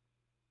doing.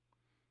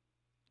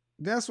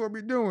 That's what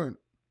we doing.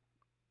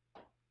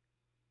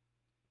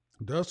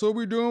 That's what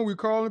we doing. We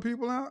calling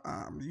people out.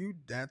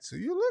 That's who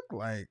you look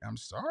like. I'm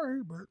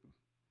sorry, but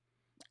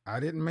I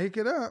didn't make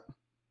it up.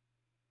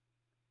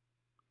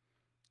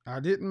 I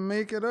didn't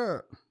make it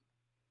up.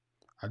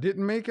 I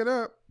didn't make it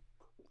up.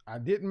 I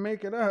didn't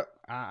make it up.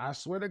 I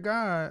swear to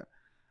God.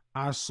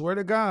 I swear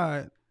to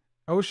God.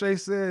 O'Shea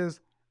says,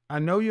 I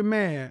know you're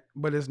mad,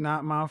 but it's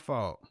not my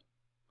fault.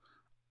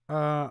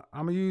 I'm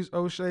gonna use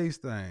O'Shea's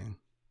thing.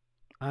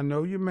 I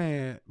know you're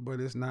mad, but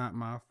it's not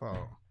my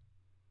fault.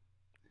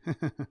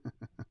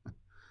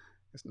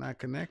 It's not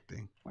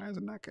connecting. Why is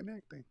it not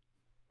connecting?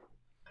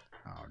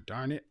 Oh,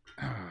 darn it.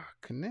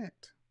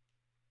 Connect.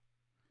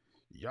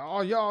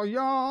 Y'all.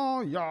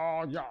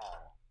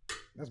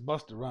 That's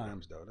Busta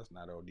Rhymes, though. That's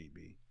not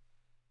ODB.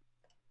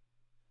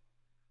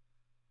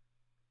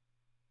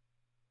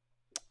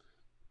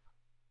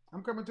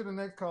 I'm coming to the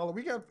next caller.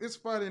 It's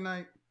Friday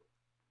night.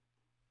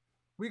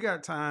 We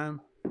got time.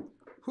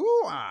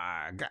 Whoo,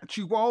 I got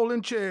you all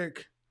in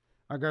check.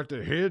 I got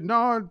the head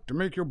nod to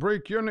make you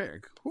break your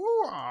neck.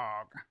 Whoo,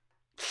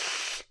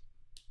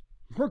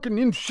 working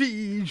in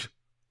siege.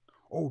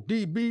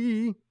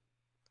 ODB.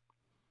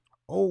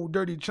 Old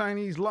dirty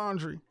Chinese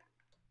laundry.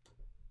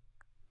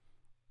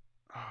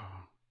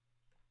 Oh,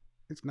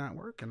 it's not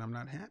working. I'm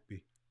not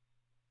happy.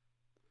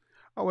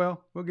 Oh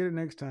well, we'll get it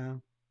next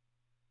time.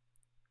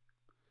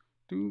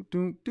 Do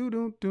do do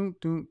do do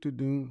do do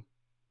do.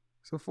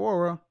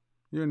 Sephora,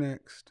 you're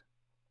next.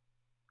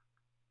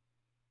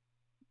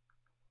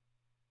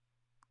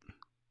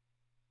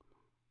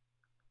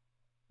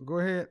 Go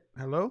ahead.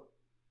 Hello?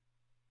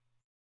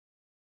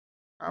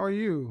 How are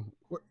you?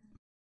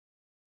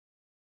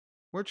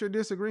 What's your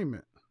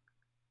disagreement?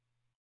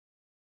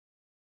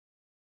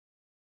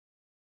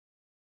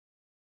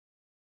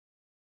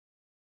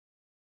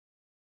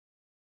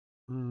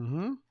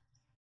 Mm-hmm.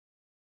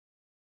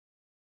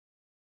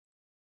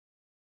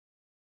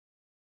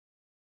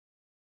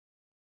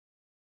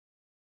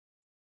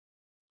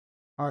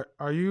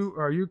 Are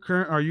you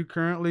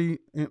currently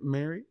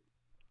married?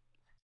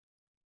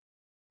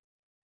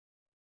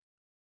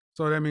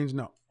 So that means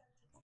no.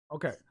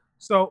 Okay.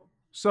 So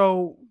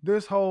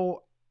this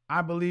whole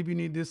I believe you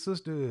need this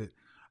sisterhood.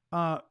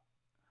 Uh,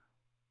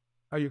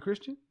 are you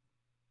Christian?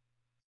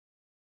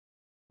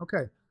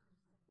 Okay.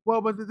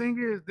 Well, but the thing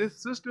is,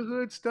 this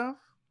sisterhood stuff,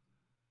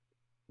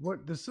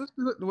 what this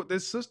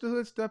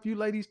sisterhood stuff you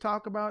ladies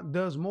talk about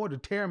does more to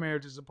tear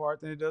marriages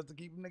apart than it does to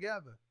keep them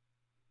together.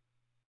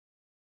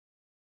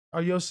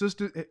 Are your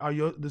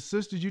the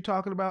sisters you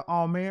talking about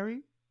all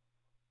married?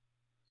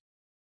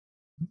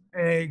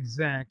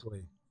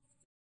 Exactly.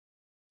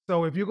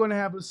 So if you're going to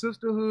have a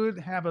sisterhood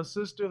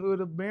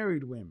of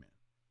married women.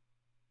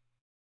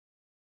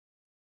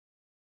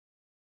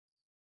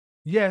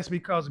 Yes,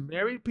 because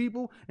married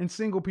people and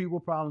single people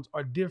problems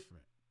are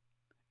different.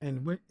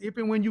 And if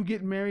and when you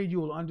get married, you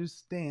will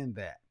understand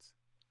that.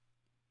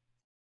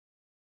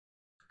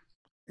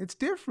 It's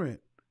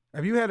different.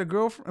 If you had a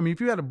girlfriend, I mean, if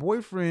you had a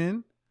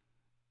boyfriend,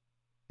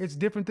 it's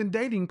different than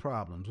dating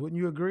problems. Wouldn't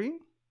you agree?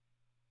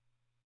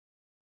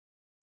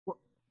 Well,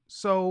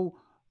 so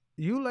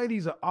you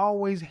ladies are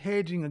always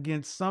hedging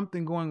against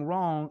something going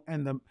wrong,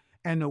 and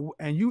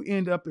you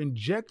end up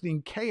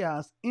injecting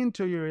chaos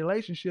into your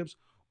relationships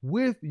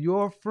with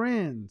your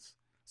friends.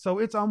 So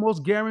it's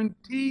almost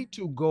guaranteed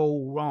to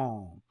go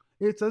wrong.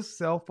 It's a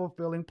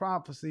self-fulfilling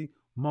prophecy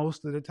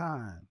most of the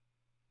time.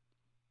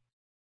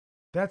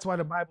 That's why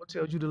the Bible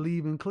tells you to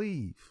leave and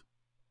cleave.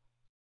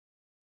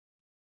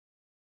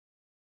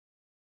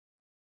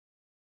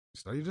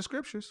 Study the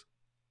scriptures.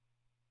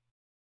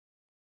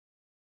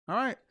 All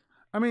right.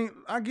 I mean,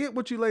 I get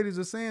what you ladies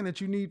are saying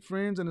that you need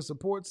friends and a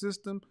support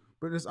system,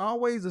 but it's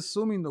always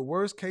assuming the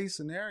worst case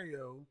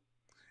scenario.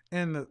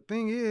 And the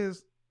thing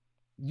is,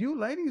 you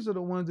ladies are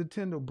the ones that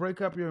tend to break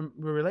up your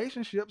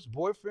relationships,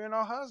 boyfriend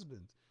or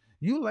husbands.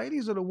 You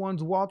ladies are the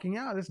ones walking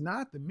out. It's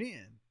not the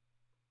men.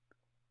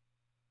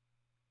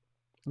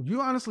 If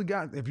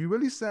you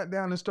really sat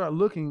down and start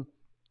looking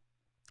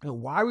at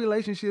why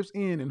relationships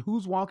end and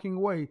who's walking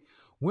away,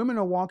 women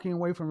are walking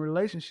away from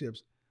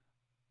relationships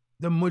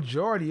the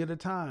majority of the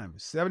time.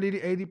 70 to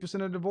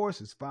 80% of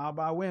divorces filed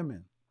by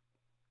women.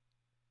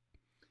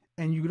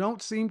 And you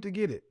don't seem to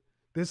get it.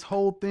 This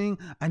whole thing,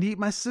 I need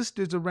my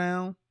sisters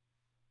around.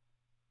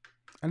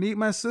 I need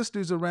my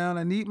sisters around.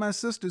 I need my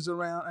sisters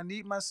around. I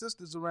need my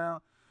sisters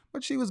around.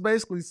 What she was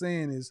basically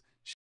saying is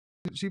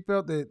she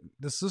felt that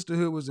the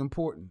sisterhood was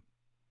important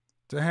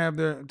to have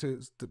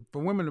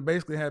for women to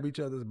basically have each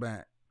other's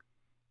back.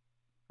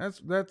 That's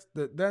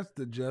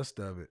the gist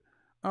of it.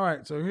 All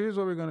right, so here's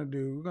what we're gonna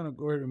do. We're gonna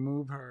go ahead and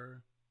move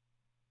her.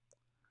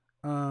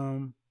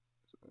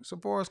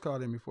 Sephora's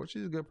called in before.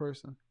 She's a good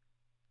person.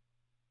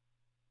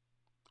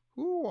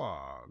 Ooh,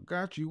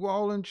 got you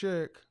all in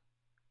check.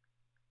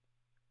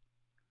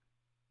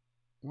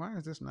 Why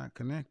is this not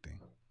connecting?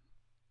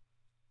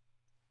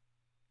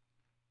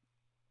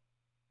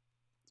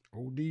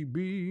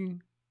 ODB.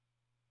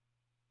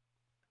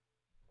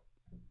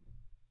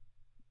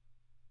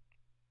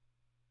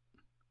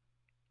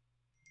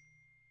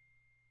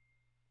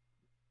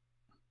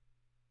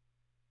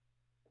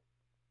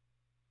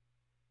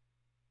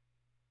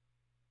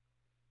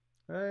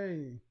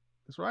 Hey,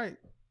 that's right.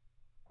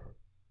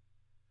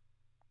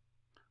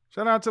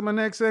 Shout out to my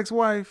next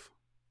ex-wife.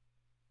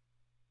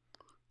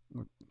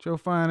 Your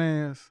fine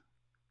ass.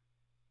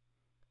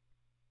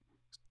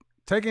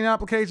 Taking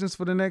applications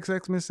for the next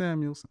ex Miss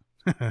Samuels.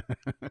 That's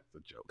a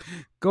joke.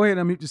 Go ahead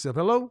and unmute yourself.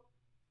 Hello?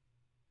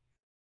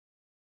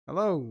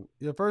 Hello.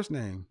 Your first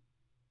name.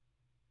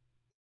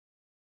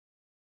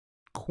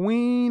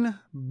 Queen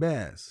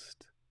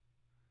Best.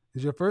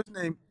 Is your first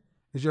name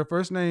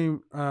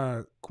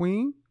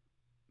Queen?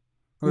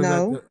 Or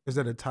No. Is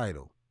that a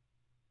title?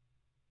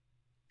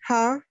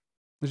 Huh?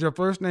 Is your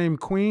first name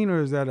Queen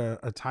or is that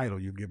a title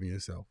you're giving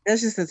yourself? That's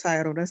just a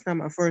title. That's not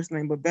my first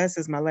name, but Bess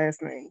is my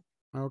last name.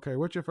 Okay,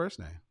 what's your first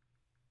name?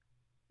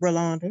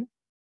 Rolanda.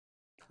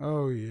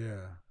 Oh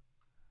yeah.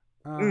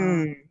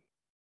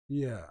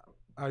 Yeah.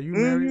 Are you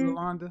married,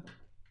 Rolanda?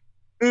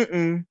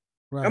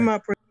 Right. I'm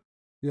not.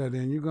 Yeah,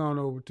 then you gone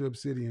over to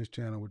Obsidian's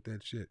channel with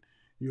that shit.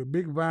 You're a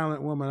big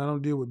violent woman. I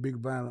don't deal with big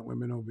violent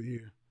women over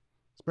here.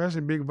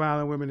 Especially big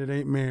violent women that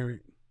ain't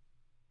married.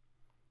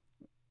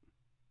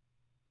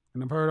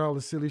 And I've heard all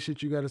the silly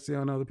shit you got to say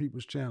on other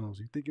people's channels.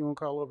 You think you gonna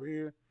call over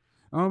here?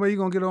 The only way you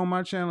gonna get on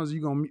my channel is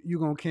you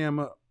gonna cam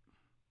up.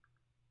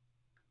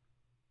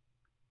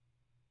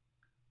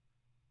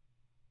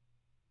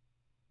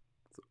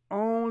 It's the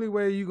only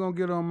way you gonna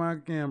get on my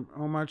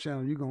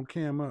channel, you gonna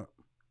cam up.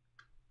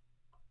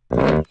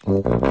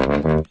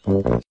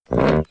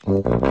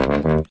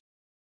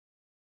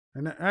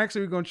 And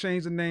actually, we're gonna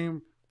change the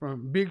name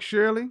from Big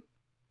Shirley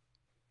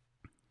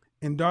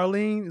And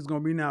Darlene is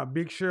going to be now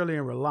Big Shirley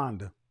and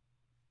Rolanda.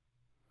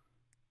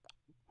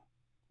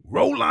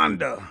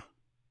 Rolanda.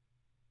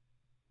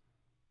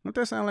 Don't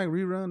that sound like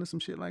rerun or some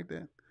shit like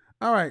that?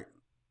 All right.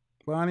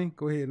 Bonnie,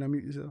 go ahead and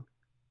unmute yourself.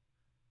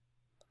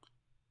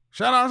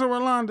 Shout out to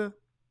Rolanda.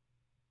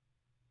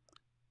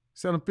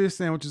 Selling fish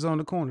sandwiches on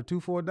the corner, 2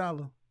 for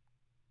 $1.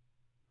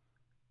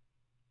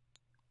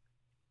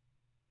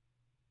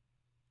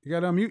 You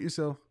got to unmute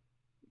yourself.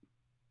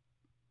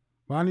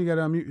 Bonnie, you got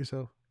to unmute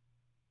yourself.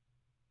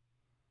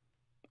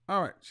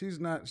 All right. She's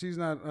not,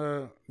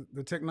 the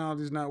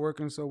technology's not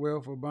working so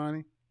well for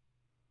Bonnie.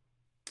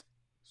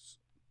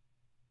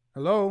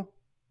 Hello.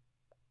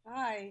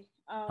 Hi.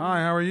 Hi,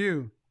 how are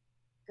you?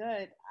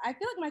 Good. I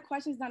feel like my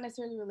question is not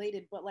necessarily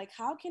related, but like,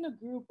 how can a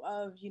group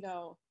of,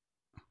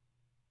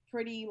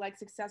 pretty like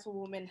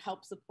successful women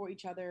help support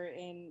each other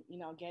in,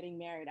 getting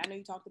married? I know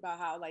you talked about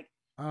how like.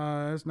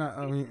 It's not,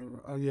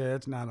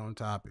 it's not on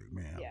topic,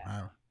 man.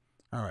 Yeah.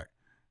 All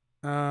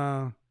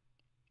right.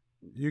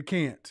 You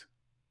can't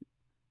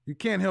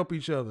help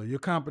each other. You're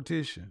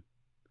competition.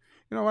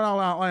 You know what?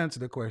 I'll answer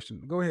the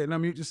question. Go ahead and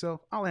unmute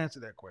yourself. I'll answer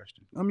that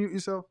question. Unmute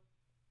yourself.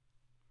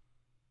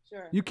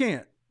 Sure. You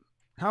can't.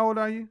 How old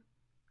are you?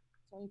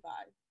 25.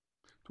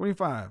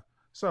 25.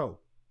 So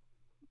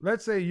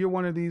let's say you're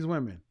one of these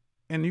women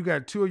and you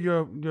got two of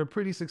your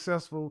pretty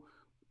successful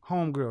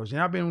homegirls.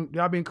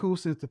 Y'all been cool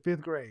since the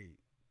 5th grade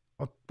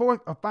or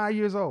 5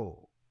 years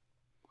old.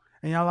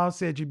 And y'all all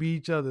said you be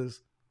each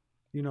other's,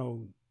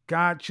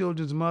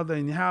 godchildren's mother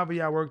and however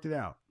y'all worked it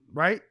out,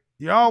 right?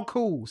 You're all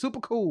cool, super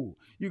cool.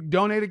 You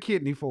donate a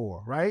kidney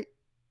for, right?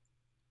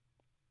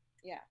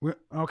 Yeah.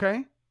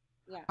 Okay?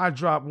 Yeah. I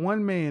dropped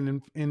one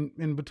man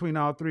in between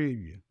all three of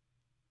you.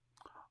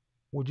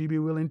 Would you be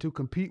willing to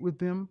compete with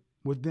them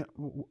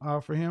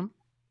for him?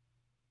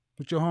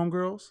 With your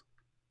homegirls?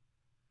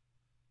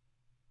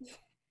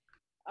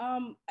 I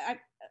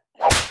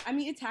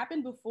mean, it's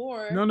happened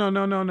before.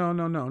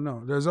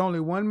 No. There's only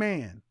one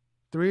man.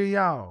 3 of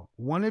y'all.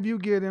 One of you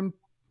get him.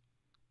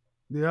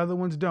 The other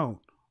ones don't.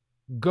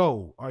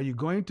 Go. Are you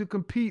going to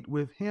compete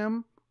with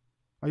him?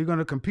 Are you going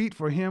to compete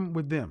for him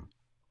with them?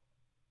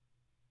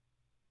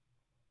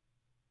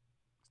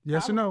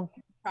 Yes or no?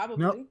 Probably.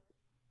 No.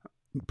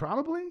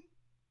 Probably?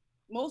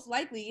 Most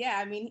likely, yeah.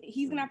 I mean,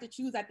 he's going to have to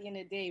choose at the end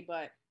of the day,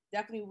 but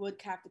definitely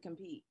would have to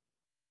compete.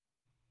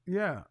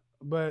 Yeah,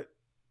 but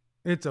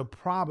it's a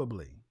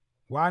probably.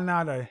 Why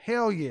not a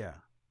hell yeah?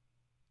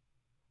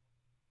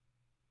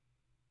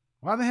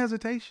 Why the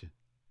hesitation?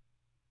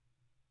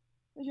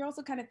 You're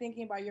also kind of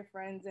thinking about your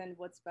friends and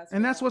what's best.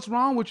 And that's what's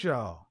wrong with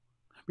y'all.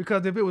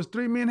 Because if it was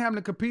 3 men having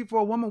to compete for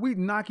a woman, we'd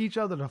knock each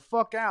other the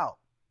fuck out.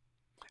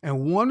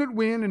 And one would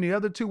win and the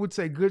other 2 would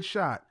say, good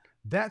shot.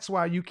 That's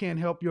why you can't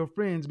help your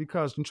friends,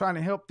 because in trying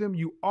to help them,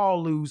 you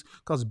all lose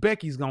because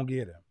Becky's going to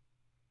get him.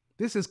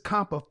 This is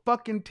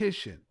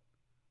competition.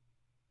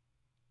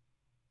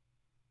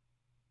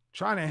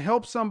 Trying to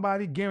help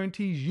somebody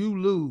guarantees you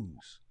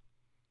lose.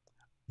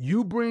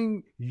 You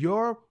bring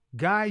your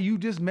guy you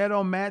just met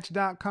on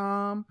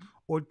Match.com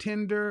or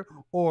Tinder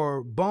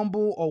or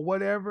Bumble or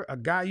whatever, a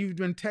guy you've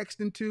been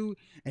texting to,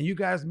 and you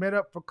guys met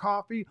up for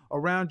coffee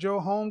around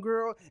your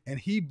homegirl and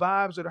he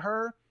vibes with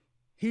her,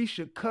 he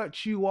should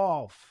cut you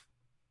off.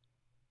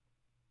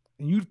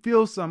 And you'd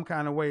feel some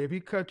kind of way if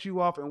he cut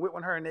you off and went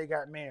with her and they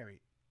got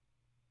married.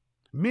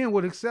 Men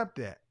would accept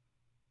that.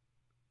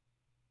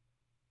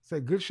 Say,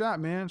 good shot,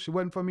 man. She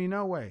wasn't for me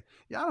no way.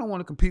 Y'all don't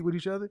want to compete with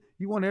each other.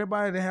 You want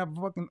everybody to have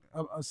fucking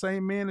a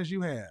same man as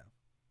you have.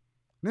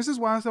 This is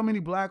why so many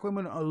black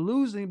women are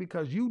losing,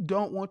 because you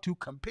don't want to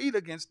compete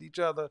against each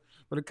other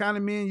for the kind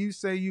of men you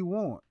say you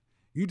want.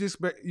 You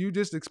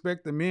just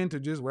expect the men to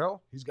just,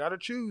 well, he's got to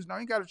choose. No,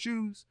 he got to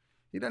choose.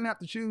 He doesn't have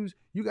to choose.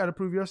 You got to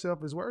prove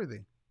yourself as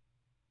worthy.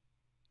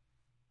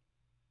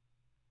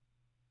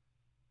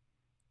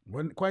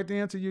 Wasn't quite the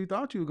answer you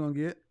thought you were going to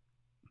get,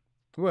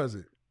 was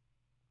it?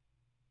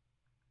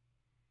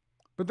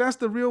 But that's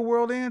the real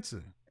world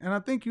answer. And I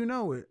think you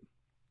know it.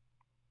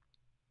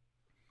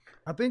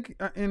 I think,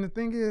 and the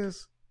thing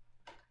is,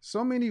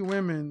 so many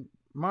women,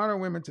 modern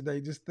women today,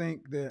 just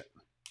think that,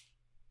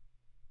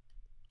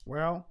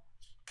 well,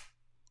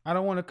 I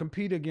don't want to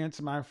compete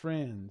against my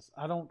friends.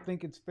 I don't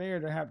think it's fair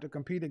to have to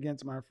compete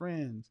against my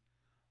friends.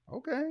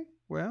 Okay,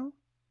 well,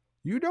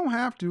 you don't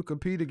have to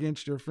compete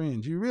against your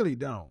friends. You really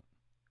don't.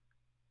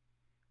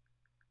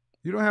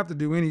 You don't have to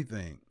do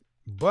anything.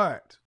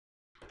 But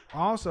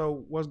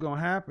also, what's going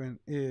to happen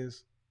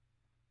is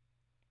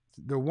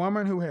the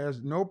woman who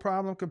has no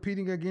problem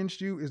competing against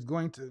you is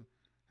going to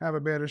have a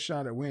better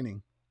shot at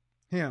winning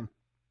him.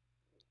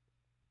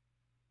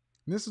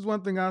 And this is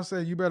one thing I'll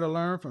say you better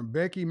learn from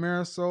Becky,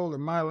 Marisol,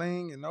 and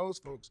Mylene and those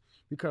folks,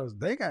 because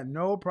they got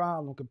no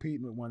problem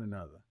competing with one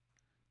another.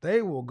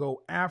 They will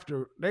go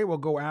after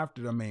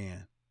the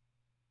man.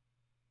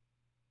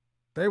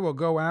 They will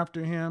go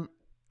after him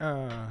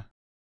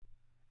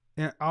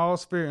in all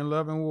sphere in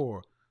love and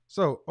war.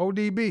 So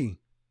ODB, you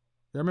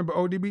remember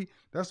ODB?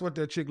 That's what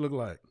that chick looked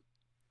like.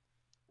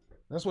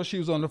 That's what she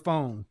was on the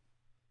phone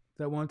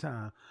that one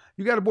time.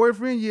 You got a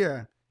boyfriend?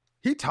 Yeah.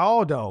 He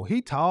tall though.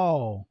 He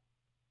tall.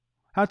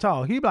 How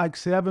tall? He like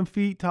 7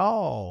 feet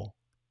tall.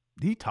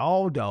 He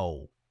tall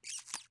though.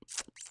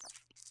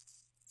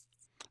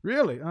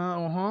 Really?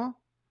 Uh-huh.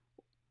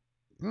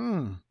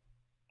 You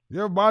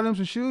ever bought him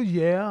some shoes?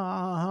 Yeah,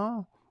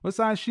 uh-huh. What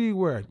size shoe you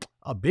wear?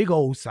 A big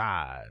old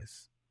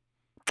size.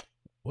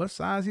 What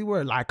size he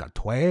wear? Like a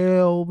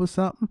 12 or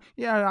something?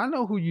 Yeah, I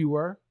know who you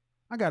were.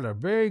 I got a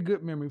very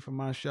good memory from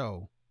my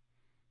show.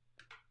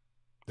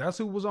 That's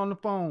who was on the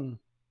phone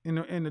in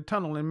the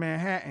tunnel in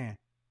Manhattan.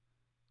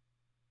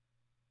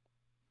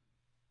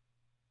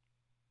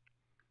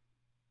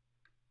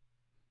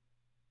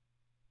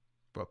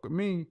 Fuck with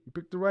me. You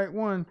picked the right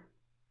one.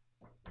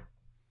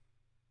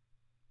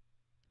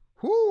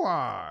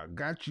 Hoo-ah,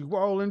 got you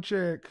all in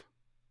check.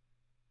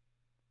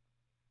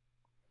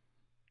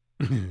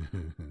 Yeah,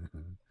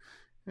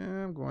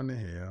 I'm going to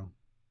hell.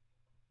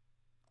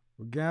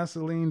 With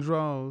gasoline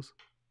draws.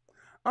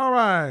 All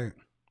right.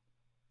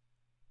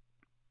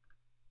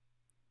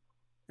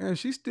 And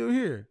she's still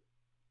here.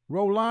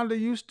 Rolanda,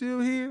 you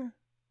still here?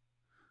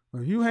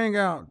 Well, if you hang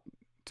out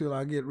till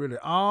I get rid of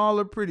all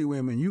the pretty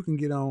women, you can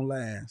get on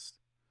last.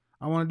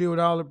 I want to deal with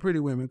all the pretty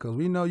women because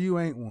we know you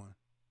ain't one.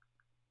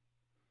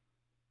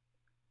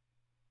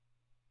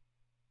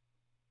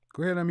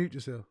 Go ahead and unmute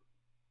yourself.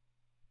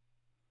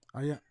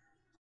 Oh, yeah.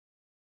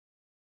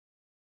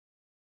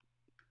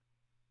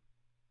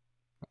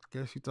 I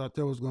guess you thought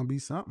that was going to be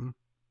something.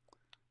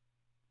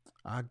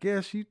 Y'all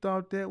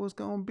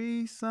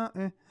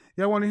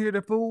want to hear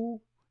the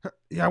fool?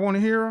 Y'all want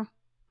to hear her?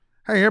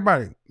 Hey,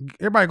 everybody,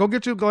 go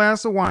get your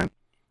glass of wine.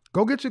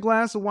 Go get your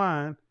glass of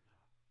wine.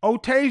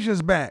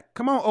 Otasia's back.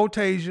 Come on,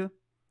 Otasia.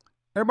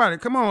 Everybody,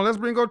 come on. Let's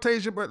bring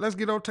Otasia, but let's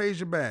get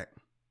Otasia back.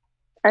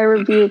 I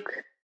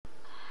rebuke.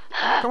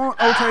 Come on,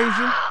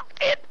 Otasia.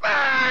 It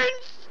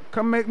burns.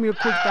 Come make me a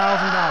quick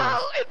 $1,000.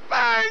 It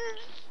burns.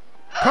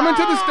 Coming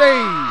to the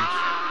stage,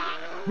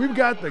 we've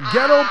got the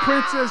Ghetto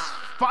Princess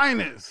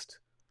finest.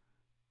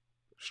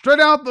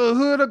 Straight out the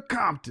hood of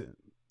Compton.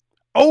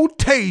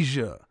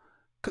 Otasia.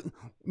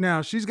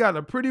 Now, she's got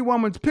a pretty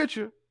woman's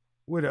picture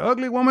with an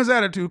ugly woman's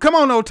attitude. Come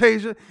on,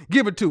 Otasia.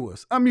 Give it to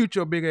us. Unmute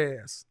your big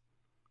ass.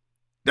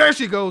 There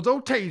she goes,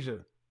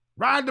 Otasia.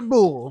 Ride the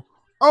bull.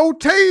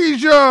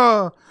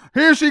 Otasia.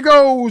 Here she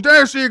goes.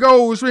 There she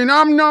goes.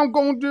 I'm not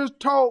going to just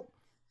talk.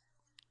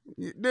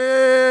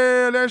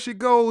 There she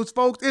goes,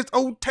 folks. It's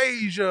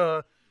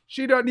Otasia.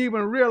 She doesn't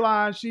even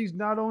realize she's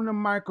not on the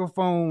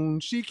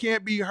microphone. She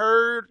can't be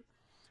heard.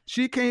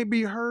 She can't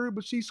be heard,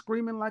 but she's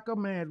screaming like a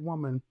mad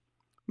woman.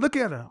 Look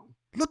at her.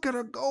 Look at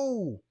her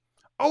go.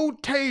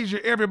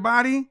 Otasia,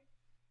 everybody.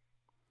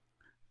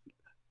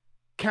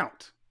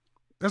 Count.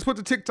 Let's put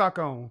the TikTok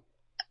on.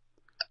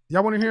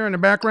 Y'all want to hear in the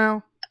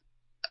background?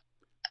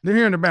 They're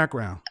here in the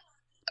background.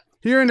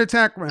 Here in the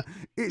background.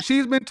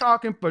 She's been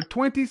talking for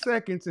 20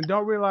 seconds and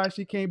don't realize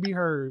she can't be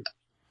heard.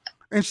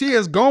 And she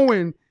is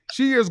going.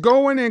 She is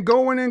going and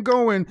going and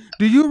going.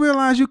 Do you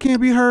realize you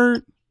can't be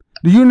heard?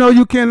 Do you know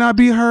you cannot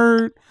be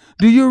heard?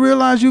 Do you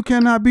realize you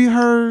cannot be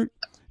heard?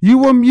 You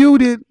were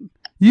muted.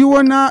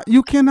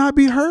 You cannot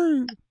be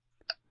heard.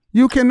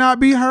 You cannot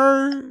be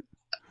heard.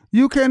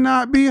 You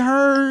cannot be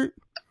heard.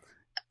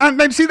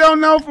 And she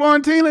don't know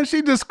Florentina.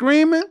 She just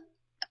screaming.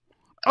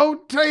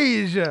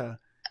 Otasia.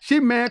 She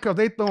mad because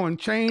they throwing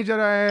change at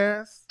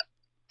her ass.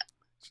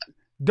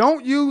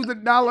 Don't use the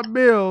dollar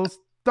bills.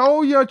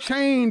 Throw your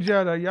change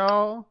at her,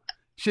 y'all.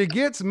 She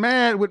gets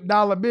mad with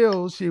dollar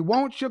bills. She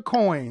wants your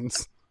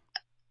coins.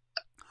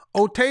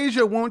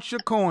 Otasia wants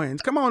your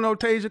coins. Come on,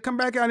 Otasia. Come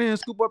back out here and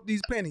scoop up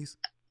these pennies.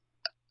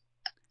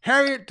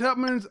 Harriet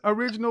Tubman's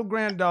original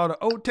granddaughter,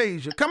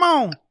 Otasia. Come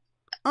on.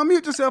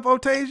 Unmute yourself,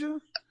 Otasia.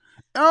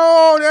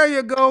 Oh, there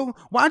you go.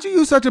 Why'd you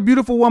use such a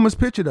beautiful woman's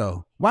picture,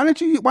 though?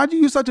 Why'd you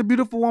use such a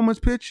beautiful woman's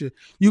picture?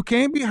 You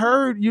can't be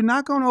heard. You're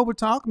not going to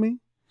overtalk me.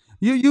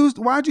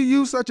 Why'd you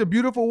use such a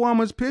beautiful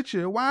woman's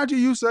picture? Why'd you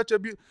use such a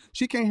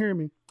she can't hear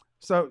me.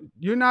 So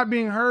you're not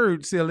being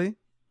heard, silly.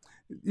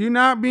 You're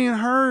not being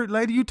heard,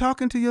 lady. You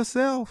talking to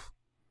yourself.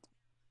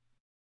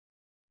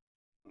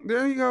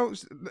 There you go.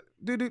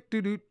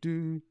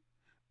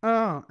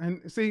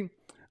 And see,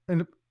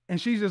 and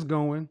she's just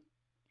going.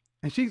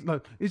 And she's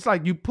like, it's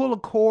like you pull a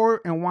cord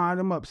and wind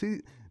them up.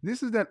 See,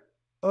 this is that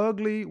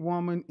ugly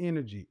woman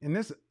energy and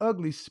this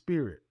ugly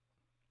spirit.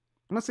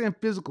 I'm not saying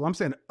physical. I'm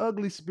saying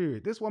ugly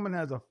spirit. This woman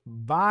has a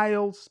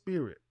vile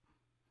spirit.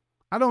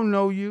 I don't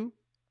know you.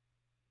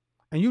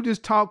 And you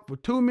just talk for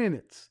 2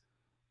 minutes,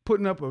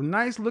 putting up a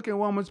nice looking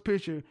woman's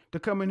picture to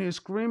come in here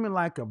screaming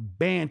like a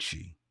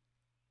banshee.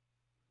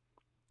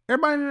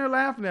 Everybody in there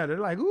laughing at her. They're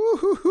like,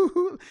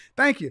 ooh,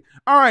 thank you.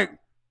 All right.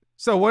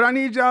 So what I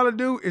need y'all to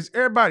do is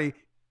everybody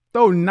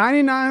throw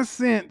 99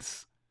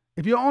 cents.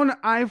 If you're on the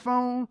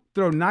iPhone,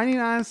 throw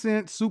 99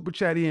 cents super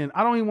chat in.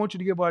 I don't even want you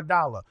to give her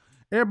 $1.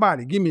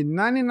 Everybody, give me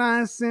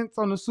 99 cents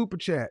on the super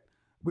chat.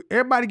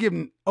 Everybody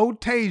giving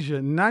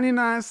Otasia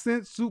 99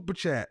 cent super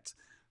chats.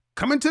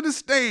 Coming to the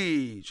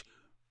stage.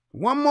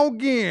 One more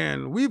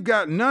again. We've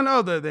got none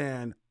other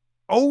than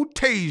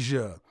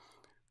Otasia,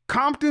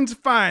 Compton's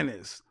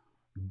finest.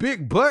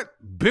 Big butt,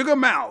 bigger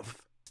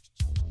mouth.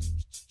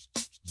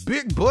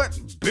 Big butt,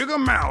 bigger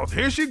mouth.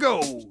 Here she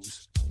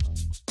goes.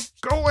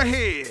 Go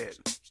ahead.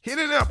 Hit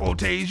it up,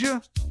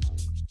 Otasia.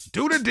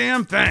 Do the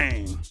damn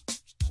thing.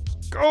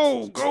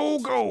 Go, go,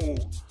 go.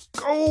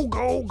 Go,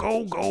 go,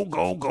 go, go,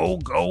 go, go,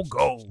 go,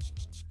 go.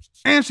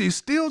 And she's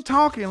still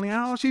talking,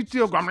 y'all. She's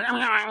still going. And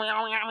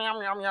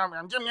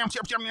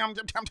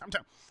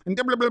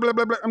blah, blah, blah,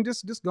 blah, blah. I'm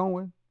just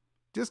going.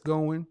 Just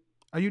going.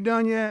 Are you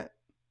done yet?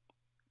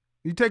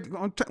 Why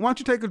don't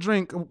you take a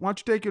drink? Why don't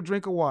you take your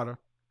drink of water?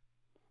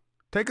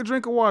 Take a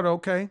drink of water,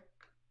 okay?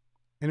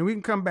 And then we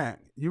can come back.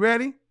 You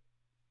ready?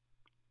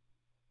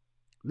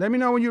 Let me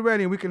know when you're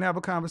ready and we can have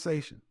a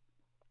conversation.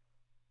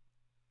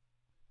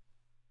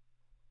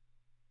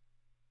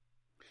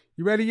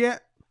 You ready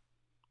yet?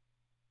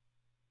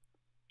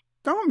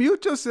 Don't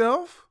mute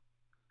yourself.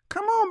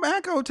 Come on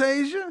back,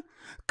 Otasia.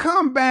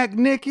 Come back,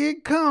 Nikki.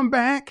 Come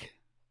back.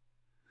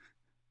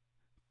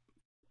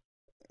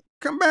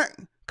 Come back,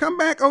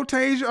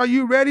 Otasia. Are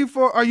you ready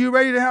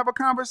to have a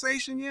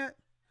conversation yet?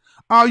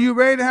 Are you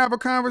ready to have a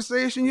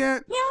conversation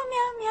yet? Meow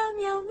meow meow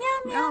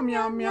meow meow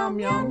meow meow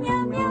meow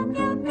meow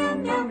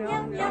meow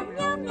meow meow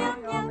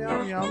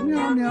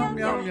meow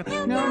meow.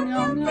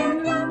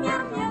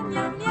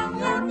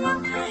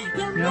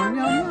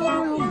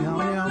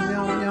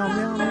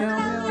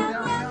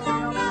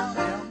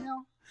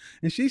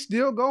 And she's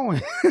still going.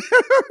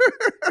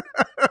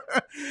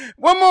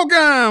 One more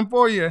time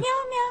for you.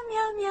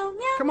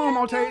 Come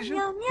on, Otasia.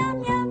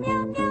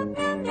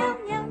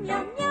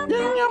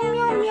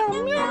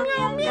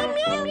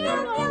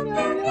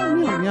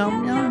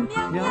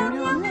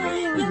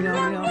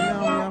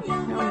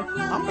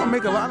 I'm gonna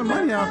make a lot of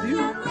money off you.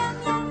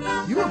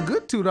 You a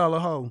good $2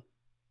 hoe.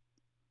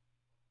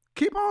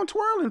 Keep on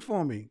twirling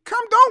for me.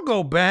 Don't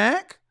go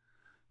back.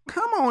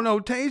 Come on,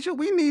 Otasia.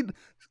 We need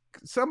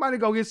somebody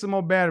go get some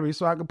more batteries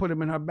so I can put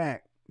them in her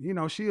back. You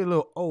know, she a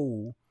little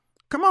old.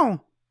 Come on.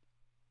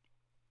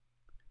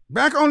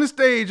 Back on the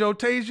stage,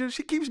 Otasia.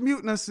 She keeps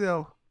muting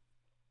herself.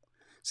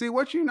 See,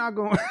 what you not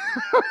going...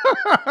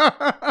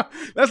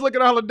 Let's look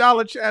at all the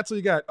dollar chats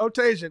we got.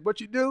 Otasia,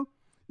 what you do?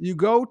 You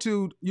go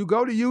to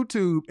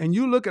YouTube and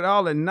you look at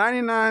all the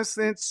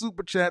 99-cent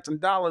super chats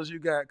and dollars you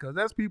got, because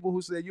that's people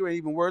who said you ain't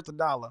even worth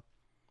 $1.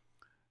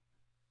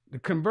 The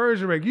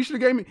conversion rate. You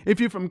should have gave me, if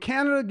you're from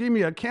Canada, give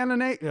me a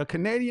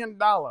Canadian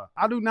dollar.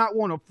 I do not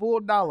want a full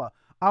dollar.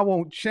 I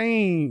want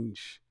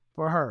change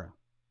for her.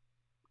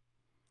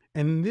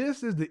 And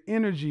this is the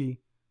energy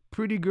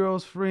pretty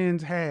girls'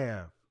 friends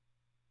have.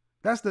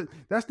 That's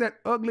that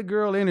ugly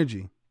girl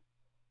energy.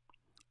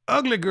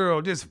 Ugly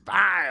girl, just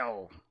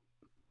vile.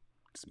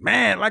 Just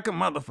mad like a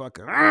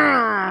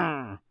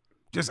motherfucker.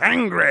 Just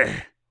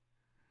angry.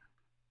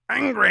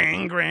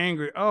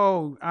 Angry.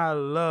 Oh, I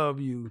love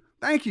you.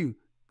 Thank you.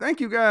 Thank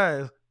you,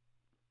 guys.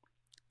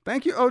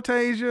 Thank you,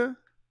 Otasia.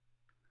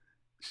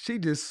 She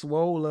just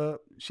swole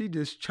up. She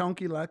just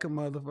chunky like a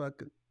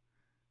motherfucker.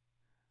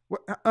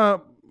 What,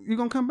 you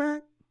gonna come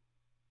back?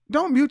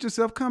 Don't mute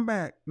yourself. Come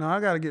back. No, I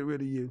gotta get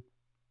rid of you.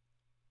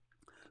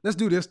 Let's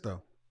do this,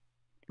 though.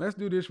 Let's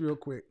do this real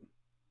quick.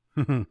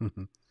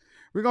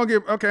 We're going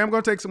to okay, I'm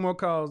going to take some more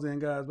calls then,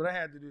 guys, but I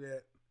had to do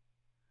that.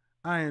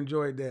 I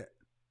enjoyed that.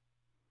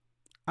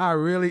 I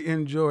really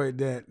enjoyed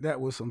that. That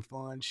was some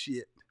fun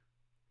shit.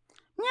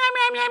 You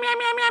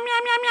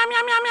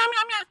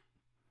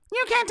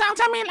can't talk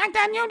to me like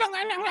that. You don't.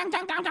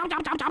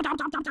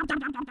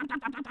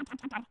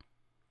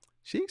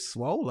 She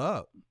swole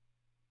up.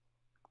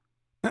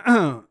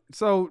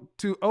 So,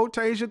 to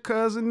Otasia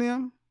cousin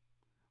them,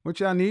 what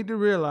y'all need to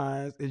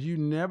realize is you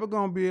never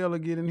going to be able to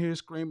get in here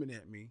screaming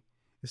at me.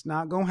 It's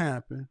not going to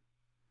happen.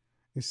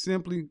 It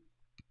simply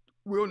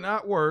will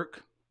not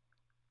work.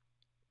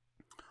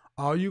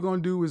 All you're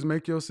going to do is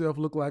make yourself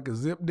look like a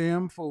zip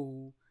damn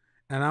fool,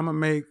 and I'm going to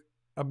make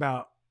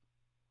about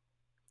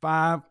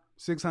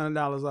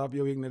 $500-$600 off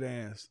your ignorant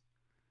ass.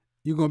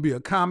 You're going to be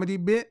a comedy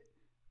bit.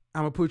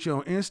 I'm going to put you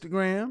on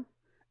Instagram,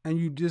 and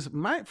you just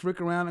might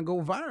frick around and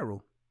go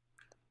viral.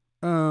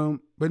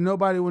 But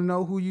nobody will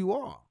know who you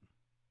are.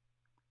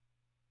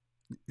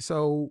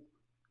 So,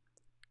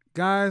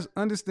 guys,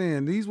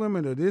 understand, these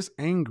women are this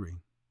angry.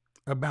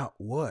 About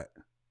what?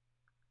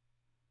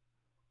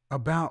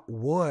 About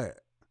what?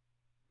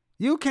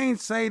 You can't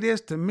say this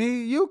to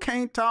me. You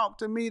can't talk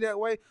to me that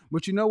way.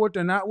 But you know what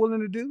they're not willing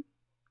to do?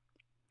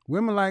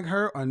 Women like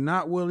her are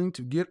not willing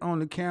to get on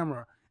the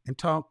camera and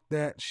talk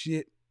that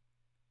shit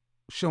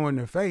showing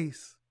their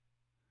face.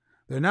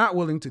 They're not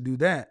willing to do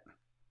that.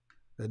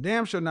 They're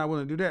damn sure not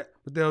willing to do that.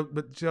 But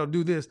they'll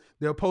do this.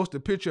 They'll post a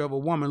picture of a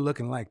woman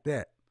looking like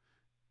that.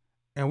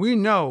 And we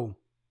know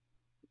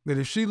that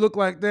if she looked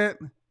like that,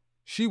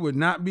 she would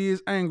not be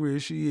as angry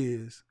as she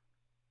is.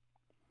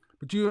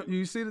 But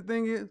you see, the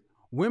thing is,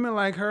 women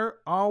like her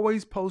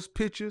always post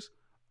pictures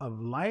of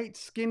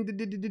light-skinned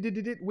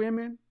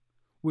women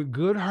with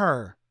good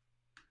hair.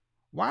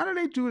 Why do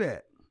they do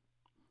that?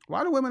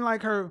 Why do women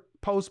like her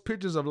post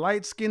pictures of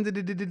light-skinned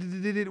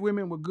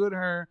women with good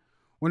hair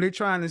when they're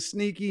trying to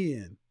sneak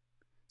in?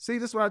 See,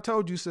 that's what I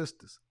told you,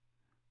 sisters.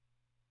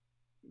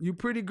 You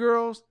pretty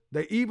girls,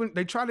 they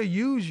try to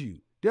use you.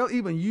 They'll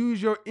even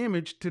use your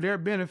image to their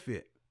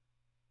benefit.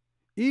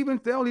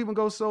 They'll even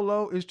go so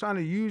low as trying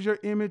to use your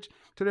image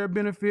to their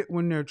benefit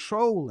when they're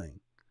trolling.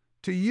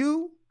 To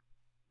you,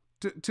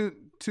 to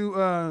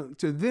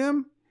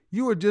them,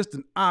 you are just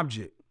an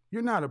object.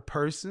 You're not a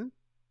person.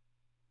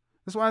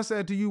 That's why I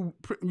said to you,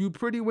 you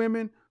pretty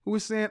women who are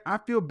saying, I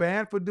feel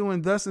bad for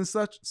doing thus and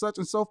such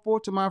and so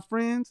forth to my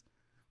friends.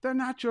 They're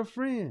not your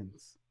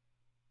friends.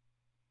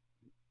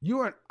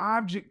 You're an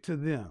object to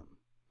them.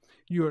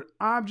 You're an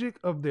object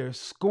of their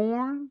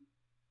scorn,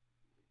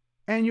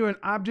 and you're an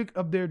object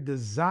of their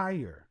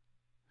desire.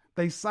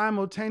 They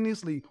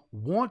simultaneously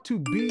want to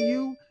be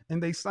you,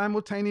 and they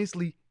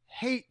simultaneously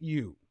hate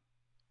you.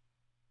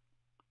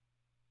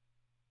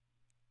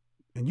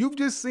 And you've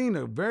just seen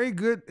a very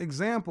good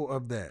example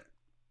of that.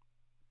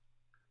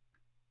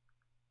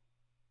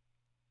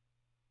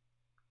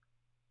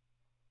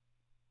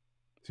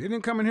 She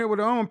didn't come in here with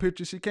her own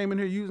picture. She came in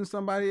here using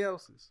somebody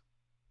else's.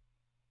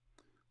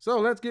 So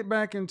let's get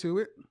back into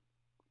it.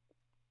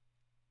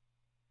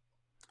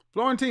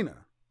 Florentina,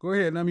 go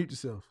ahead and unmute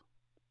yourself.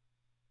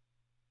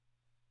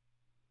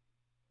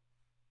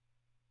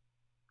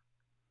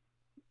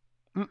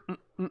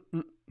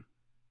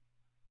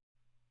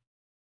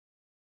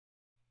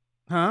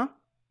 Huh?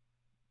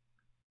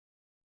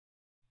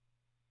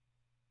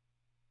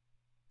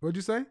 What'd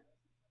you say?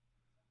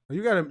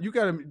 You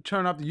gotta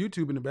turn off the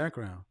YouTube in the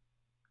background.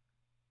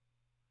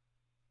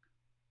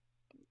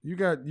 You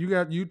got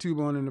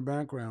YouTube on in the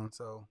background,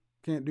 so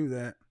can't do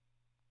that.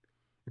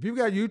 If you've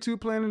got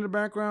YouTube playing in the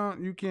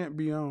background, you can't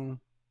be on.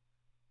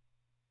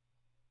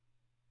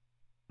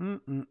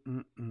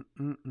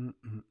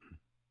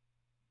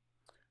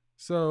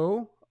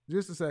 So,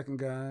 just a second,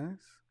 guys.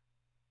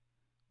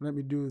 Let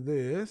me do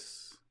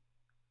this.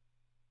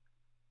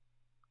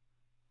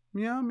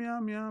 Meow, meow,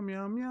 meow,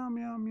 meow, meow,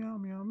 meow, meow,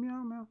 meow,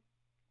 meow, meow.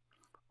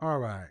 All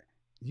right.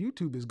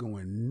 YouTube is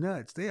going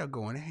nuts. They are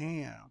going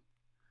ham.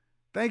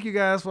 Thank you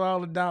guys for all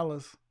the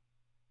dollars.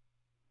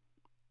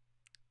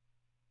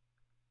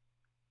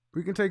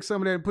 We can take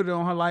some of that and put it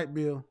on her light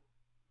bill.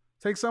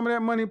 Take some of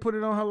that money and put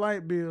it on her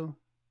light bill.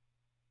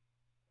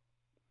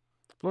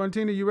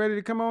 Florentina, you ready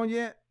to come on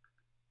yet?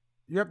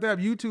 You have to have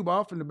YouTube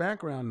off in the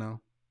background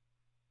now.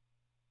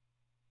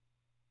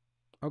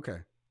 Okay.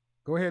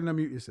 Go ahead and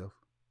unmute yourself.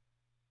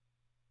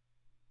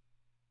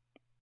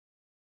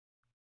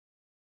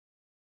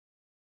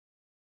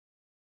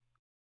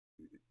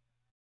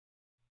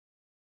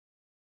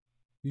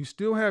 You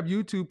still have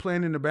YouTube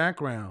playing in the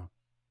background.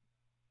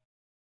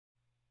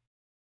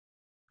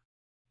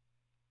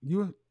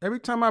 Every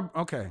time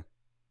okay.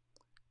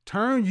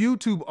 Turn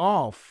YouTube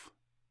off.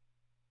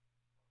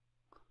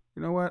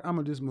 You know what? I'm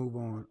going to just move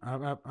on.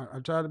 I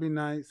try to be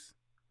nice.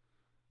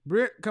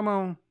 Britt, come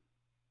on.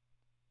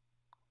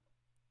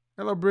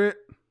 Hello, Britt.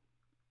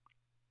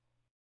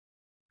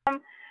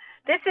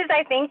 This is,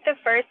 I think, the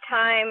first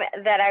time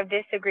that I've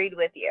disagreed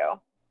with you.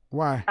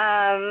 Why?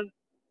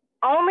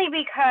 Only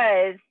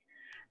because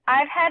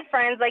I've had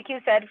friends, like you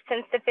said,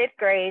 since the 5th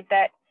grade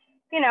that,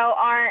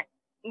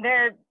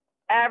 they're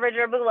average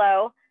or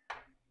below,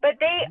 but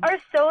they are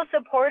so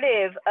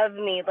supportive of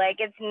me. Like,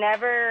 it's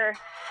never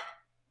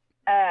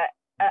an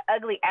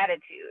ugly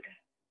attitude.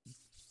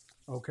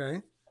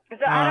 Okay.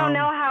 So I don't know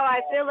how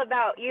I feel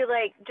about you,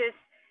 like, just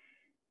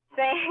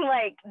saying,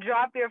 like,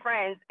 drop your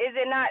friends. Is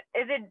it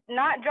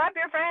not drop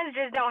your friends,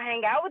 just don't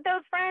hang out with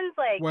those friends?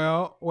 Like,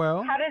 well,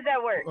 how does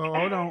that work? Well,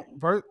 hold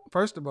on.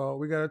 First of all,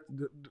 we got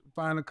to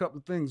find a couple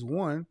of things.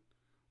 One,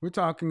 we're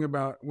talking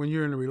about when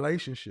you're in a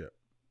relationship.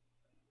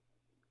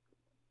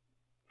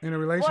 In a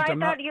relationship,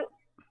 well,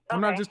 I'm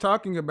not just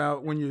talking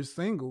about when you're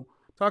single.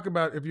 Talk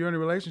about if you're in a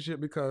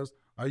relationship, because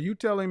are you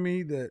telling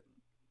me that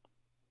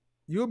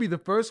you'll be the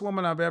first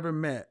woman I've ever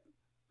met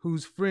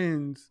whose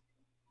friends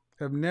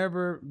have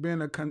never been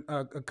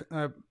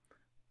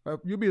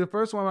you'll be the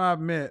first woman I've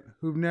met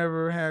who've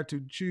never had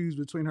to choose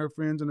between her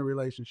friends in a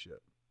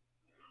relationship?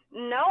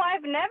 No,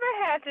 I've never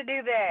had to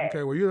do that.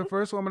 Okay, well, you're the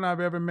first woman I've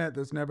ever met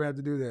that's never had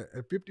to do that.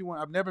 At 51,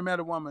 I've never met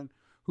a woman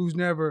who's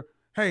never,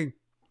 hey,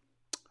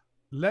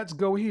 let's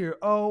go here.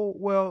 Oh,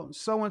 well,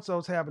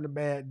 so-and-so's having a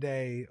bad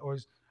day, or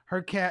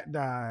her cat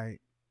died,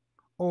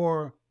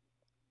 or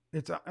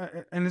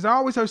and it's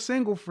always her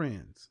single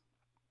friends.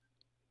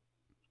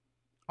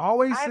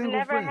 Always I've single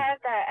never friends. had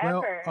that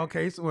ever. Well,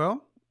 okay,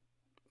 so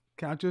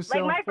count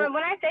yourself. Like when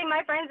I say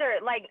my friends are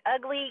like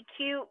ugly,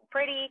 cute,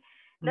 pretty,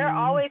 they're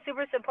always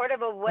super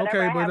supportive of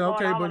whatever I have going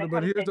on when it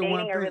comes to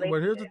dating or relationship.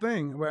 But here's the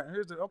thing.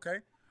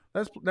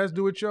 Let's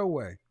do it your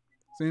way.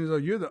 Seems though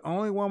you're the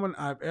only woman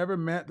I've ever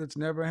met that's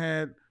never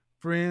had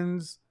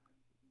friends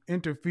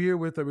interfere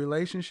with a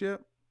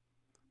relationship.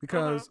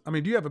 Because I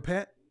mean, do you have a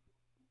pet?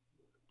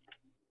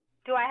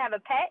 Do I have a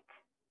pet?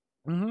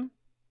 Mm-hmm.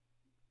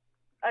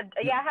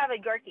 Yeah, I have a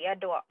Yorkie, a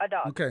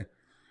dog. Okay.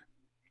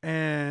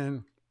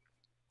 And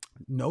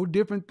no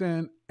different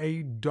than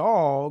a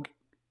dog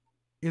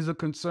is a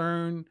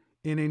concern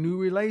in a new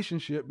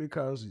relationship,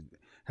 because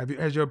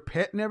has your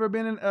pet never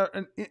been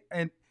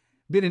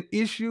an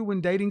issue when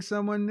dating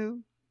someone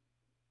new?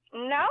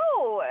 No.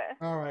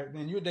 All right,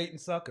 then you're dating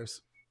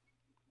suckers.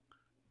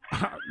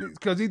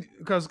 Because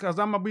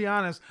I'm gonna be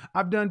honest,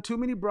 I've done too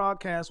many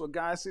broadcasts with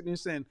guys sitting there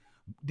saying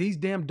these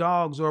damn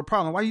dogs are a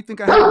problem. Why do you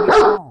think I have this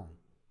song?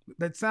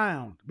 That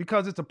sound?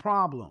 Because it's a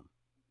problem.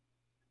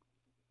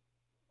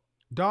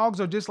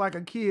 Dogs are just like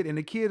a kid, and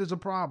the kid is a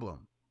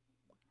problem.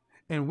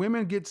 And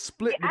women get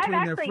split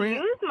between their friends. I've actually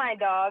used my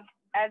dog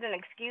as an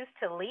excuse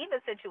to leave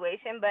a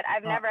situation, but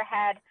I've never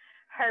had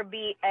her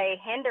be a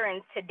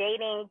hindrance to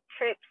dating,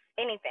 trips,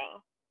 anything.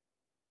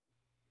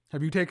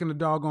 Have you taken the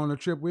dog on a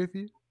trip with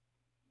you?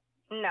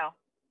 No.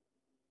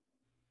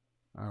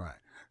 All right.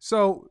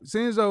 So,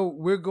 seeing as though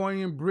we're going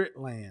in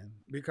Britland,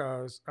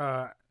 because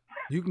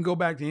you can go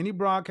back to any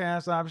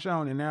broadcast I've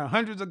shown, and there are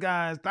hundreds of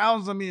guys,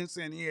 thousands of men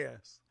saying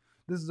yes.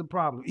 This is a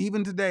problem.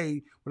 Even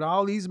today, with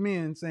all these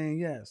men saying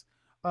yes.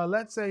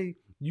 Let's say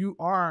you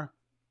are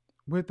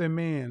with a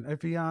man, a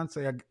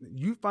fiance.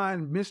 You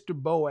find Mr.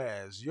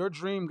 Boaz, your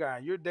dream guy.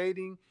 You're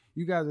dating.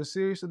 You guys are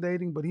seriously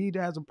dating, but he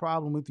has a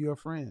problem with your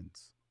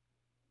friends.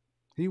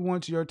 He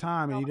wants your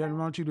time, and he doesn't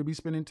want you to be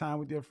spending time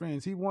with your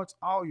friends. He wants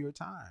all your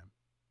time.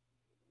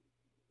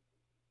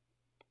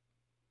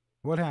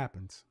 What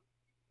happens?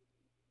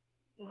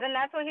 Then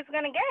that's what he's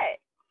gonna get.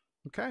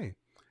 Okay,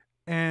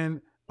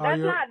 and that's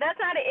not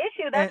an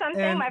issue. That's what I'm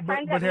saying. My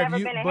friends have never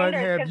been a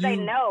hindrance because they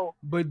know.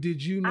 But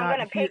did you not? I'm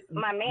gonna pick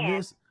my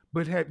man.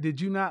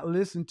 Did you not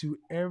listen to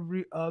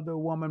every other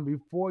woman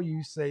before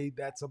you say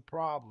that's a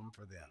problem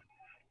for them?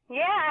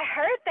 Yeah, I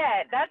heard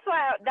that. That's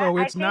why. So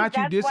it's not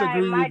you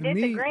disagree with me. My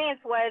disagreement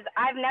was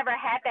I've never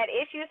had that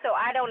issue, so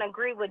I don't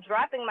agree with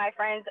dropping my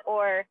friends,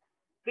 or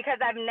because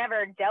I've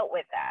never dealt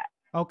with that.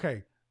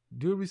 Okay,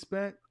 due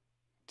respect.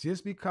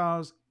 Just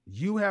because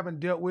you haven't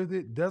dealt with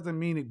it doesn't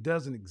mean it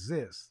doesn't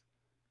exist.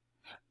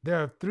 There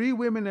are 3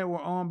 women that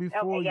were on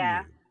before you.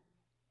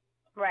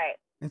 Right.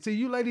 And see,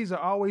 you ladies are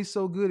always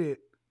so good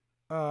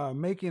at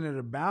making it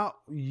about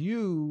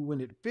you when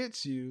it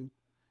fits you.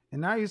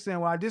 And now you're saying,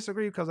 well, I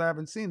disagree because I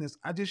haven't seen this.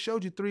 I just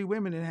showed you 3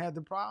 women that had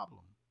the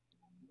problem.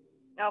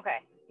 Okay.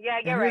 Yeah,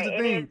 you're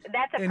right.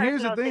 That's a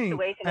personal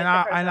situation. And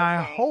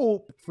I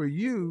hope for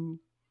you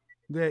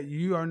that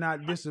you are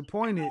not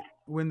disappointed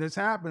when this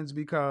happens,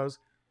 because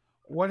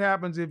what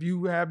happens if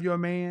you have your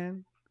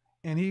man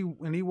and he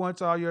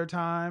wants all your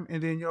time,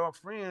 and then your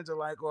friends are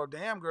like, oh,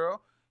 damn,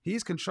 girl,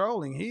 he's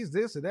controlling. He's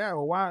this or that.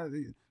 Or why?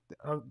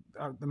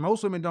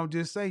 Most women don't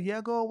just say,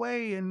 yeah, go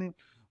away. And then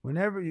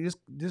whenever you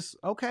just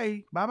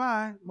okay,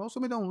 bye-bye. Most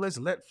women don't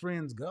let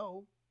friends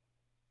go.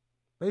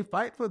 They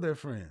fight for their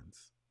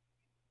friends.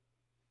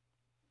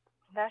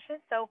 That's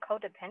just so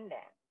codependent.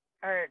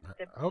 Or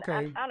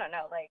okay, I don't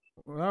know. Like,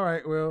 all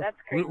right, well, that's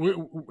crazy.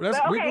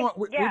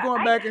 We're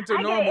going back into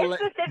normal.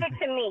 It's specific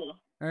to me.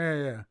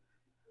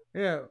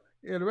 Yeah.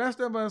 The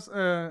rest of us,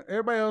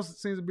 everybody else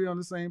seems to be on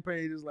the same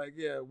page. It's like,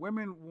 yeah,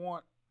 women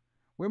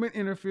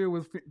interfere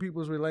with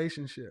people's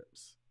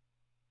relationships,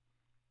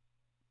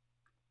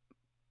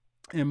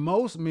 and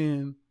most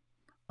men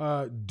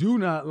do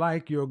not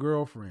like your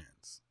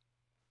girlfriends.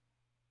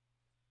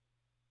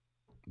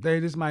 They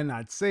just might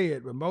not say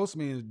it, but most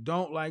men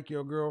don't like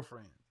your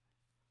girlfriend.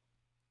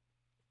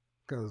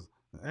 Because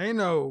they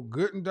know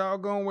good and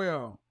doggone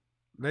well.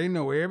 They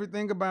know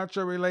everything about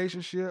your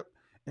relationship.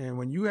 And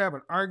when you have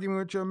an argument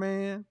with your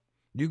man,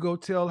 you go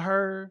tell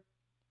her,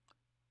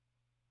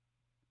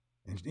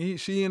 and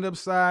she end up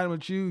siding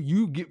with you.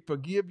 You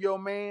forgive your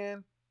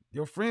man.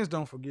 Your friends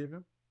don't forgive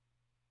him.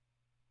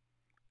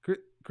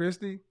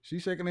 Christy,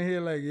 she's shaking her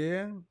head like,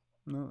 yeah.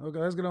 No, okay,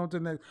 let's get on to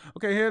the next.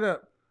 Okay, head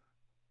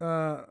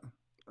up.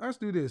 Let's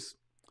do this.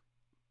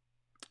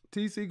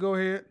 TC, go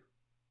ahead.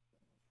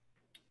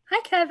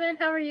 Hi, Kevin.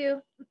 How are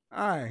you?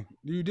 Hi.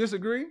 Do you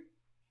disagree?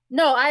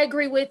 No, I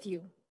agree with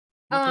you.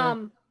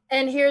 Okay.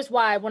 And here's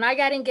why. When I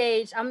got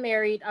engaged, I'm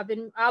married.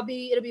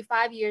 It'll be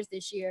 5 years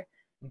this year.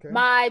 Okay.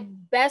 My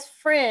best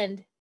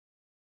friend,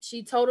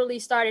 she totally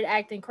started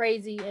acting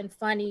crazy and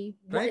funny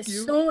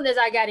soon as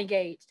I got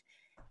engaged.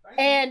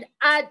 And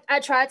I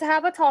tried to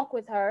have a talk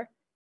with her,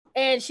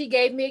 and she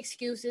gave me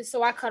excuses,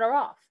 so I cut her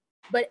off.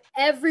 But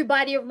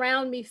everybody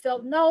around me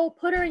felt, no,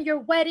 put her in your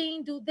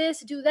wedding, do this,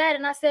 do that.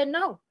 And I said,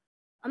 no,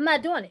 I'm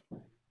not doing it.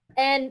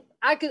 And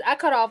I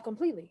cut off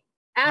completely.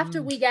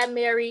 After we got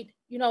married,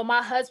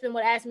 my husband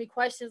would ask me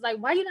questions like,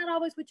 why are you not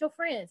always with your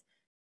friends?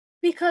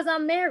 Because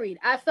I'm married.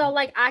 I felt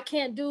like I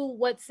can't do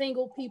what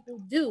single people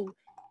do.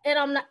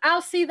 And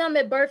I'll see them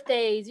at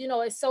birthdays,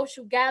 at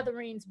social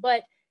gatherings.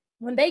 But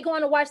when they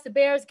going to watch the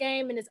Bears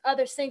game and there's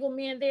other single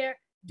men there,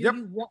 do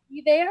you want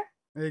me there?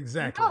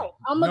 Exactly. No,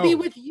 I'm going to be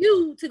with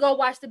you to go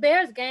watch the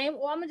Bears game,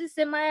 or I'm going to just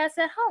sit my ass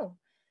at home.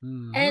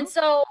 Mm-hmm. And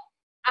so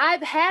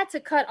I've had to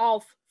cut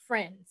off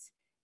friends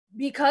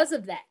because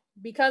of that,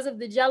 because of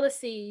the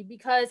jealousy,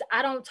 because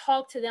I don't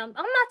talk to them.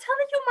 I'm not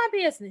telling you my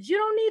business. You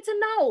don't need to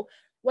know.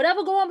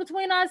 Whatever going on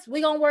between us,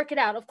 we're going to work it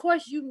out. Of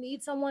course, you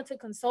need someone to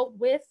consult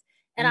with,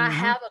 and I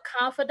have a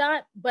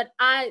confidant, but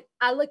I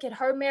look at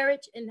her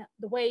marriage and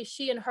the way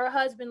she and her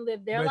husband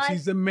live their life. But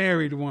she's a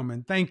married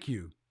woman. Thank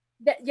you.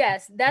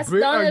 Yes, that's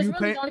Britt, really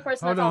the only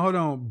person. Hold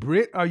on.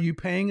 Britt, are you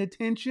paying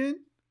attention?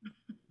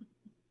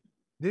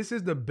 This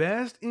is the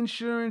best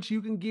insurance you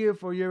can give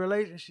for your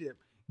relationship.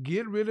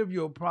 Get rid of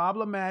your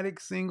problematic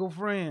single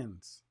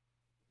friends.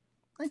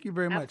 Thank you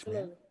very much,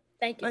 man.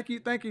 Thank you.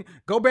 Thank you.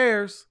 Go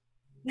Bears.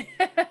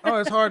 Oh,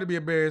 it's hard to be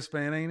a Bears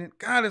fan, ain't it?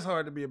 God, it's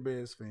hard to be a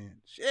Bears fan.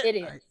 Shit. It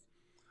is.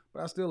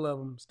 But I still love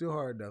them. Still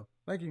hard, though.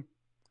 Thank you.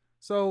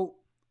 So,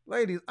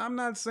 ladies, I'm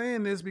not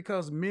saying this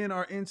because men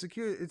are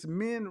insecure. It's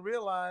men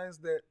realize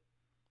that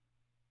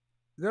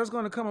there's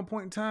going to come a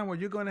point in time where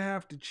you're going to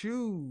have to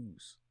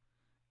choose.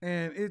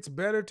 And it's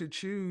better to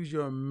choose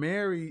your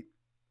married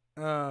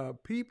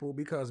people,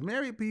 because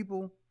married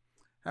people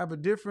have a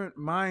different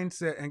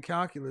mindset and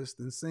calculus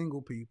than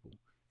single people.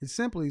 It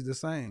simply is the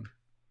same.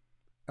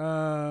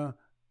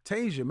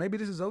 Tasia, maybe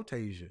this is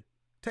Otasia.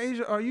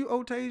 Tasia, are you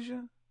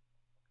Otasia?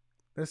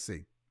 Let's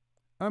see.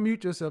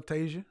 Unmute yourself,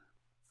 Tasia.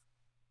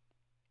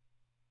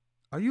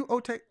 Are you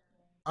Otasia?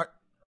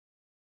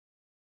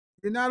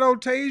 You're not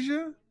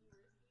Otasia?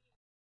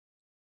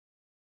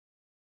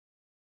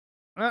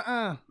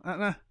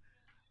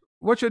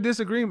 What's your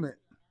disagreement?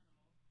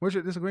 What's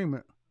your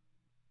disagreement?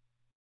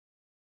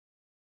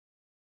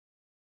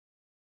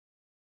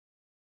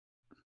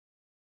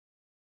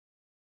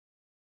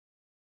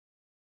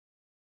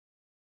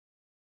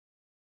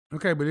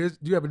 Okay, but do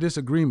you have a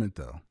disagreement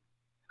though?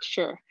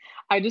 Sure.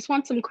 I just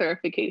want some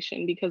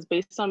clarification, because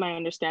based on my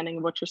understanding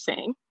of what you're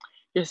saying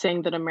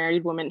that a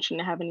married woman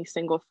shouldn't have any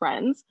single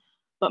friends.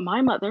 But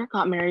my mother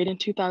got married in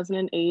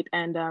 2008,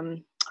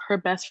 and her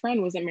best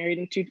friend wasn't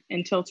married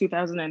until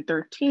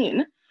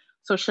 2013.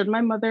 So should my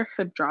mother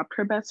have dropped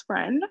her best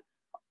friend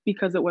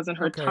because it wasn't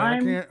her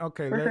time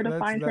for her to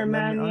find her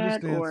man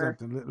yet? Or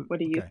what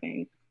do you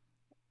think?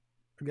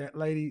 Okay,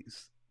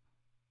 ladies,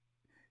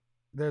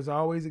 there's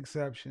always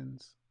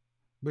exceptions.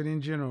 But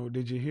in general,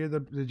 did you hear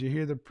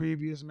the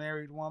previous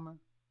married woman?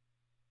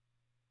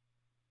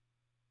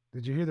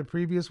 Did you hear the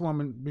previous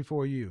woman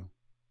before you?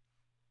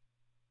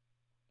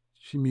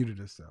 She muted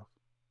herself.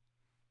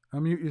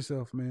 Unmute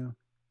yourself, ma'am.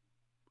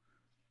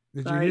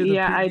 Sorry,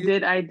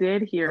 I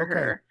did hear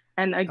her.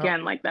 And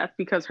again, that's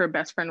because her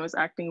best friend was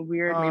acting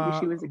weird. Maybe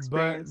she was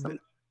experiencing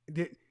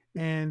something.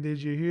 And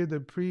did you hear the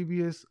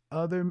previous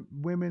other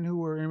women who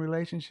were in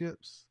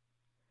relationships?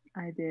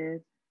 I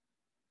did.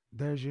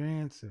 There's your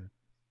answer.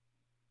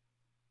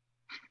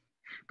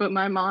 But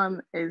my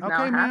mom is now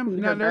happy.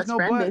 Ma'am. Her best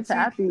friend is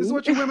happy. This is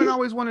what you women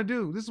always want to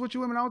do.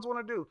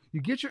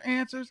 You get your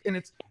answers,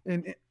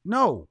 and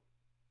no.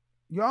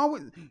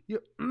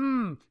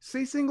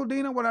 See, Single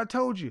Dina, what I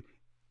told you.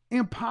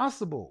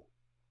 Impossible.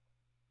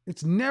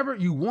 It's never,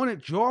 you want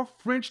it your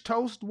French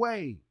toast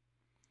way.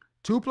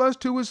 2 +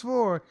 2 is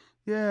 4.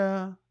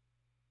 Yeah.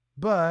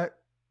 But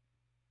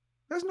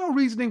there's no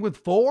reasoning with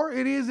 4.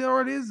 It is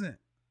or it isn't.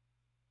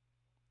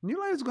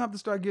 You ladies are going to have to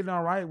start getting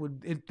all right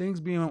with things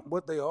being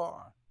what they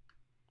are.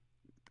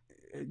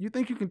 You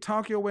think you can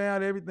talk your way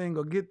out of everything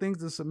or get things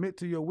to submit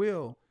to your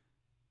will.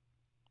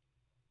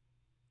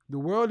 The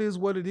world is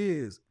what it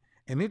is.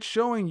 And it's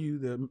showing you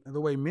the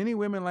way many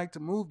women like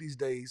to move these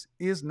days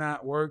is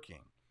not working.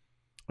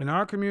 In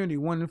our community,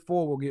 1 in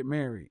 4 will get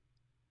married.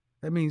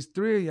 That means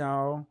 3 of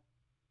y'all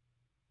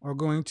are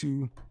going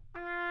to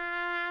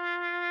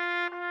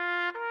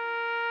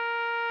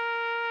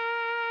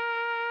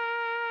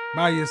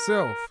by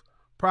yourself.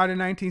 Prior to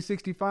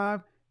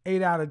 1965,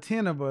 8 out of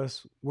 10 of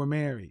us were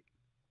married.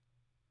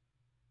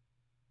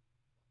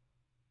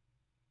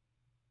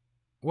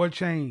 What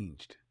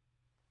changed?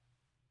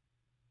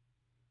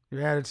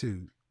 Your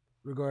attitude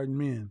regarding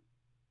men.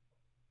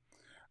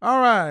 All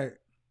right.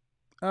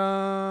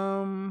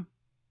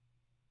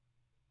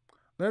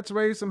 Let's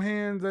raise some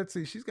hands. Let's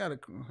see. She's got a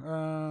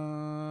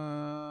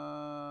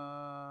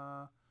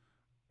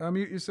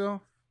unmute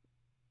yourself.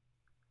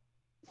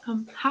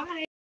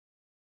 Hi.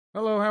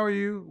 Hello, how are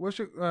you? What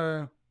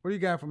do you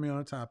got for me on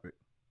the topic?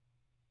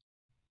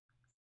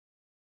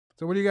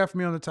 So what do you got for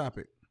me on the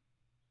topic?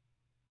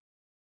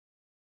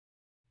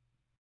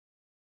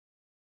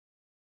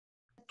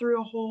 Through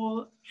a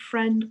whole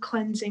friend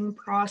cleansing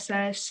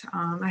process.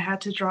 I had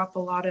to drop a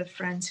lot of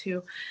friends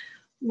who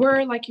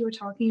were, like you were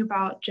talking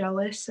about,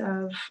 jealous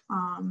of,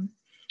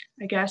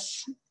 I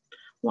guess,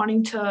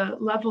 wanting to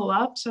level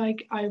up. So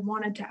I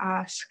wanted to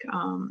ask,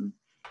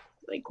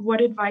 what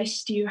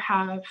advice do you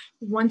have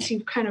once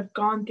you've kind of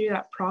gone through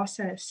that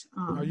process?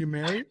 Are you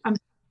married?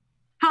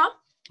 Huh?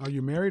 Are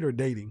you married or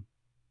dating?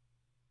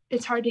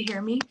 It's hard to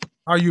hear me.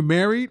 Are you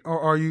married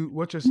or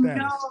what's your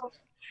status?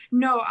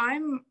 No,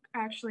 I'm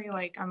actually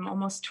I'm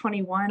almost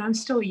 21. I'm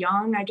still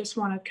young. I just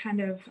want to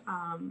kind of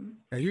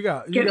Yeah, you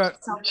got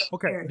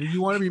okay. Do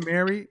you want to be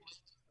married?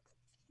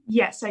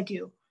 Yes, I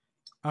do.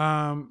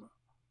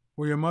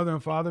 Were your mother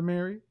and father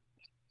married?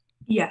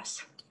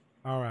 Yes.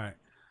 All right.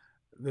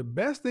 The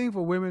best thing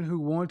for women who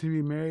want to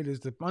be married is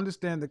to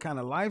understand the kind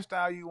of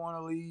lifestyle you want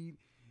to lead,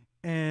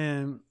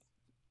 and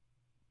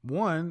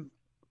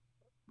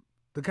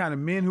the kind of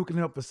men who can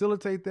help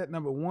facilitate that,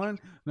 number 1.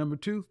 Number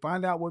 2,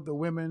 find out what the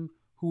women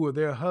who are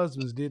their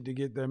husbands did to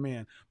get their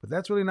man. But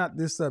that's really not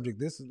this subject.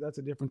 That's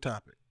a different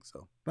topic.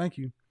 So thank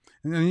you.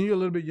 And then you're a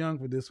little bit young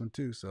for this one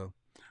too. So,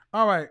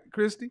 all right,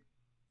 Christy.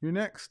 You're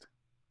next.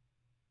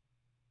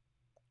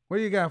 What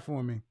do you got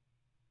for me?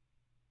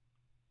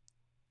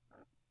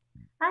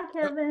 Hi,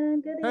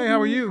 Kevin. Good evening. Hey, how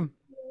are you?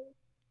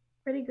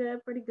 Pretty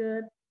good, pretty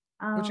good.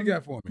 What you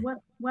got for me?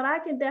 What I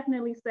can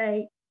definitely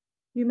say,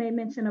 you may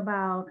mention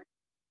about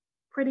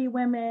pretty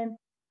women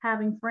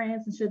having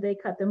friends and should they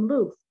cut them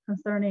loose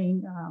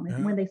concerning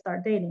when they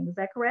start dating. Is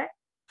that correct?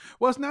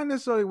 Well, it's not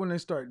necessarily when they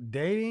start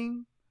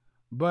dating,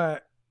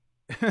 but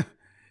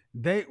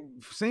they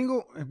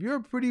single. If you're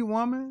a pretty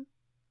woman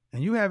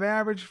and you have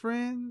average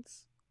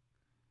friends,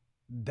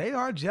 they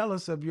are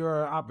jealous of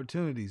your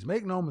opportunities.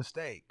 Make no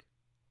mistake.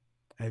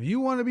 If you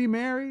want to be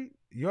married,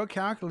 your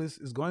calculus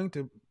is going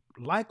to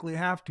likely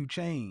have to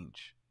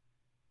change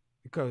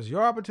because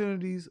your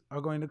opportunities are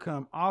going to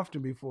come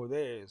often before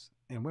theirs,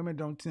 and women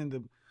don't tend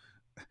to.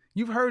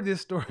 You've heard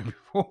this story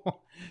before.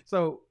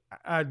 So,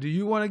 do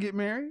you want to get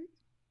married?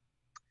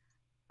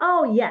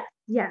 Oh,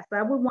 yes.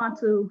 I would want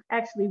to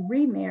actually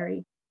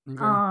remarry.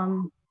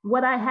 Okay.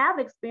 What I have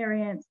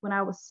experienced when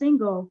I was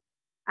single,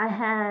 I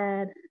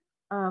had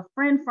a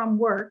friend from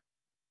work.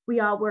 We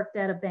all worked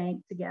at a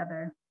bank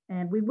together,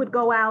 and we would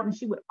go out, and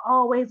she would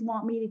always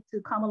want me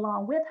to come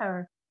along with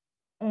her.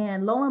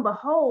 And lo and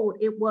behold,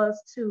 it was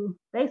to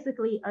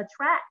basically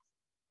attract,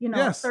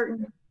 a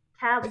certain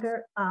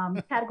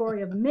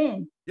category of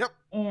men. Yep.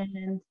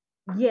 And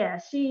yeah,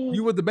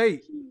 You were the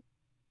bait.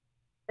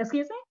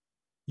 Excuse me?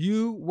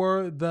 You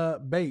were the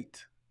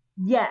bait.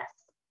 Yes,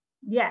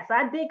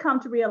 I did come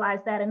to realize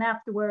that, and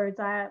afterwards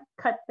I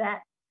cut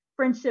that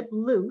friendship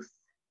loose.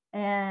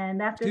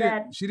 And after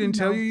that, she didn't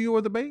tell you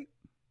were the bait?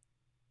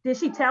 Did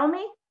she tell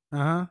me?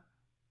 Uh-huh.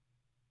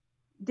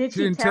 Did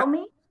she tell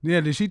me?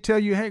 Yeah, did she tell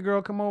you, hey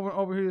girl, come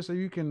over here so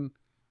you can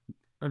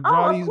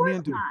draw these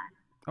men to?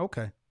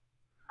 Okay.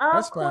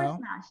 Of course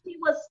not.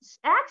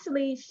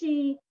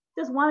 She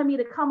just wanted me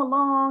to come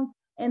along,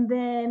 and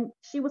then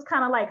she was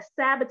kind of like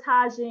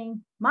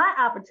sabotaging my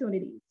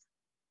opportunities.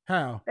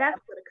 How? That's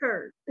what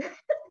occurred.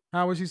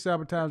 How was she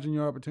sabotaging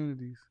your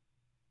opportunities?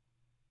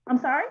 I'm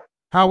sorry?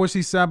 How was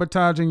she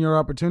sabotaging your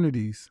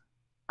opportunities?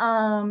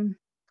 Certain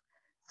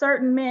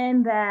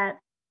men that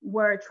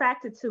were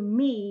attracted to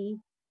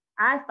me,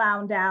 I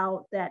found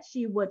out that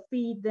she would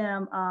feed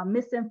them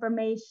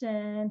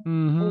misinformation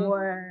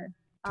or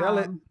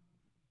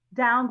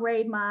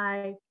downgrade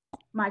my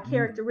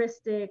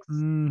characteristics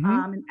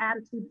and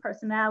attitude,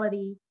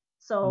 personality,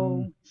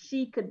 so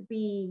she could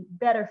be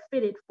better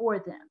fitted for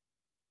them.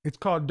 It's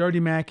called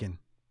dirty macking.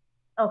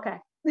 Okay.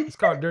 It's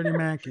called dirty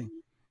macking.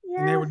 Yes,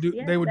 and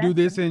they would do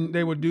this, and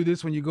they would do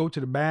this when you go to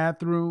the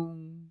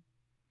bathroom.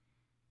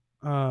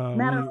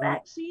 Matter of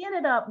fact, she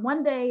ended up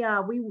one day.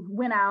 We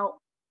went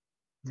out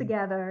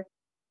together,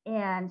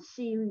 and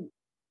she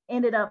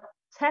ended up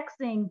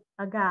texting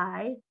a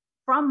guy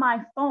from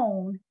my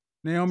phone.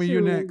 Naomi,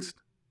 you're next.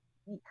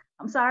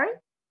 I'm sorry?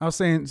 I was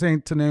saying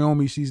to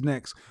Naomi, she's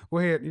next. Go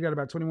ahead. You got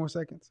about 20 more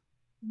seconds.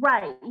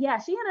 Right. Yeah.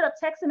 She ended up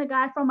texting a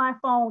guy from my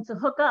phone to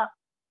hook up,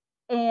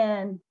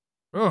 and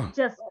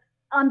just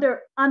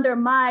under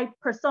my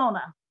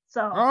persona.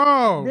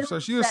 So so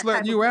she was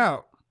letting you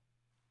out.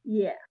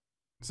 Yeah.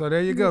 So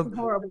there you go.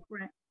 Horrible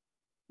friend.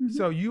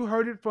 So you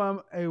heard it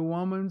from a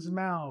woman's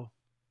mouth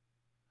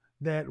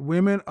that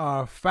women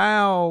are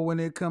foul when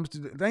it comes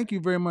to. Thank you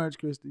very much,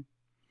 Christy.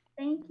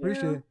 Thank you.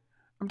 Appreciate it.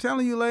 I'm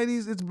telling you,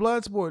 ladies, it's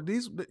blood sport.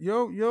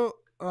 Your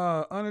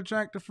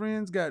unattractive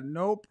friends got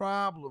no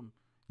problem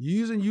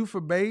using you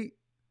for bait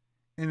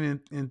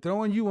and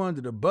throwing you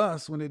under the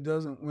bus when it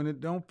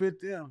don't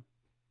fit them.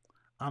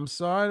 I'm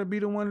sorry to be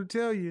the one to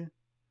tell you,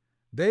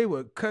 they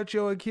would cut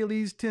your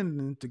Achilles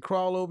tendon to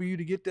crawl over you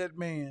to get that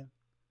man,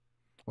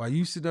 while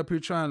you sit up here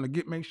trying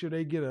to make sure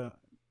they get a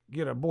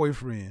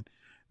boyfriend.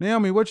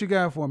 Naomi, what you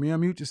got for me?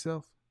 Unmute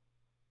yourself.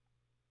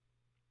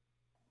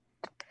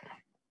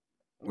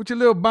 With your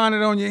little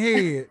bonnet on your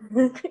head.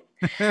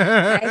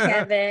 Hi,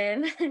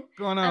 Kevin. What's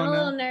going on? I'm a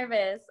little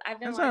nervous. I've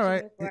been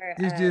watching you for a couple months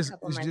now.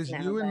 It's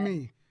just you and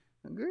me.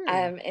 Good.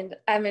 And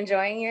I'm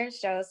enjoying your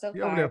show so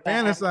You're far. over there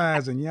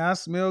fantasizing. Yeah, I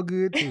smell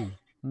good too.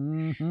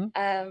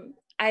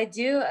 I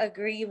do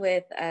agree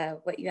with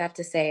what you have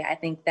to say. I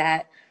think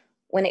that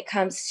when it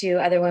comes to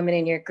other women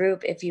in your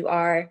group, if you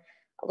are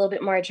a little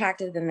bit more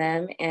attractive than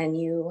them and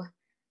you,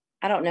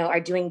 I don't know, are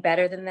doing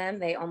better than them,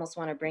 they almost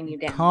want to bring you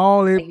down.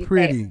 Call it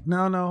pretty.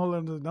 No, hold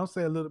on. Don't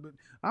say a little bit.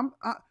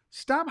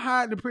 Stop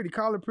hiding the pretty.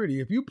 Call it pretty.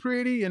 If you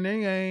pretty and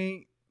they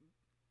ain't.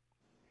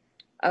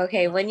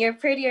 Okay, when you're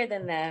prettier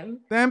than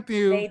them, they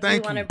do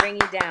want to bring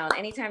you down.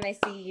 Anytime they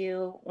see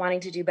you wanting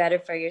to do better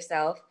for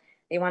yourself,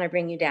 they want to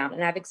bring you down.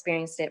 And I've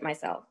experienced it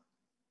myself.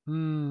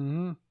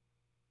 Thank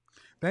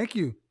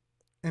you.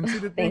 And see,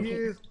 the thing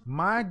is,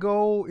 my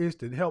goal is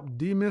to help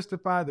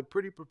demystify the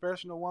pretty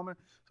professional woman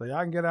so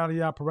y'all can get out of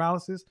y'all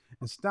paralysis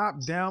and stop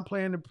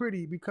downplaying the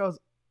pretty, because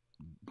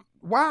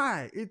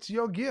why? It's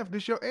your gift.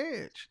 It's your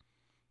edge.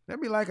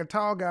 That'd be like a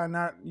tall guy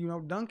not,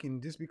 dunking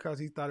just because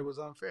he thought it was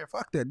unfair.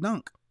 Fuck that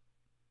dunk.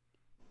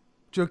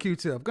 Your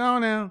cute self. Go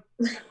on now.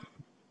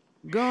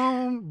 Go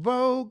on,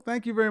 Vogue.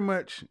 Thank you very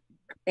much.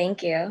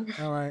 Thank you.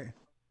 All right.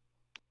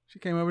 She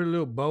came up with a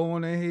little bow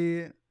on her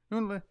head.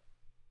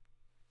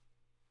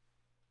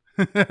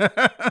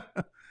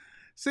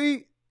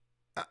 See,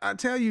 I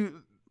tell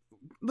you,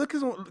 look,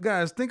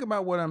 guys, think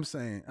about what I'm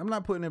saying. I'm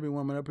not putting every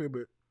woman up here,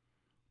 but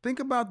think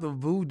about the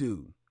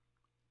voodoo.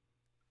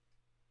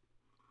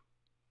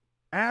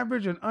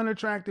 Average and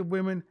unattractive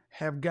women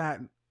have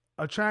gotten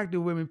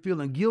attractive women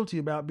feeling guilty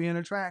about being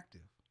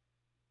attractive.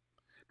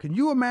 Can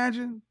you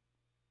imagine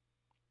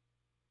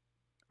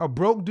a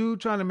broke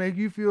dude trying to make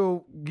you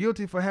feel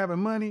guilty for having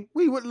money?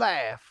 We would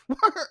laugh.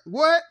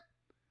 What?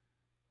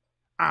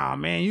 Oh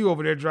man, you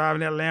over there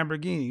driving that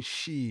Lamborghini.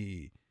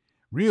 Shit.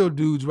 Real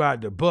dudes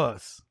ride the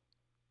bus.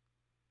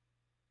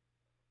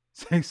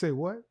 Say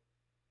what?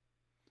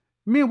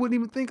 Men wouldn't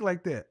even think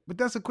like that. But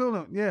that's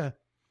equivalent, yeah.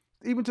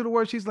 Even to the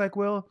word, she's like,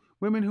 well,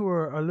 women who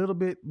are a little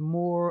bit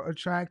more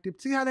attractive.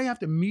 See how they have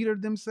to meter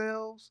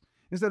themselves?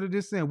 Instead of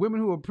just saying women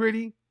who are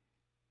pretty.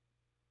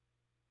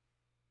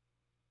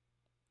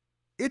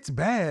 It's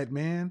bad,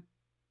 man.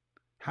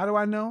 How do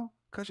I know?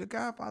 Because your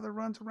godfather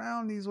runs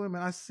around these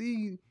women. I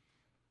see.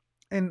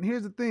 And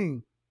here's the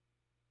thing.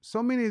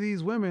 So many of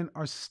these women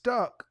are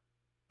stuck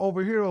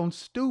over here on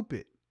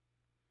stupid.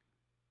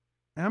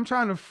 And I'm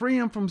trying to free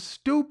them from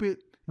stupid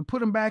and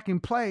put them back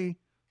in play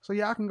so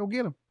y'all can go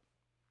get them.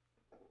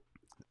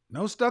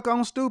 No stuck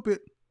on stupid.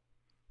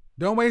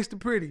 Don't waste the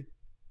pretty.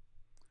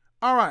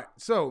 All right.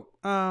 So,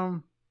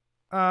 in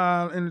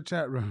the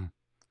chat room,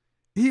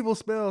 evil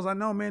spells. I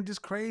know, man,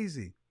 just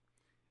crazy.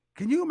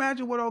 Can you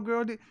imagine what old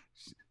girl did?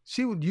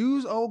 She would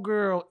use old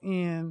girl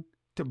in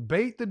to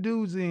bait the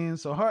dudes in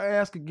so her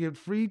ass could get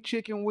free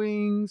chicken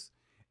wings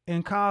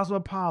and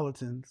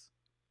cosmopolitans.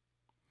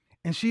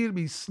 And she'd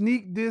be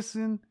sneak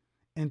dissing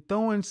and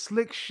throwing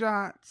slick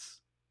shots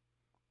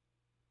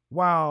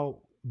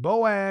while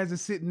Boaz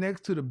is sitting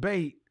next to the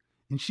bait,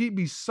 and she'd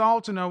be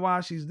salting her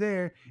while she's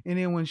there. And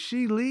then when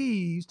she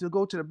leaves to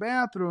go to the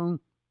bathroom,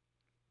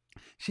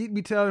 she'd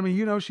be telling me,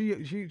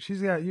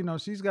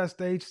 she's got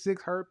stage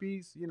 6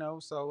 herpes,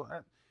 so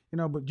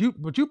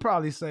but you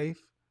probably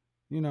safe,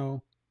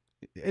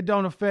 it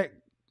don't affect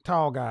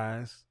tall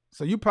guys,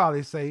 so you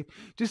probably safe.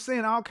 Just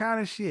saying all kind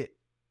of shit.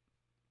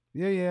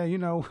 Yeah,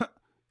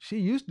 she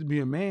used to be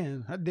a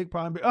man. Her dick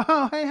probably be,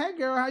 oh, hey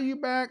girl, how you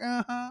back?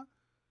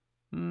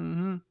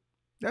 Mm-hmm.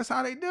 That's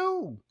how they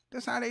do.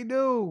 And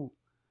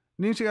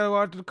then she got to go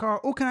out to the car.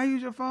 Oh, can I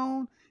use your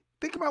phone?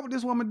 Think about what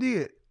this woman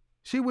did.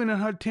 She went in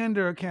her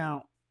Tinder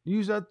account,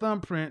 used her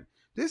thumbprint.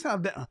 This how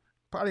that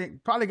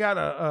probably got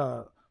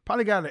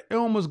an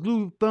Elmer's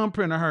glue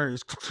thumbprint of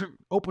hers.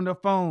 Opened her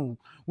phone,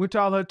 went to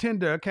all her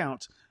Tinder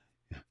accounts.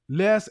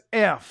 Let's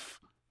F.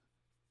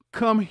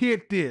 Come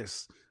hit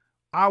this.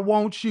 I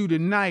want you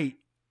tonight.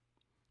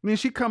 And then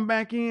she come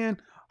back in.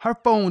 Her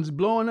phone's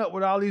blowing up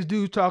with all these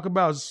dudes talking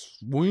about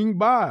swing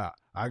by.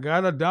 I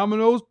got a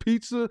Domino's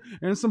pizza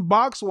and some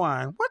box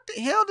wine. What the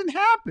hell did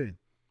happen?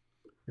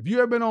 If you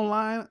ever been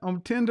online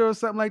on Tinder or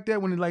something like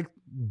that, when it like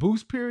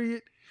boost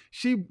period,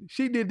 she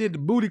did the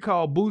booty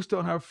call boost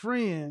on her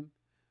friend.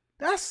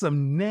 That's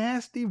some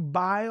nasty,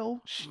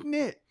 vile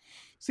shit.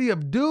 See,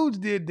 if dudes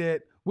did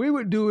that, we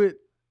would do it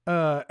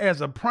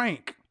as a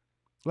prank.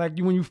 Like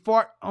when you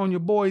fart on your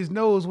boy's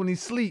nose when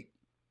he's asleep.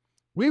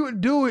 We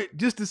would do it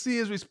just to see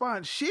his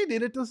response. She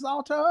did it to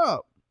salt her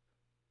up.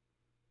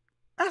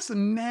 That's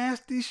some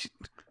nasty shit.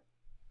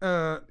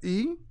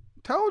 E,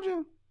 told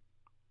you.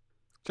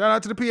 Shout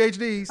out to the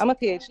PhDs. I'm a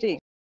PhD.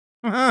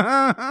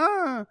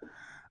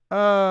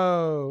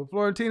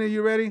 Florentina,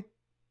 you ready?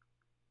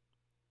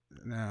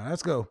 Now,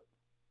 let's go.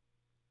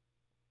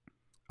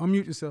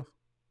 Unmute yourself.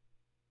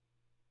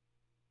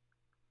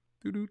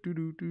 Do.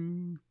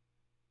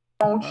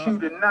 Don't shoot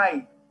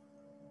tonight.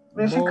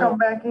 Then she come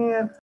back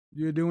in.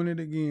 You're doing it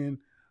again.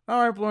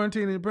 All right,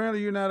 Florentina,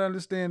 apparently you're not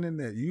understanding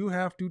that. You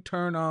have to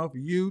turn off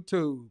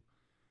YouTube.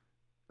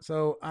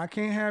 So I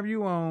can't have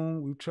you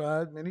on. We've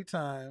tried many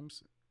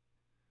times.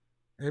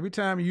 Every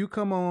time you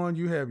come on,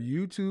 you have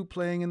YouTube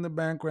playing in the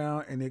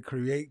background and it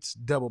creates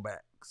double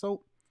back.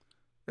 So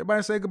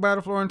everybody say goodbye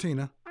to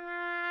Florentina.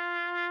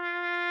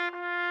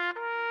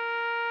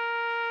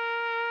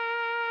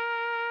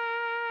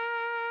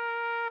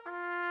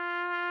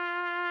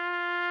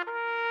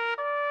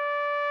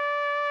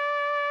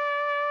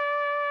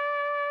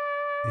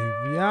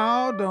 If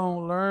y'all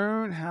don't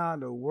learn how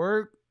to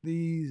work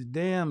these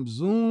damn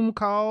Zoom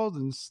calls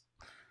and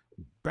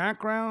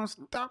backgrounds,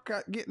 stop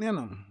getting in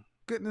them.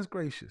 Goodness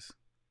gracious.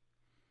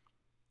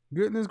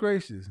 Goodness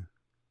gracious.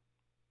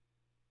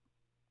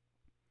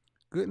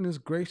 Goodness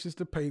gracious,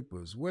 the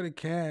papers. Where the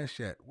cash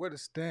at? Where the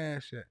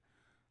stash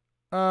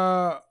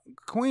at?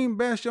 Queen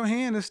Bess, your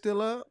hand is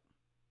still up.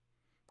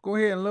 Go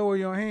ahead and lower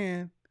your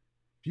hand.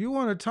 If you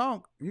want to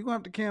talk, you're going to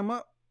have to cam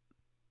up.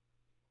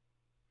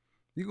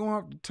 You're going to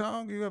have to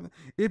talk.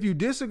 If you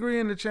disagree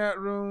in the chat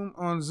room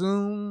on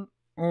Zoom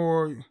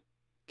or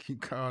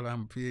keep calling,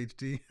 I'm a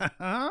PhD.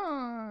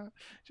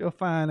 Your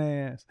fine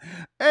ass.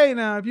 Hey,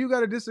 now, if you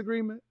got a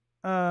disagreement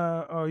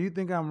or you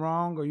think I'm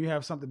wrong or you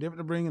have something different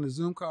to bring in the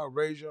Zoom call,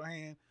 raise your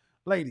hand.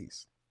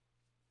 Ladies,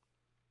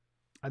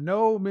 I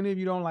know many of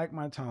you don't like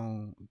my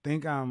tone,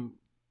 think I'm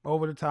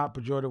over the top,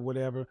 pejorative,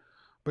 whatever.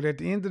 But at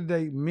the end of the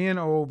day, men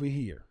are over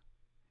here.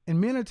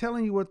 And men are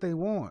telling you what they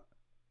want.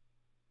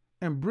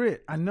 And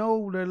Britt, I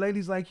know there are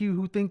ladies like you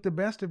who think the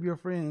best of your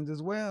friends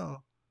as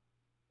well.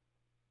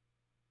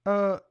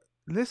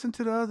 Listen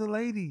to the other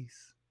ladies.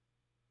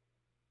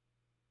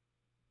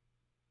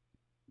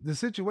 The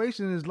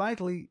situation is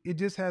likely it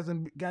just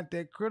hasn't got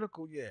that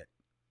critical yet.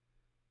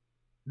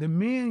 The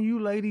men you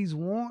ladies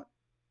want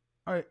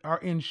are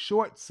in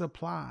short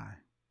supply.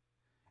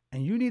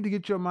 And you need to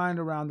get your mind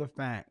around the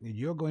fact that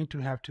you're going to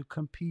have to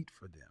compete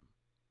for them.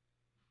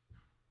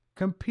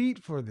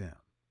 Compete for them.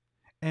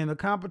 And the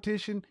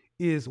competition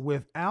is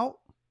without,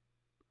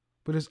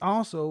 but it's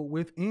also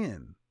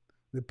within.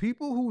 The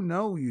people who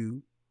know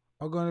you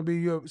are going to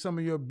be some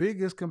of your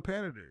biggest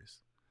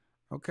competitors.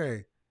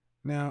 Okay.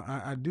 Now,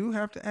 I do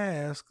have to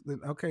ask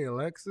that, okay,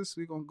 Alexis,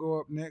 we're going to go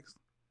up next.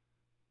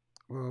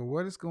 Well,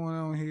 what is going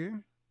on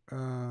here?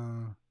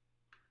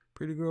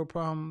 Pretty girl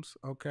problems.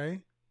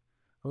 Okay.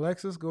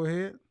 Alexis, go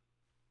ahead.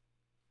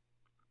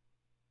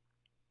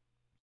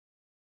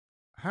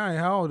 Hi,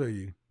 how old are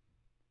you?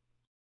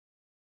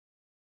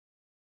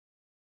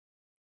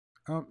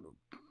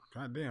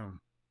 God damn.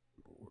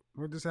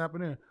 What just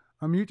happened there?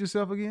 Unmute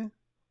yourself again.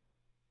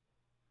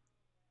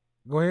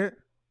 Go ahead.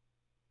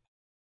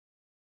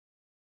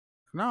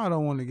 No, I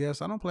don't want to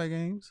guess. I don't play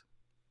games.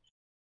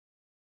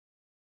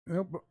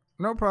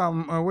 No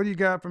problem. What do you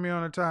got for me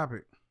on the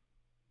topic?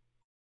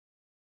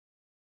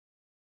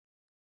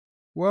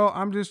 Well,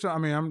 I'm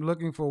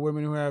looking for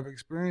women who have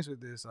experience with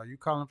this. Are you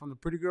calling from the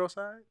pretty girl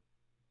side?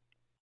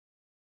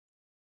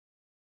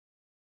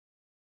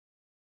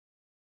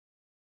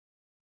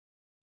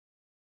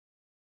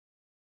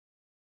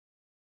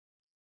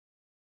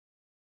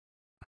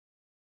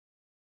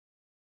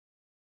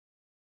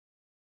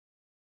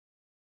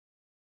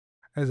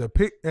 As a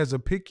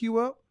pick you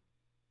up?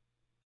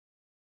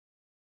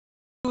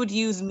 Would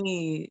use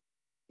me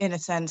in a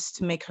sense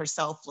to make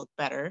herself look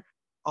better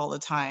all the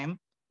time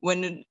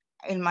when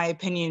in my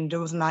opinion there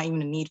was not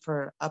even a need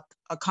for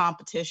a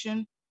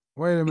competition.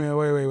 Wait a minute,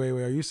 wait.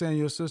 Are you saying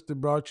your sister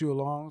brought you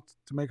along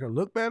to make her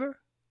look better?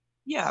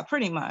 Yeah,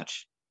 pretty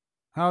much.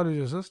 How old is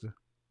your sister?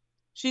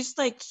 She's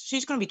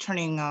gonna be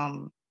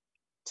turning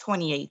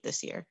 28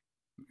 this year.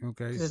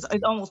 Okay. It's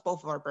almost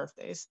both of our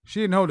birthdays.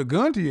 She didn't hold a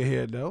gun to your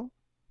head though.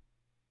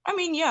 I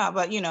mean, yeah,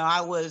 but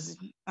I was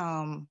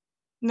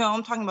no,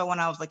 I'm talking about when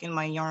I was like in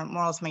my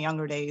more or less my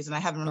younger days, and I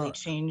haven't really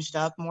changed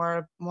up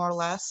more or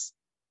less.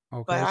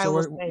 Okay, but so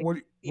what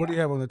do you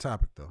have on the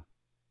topic though?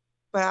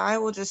 But I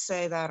will just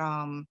say that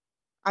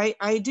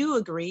I do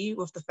agree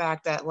with the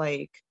fact that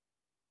like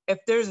if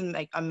there's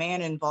like a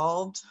man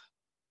involved,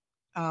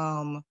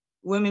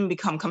 women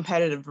become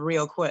competitive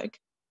real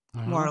quick,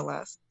 more or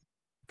less.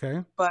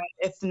 Okay. But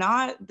if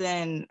not,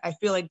 then I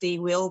feel like they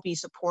will be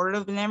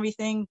supportive and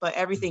everything, but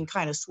everything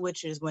kind of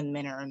switches when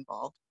men are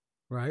involved.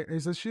 Right,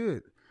 as it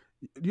should.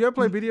 Do you ever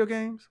play video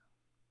games?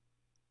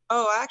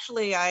 Oh,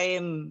 actually, I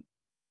am.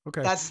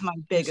 Okay. That's my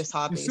biggest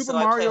hobby. Super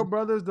Mario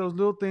Brothers, those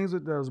little things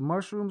with those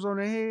mushrooms on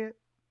their head,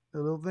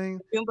 the little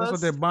things. That's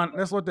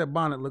what that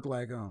bonnet looked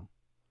like on.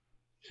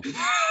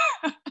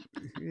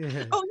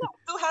 Yeah. Oh no,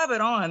 still have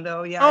it on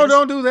though. Yeah. Oh,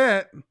 don't do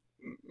that.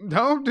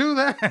 Don't do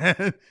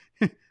that.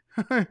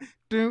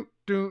 do.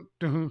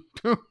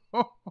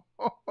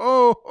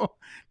 Oh.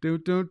 Do.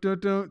 Do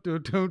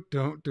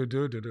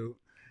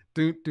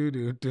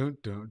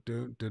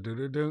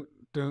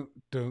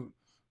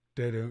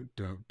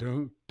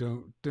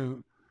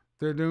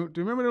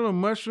you remember the little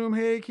mushroom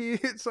head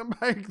kid?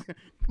 Somebody.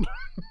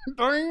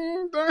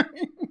 Ding.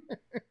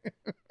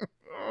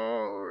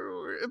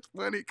 Oh, it's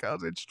funny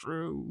because it's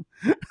true.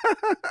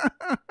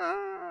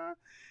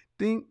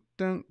 Ding,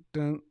 dunk,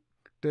 dunk,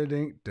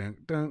 ding,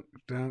 dunk, dunk,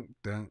 dunk,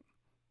 dunk.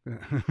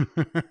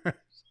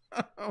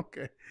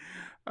 Okay.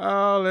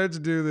 Oh, let's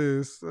do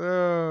this.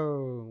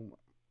 Oh,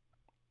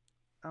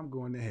 I'm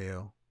going to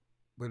hell,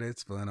 but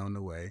it's fun on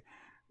the way.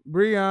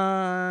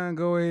 Breon,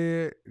 go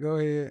ahead.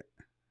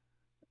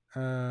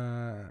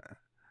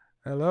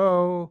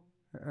 Hello.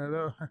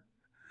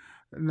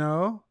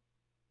 No.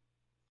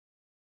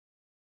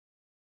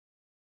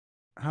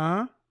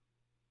 Huh?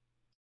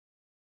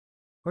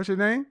 What's your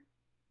name?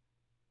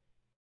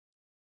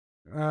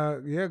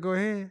 Yeah, go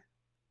ahead.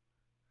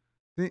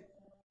 Ding,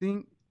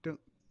 ding.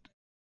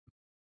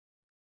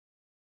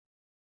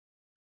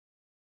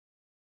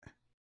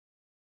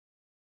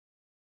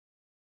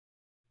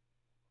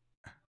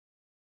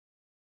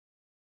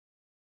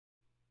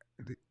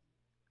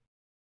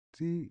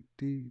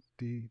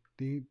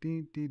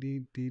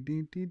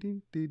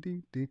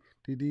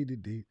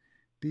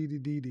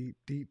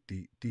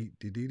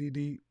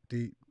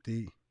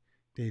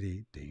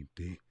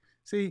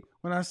 See,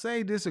 when I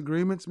say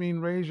disagreements mean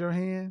raise your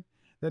hand,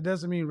 that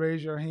doesn't mean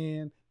raise your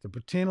hand to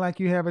pretend like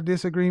you have a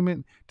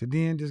disagreement, to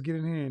then just get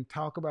in here and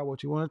talk about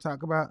what you want to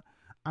talk about.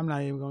 I'm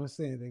not even going to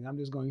say anything. I'm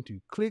just going to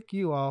click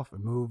you off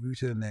and move you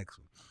to the next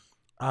one.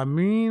 I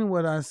mean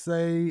what I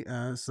say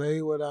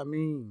what I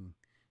mean.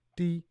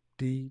 D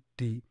D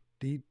D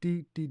D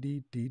D D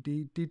D D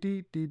D D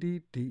D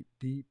D D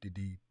D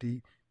D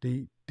D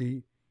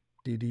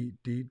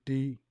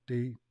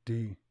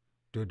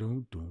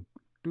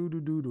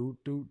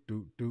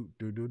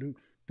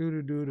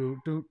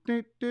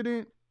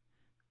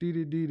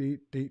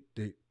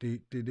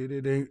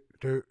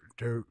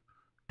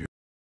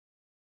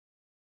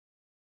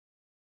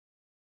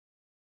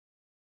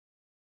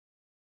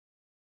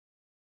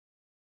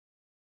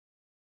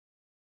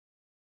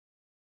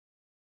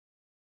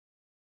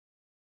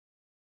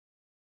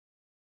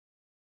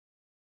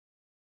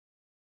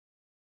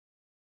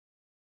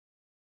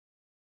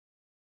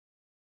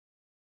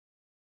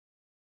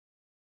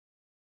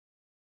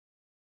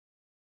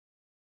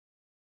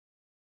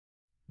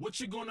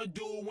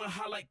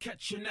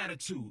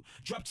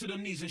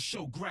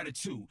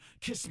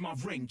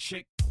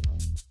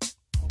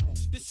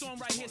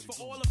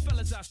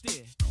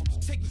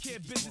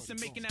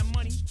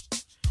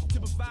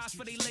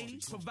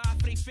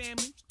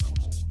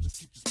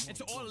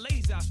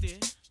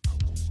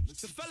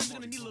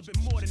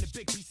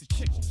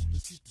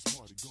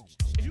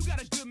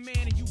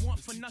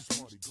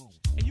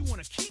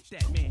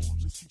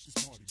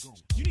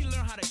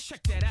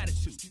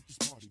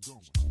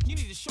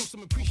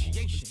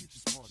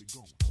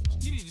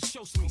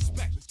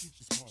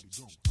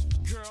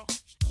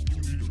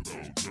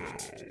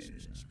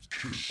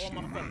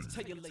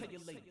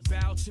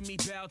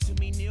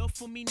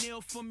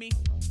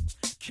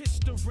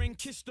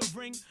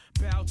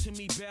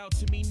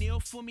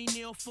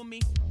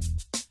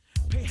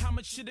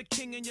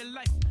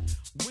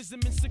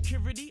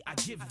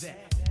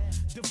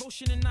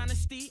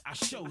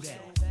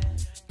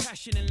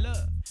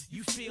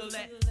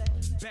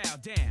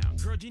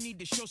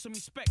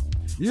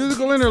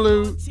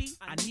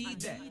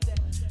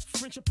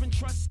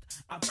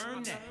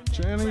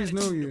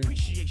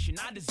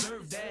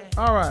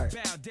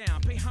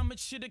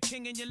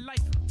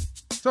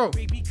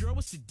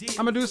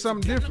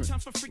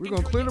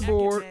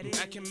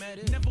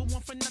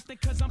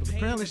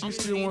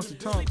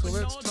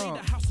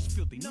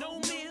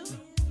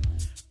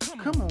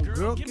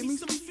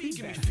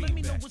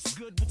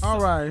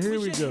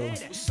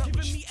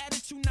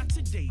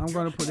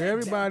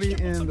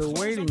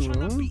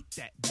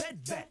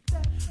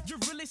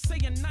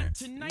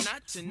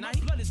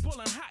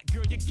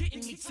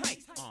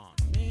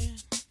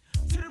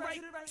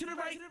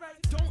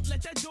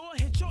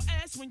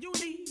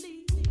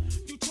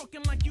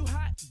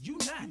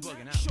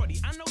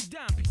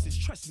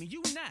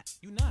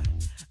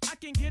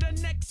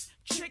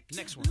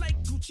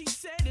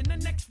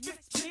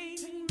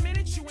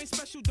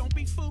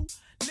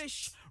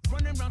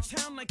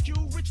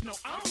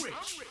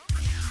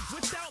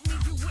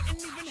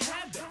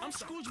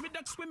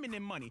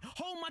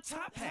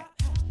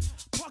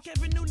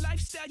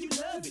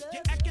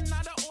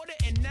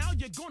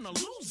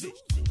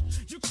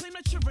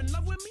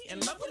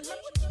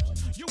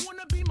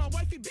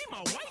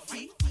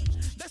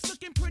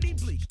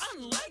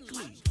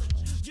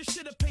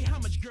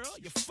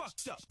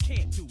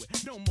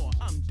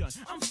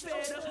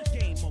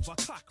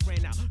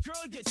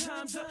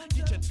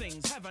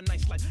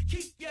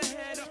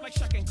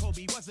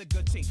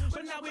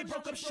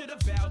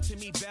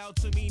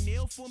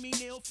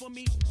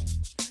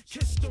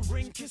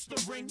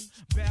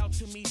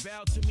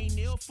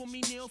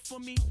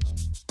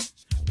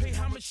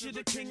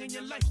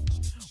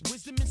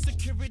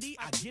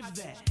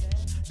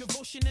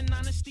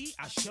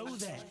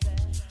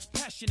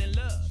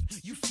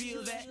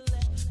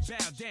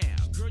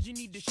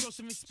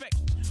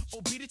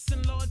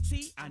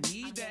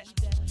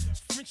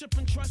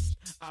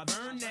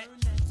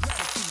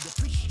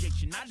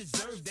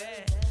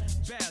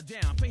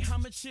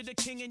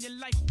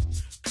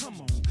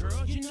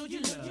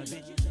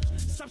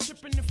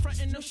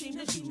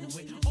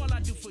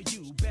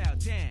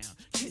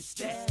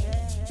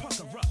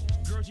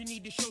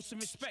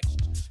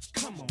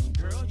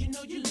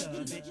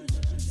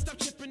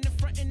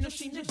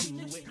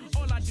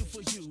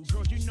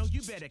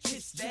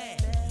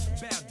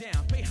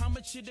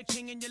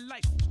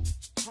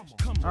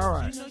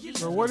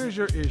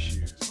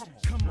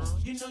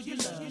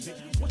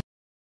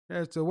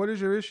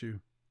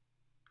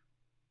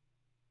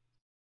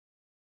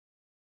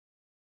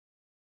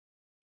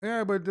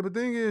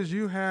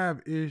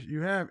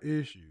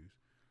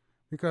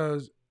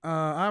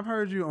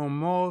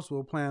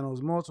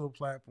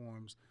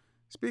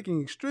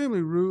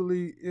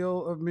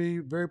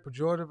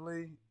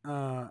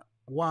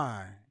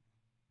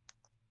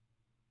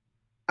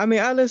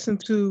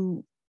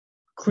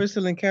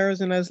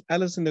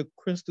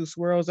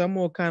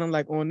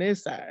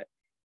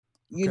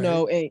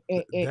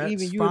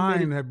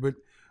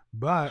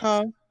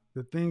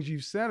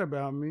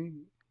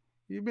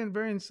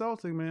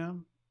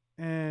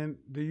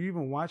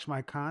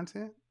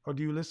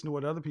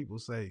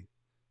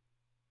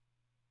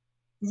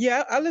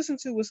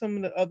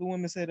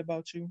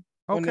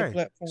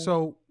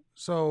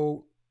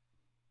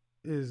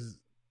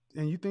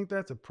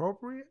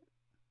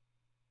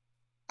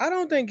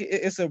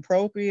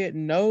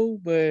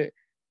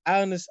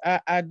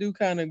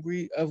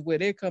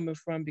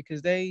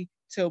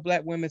tell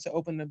Black women to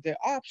open up their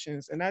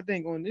options. And I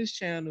think on this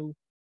channel,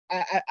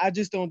 I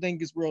just don't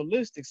think it's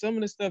realistic. Some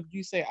of the stuff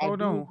you say, I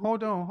do.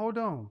 Hold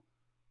on.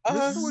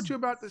 Listen to what you're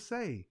about to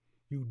say.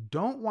 You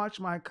don't watch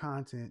my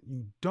content.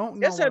 You don't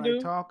know Yes, I what I do.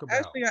 talk about.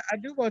 Actually, I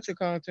do watch your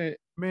content.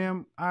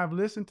 Ma'am, I've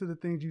listened to the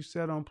things you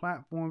said on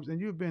platforms,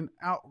 and you've been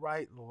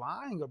outright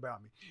lying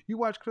about me. You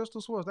watch Crystal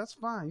Swirls, that's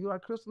fine. You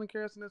like Crystal and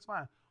Kerrison, that's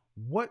fine.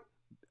 What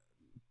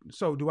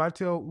do I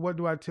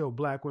tell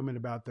Black women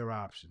about their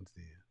options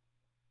then?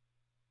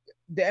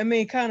 I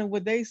mean, kind of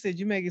what they said,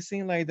 you make it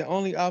seem like the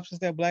only options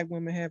that Black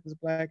women have is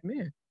Black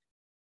men.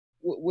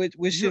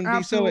 Which shouldn't You're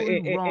be so.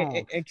 absolutely wrong.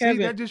 And Kevin,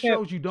 see, that just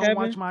shows you don't Kevin,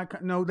 watch my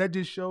no. That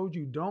just shows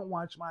you don't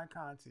watch my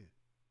content.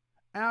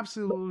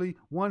 Absolutely,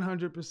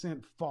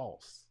 100%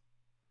 false.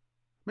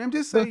 Ma'am,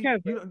 just say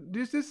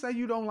just say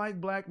you don't like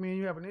Black men.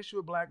 You have an issue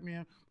with Black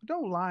men, but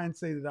don't lie and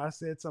say that I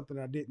said something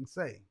I didn't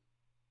say.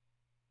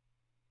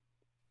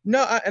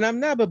 No, and I'm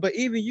not. But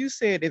even you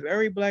said if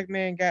every Black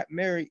man got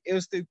married, it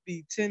would still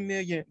be 10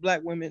 million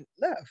Black women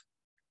left.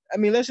 I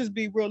mean, let's just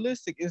be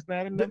realistic. It's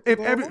not enough.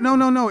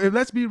 No. If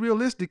let's be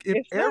realistic,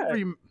 if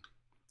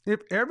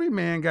every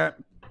man got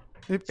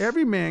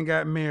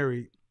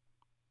married,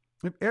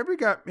 if every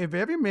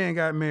man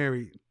got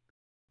married,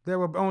 there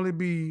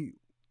would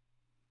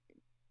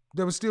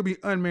still be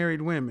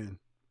unmarried women.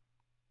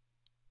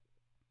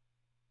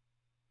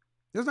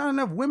 There's not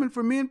enough women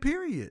for men,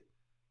 period.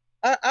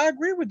 I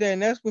agree with that,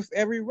 and that's with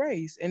every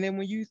race. And then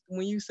when you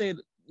say,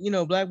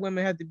 Black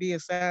women have to be a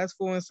size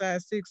 4 and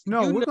size 6.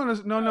 No, we're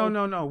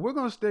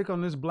gonna stick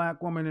on this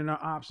Black woman and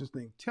our options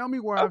thing. Tell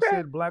me where I've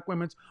said Black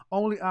women's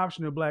only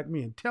option are Black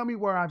men. Tell me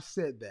where I've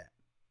said that.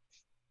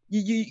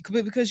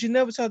 Because you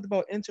never talked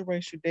about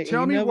interracial dating.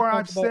 Tell me where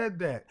I've said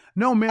that.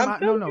 No, ma'am.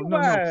 No.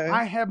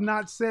 I have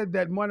not said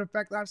that. Matter of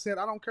fact, I've said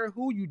I don't care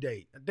who you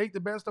date. Date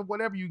the best of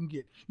whatever you can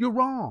get. You're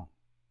wrong.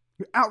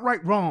 You're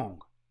outright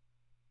wrong.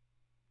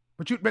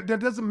 But that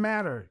doesn't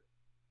matter.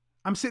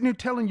 I'm sitting here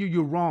telling you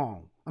you're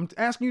wrong. I'm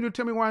asking you to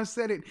tell me where I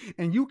said it,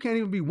 and you can't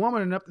even be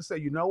woman enough to say,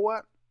 you know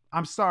what?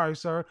 I'm sorry,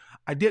 sir.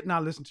 I did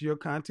not listen to your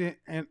content,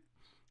 and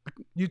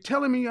you're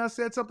telling me I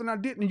said something I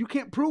didn't, and you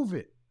can't prove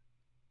it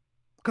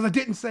because I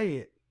didn't say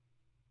it.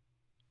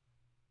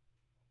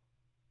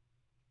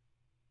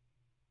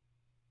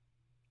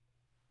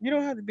 You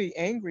don't have to be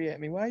angry at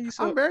me. Why are you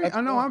so?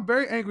 I'm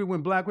very angry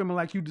when Black women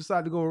like you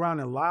decide to go around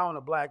and lie on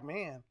a Black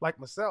man like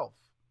myself.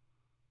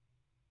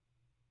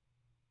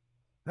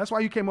 That's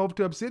why you came over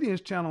to Obsidian's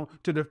channel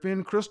to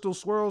defend Crystal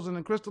Swirls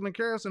and Crystal and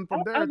Kerrison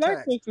from their attacks. I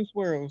like Crystal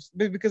Swirls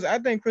because I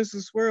think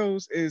Crystal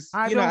Swirls is.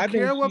 I don't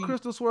care what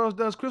Crystal Swirls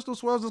does. Crystal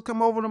Swirls has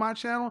come over to my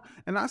channel,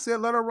 and I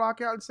said let her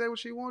rock out and say what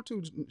she want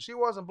to. She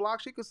wasn't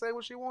blocked; she could say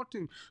what she want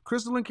to.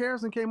 Crystal and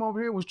Kerrison came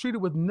over here, was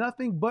treated with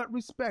nothing but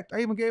respect. I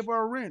even gave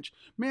her a wrench.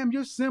 Ma'am,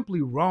 you're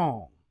simply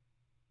wrong.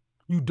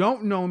 You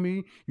don't know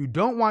me. You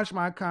don't watch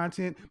my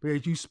content,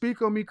 but you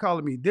speak on me,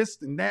 calling me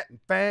this and that and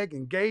fag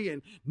and gay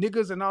and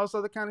niggas and all this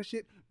other kind of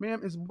shit.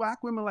 Ma'am, it's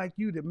Black women like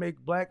you that make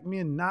Black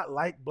men not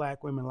like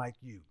Black women like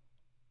you.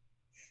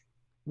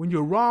 When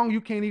you're wrong,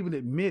 you can't even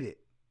admit it.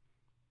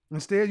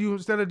 Instead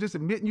of just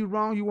admitting you're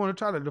wrong, you want to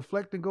try to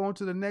deflect and go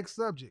into the next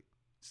subject.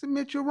 Just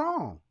admit you're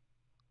wrong.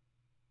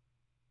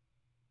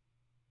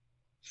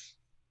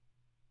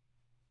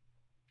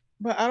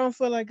 But I don't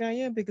feel like I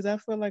am because I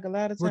feel like a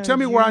lot of times. Well, tell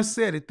me where I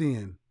said it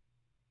then.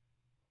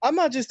 I'm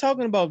not just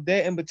talking about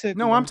that in particular.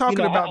 No, I'm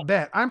talking about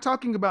that. I'm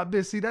talking about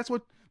this. See, that's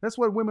what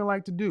women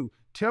like to do.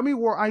 Tell me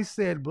where I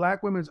said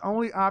Black women's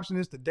only option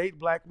is to date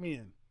Black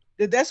men.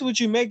 That's what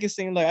you make it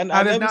seem like. I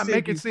did not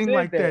make it seem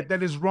like that.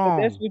 That is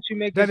wrong. That's what you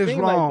make it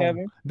seem like,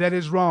 Kevin. That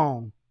is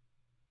wrong.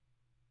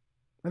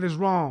 That is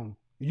wrong.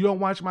 You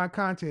don't watch my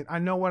content. I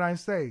know what I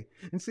say.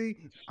 And see,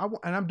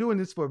 I'm doing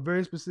this for a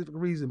very specific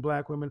reason,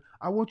 Black women.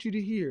 I want you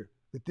to hear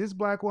that this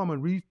Black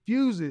woman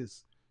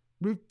refuses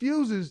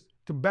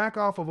to back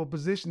off of a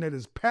position that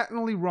is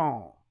patently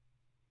wrong.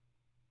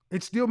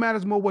 It still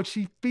matters more what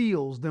she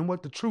feels than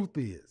what the truth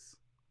is.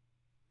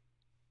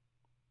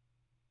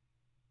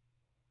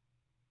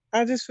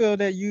 I just feel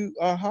that you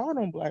are hard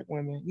on Black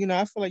women.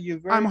 I feel like you're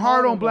very I'm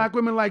hard on Black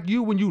women like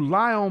you when you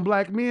lie on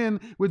Black men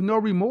with no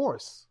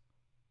remorse.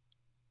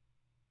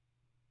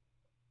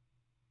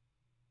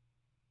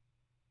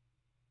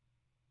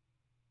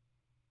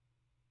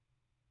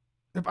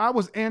 If I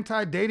was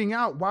anti-dating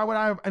out, why would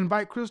I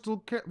invite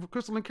Crystal and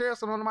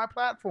Kerrison onto my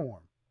platform?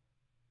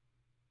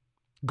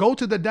 Go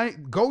to the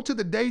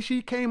day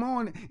she came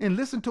on and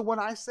listen to what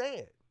I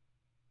said.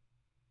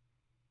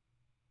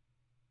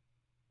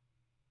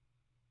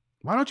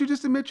 Why don't you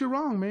just admit you're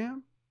wrong,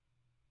 ma'am?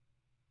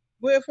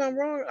 Well, if I'm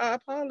wrong, I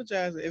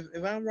apologize.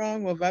 If I'm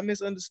wrong or if I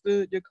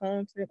misunderstood your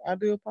content, I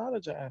do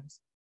apologize.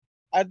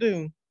 I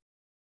do.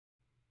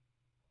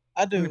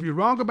 And if you're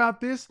wrong about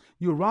this,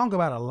 you're wrong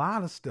about a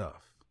lot of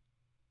stuff.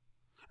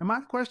 And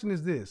my question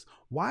is this: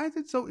 why is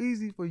it so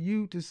easy for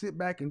you to sit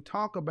back and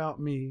talk about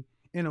me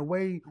in a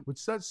way with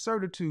such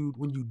certitude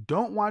when you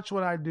don't watch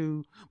what I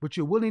do, but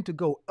you're willing to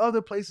go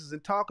other places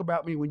and talk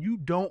about me when you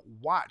don't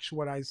watch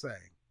what I say?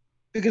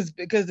 Because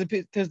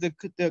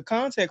the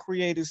content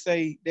creators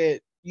say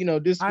that, you know,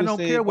 this I was don't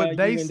care said by what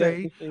they you and that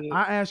say. was said.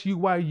 I ask you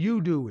why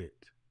you do it.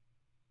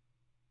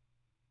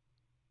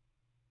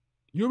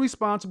 You're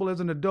responsible as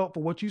an adult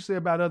for what you say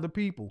about other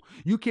people.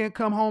 You can't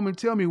come home and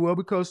tell me, well,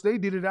 because they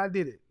did it, I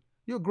did it.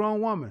 You're a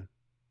grown woman.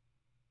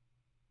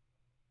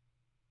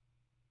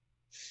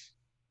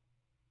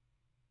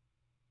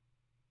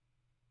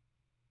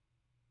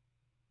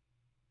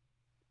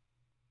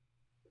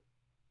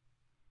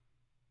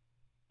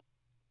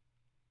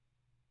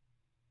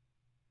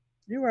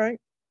 You're right.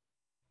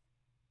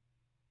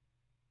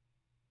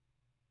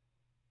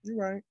 You're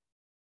right.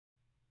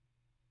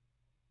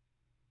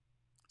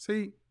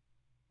 See,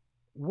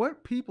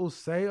 what people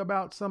say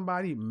about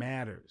somebody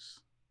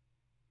matters.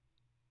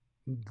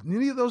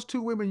 Many of those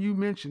two women you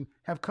mentioned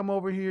have come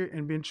over here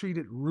and been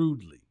treated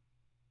rudely.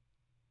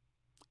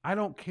 I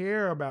don't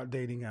care about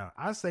dating out.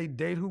 I say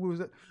date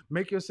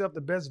make yourself the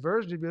best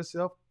version of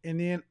yourself and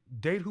then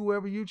date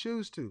whoever you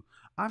choose to.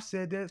 I've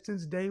said that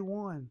since day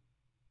one.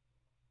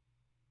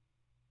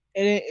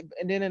 And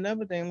then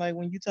another thing, like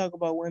when you talk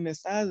about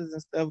women's sizes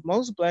and stuff,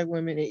 most black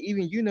women, and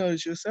even you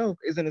notice yourself,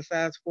 isn't a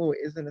size 4,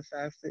 isn't a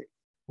size 6.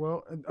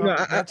 Well, You know,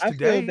 that's I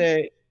feel today.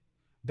 that.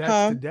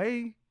 That's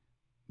today.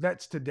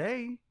 That's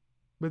today.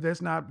 But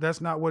that's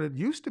not what it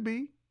used to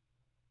be.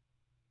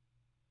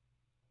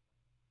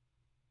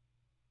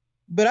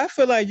 But I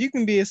feel like you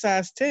can be a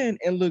size 10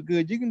 and look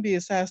good. You can be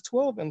a size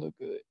 12 and look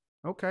good.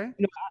 Okay.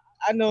 You know,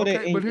 I know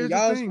that but in here's the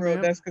y'all's thing,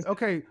 world, man. that's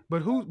okay,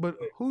 but who's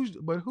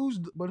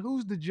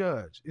the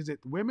judge? Is it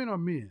women or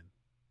men?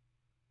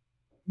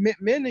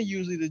 Men are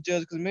usually the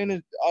judge, because men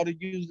are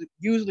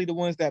usually the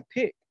ones that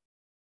pick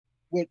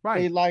what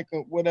they like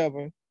or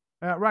whatever.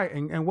 Right.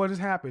 And what has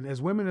happened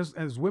as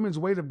women's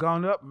weight have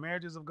gone up,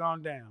 marriages have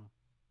gone down.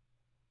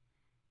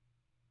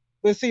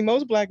 But see,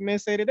 most black men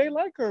say that they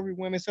like curvy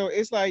women, so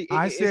it's like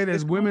I said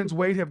as women's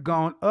weight have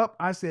gone up,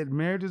 I said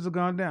marriages have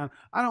gone down.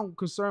 I don't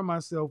concern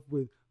myself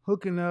with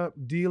hooking up,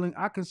 dealing.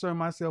 I concern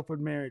myself with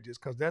marriages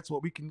because that's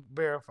what we can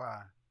verify.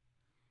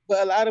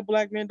 But a lot of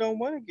black men don't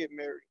want to get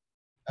married.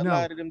 A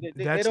lot of them,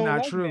 they don't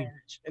like true.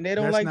 marriage, and they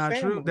don't like family.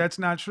 True. That's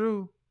not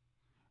true.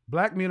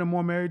 Black men are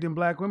more married than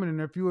black women, and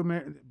there are fewer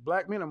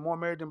black men are more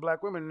married than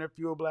black women, and there are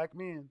fewer black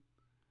men.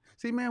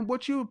 See, man,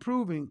 what you're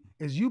proving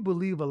is you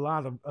believe a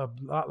lot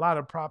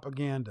of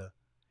propaganda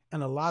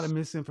and a lot of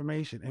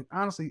misinformation, and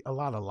honestly, a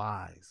lot of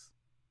lies.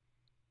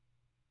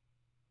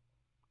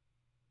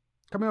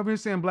 Coming over here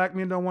saying black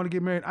men don't want to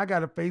get married. I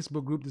got a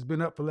Facebook group that's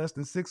been up for less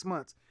than 6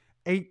 months.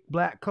 8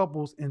 black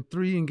couples and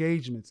 3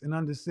 engagements in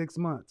under 6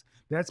 months.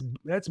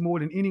 That's more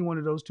than any one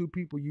of those 2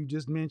 people you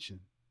just mentioned.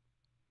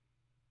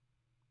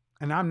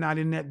 And I'm not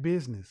in that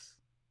business.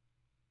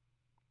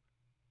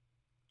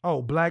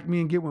 Oh, black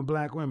men get with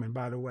black women,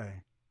 by the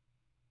way.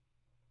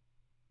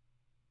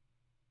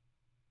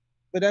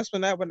 But that's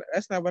not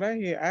what I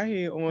hear. I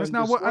hear on that's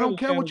not what I don't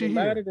care what you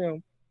hear.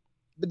 Them.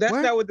 But that's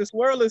not what the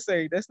swirlers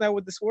say. That's not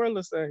what the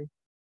swirlers say.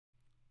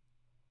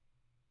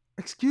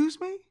 Excuse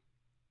me?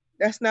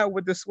 That's not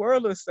what the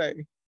swirlers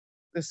say.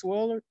 The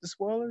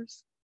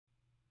swirlers.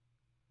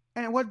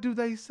 And what do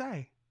they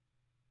say?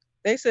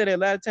 They said that a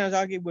lot of times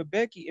I'll get with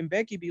Becky, and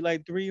Becky be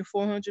like 300 or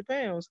 400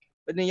 pounds.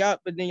 But then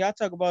y'all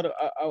talk about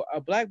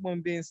a black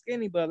woman being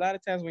skinny. But a lot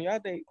of times when y'all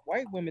date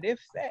white women, they're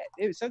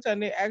fat. Sometimes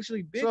they're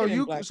actually bigger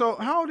than black. So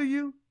how old are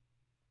you?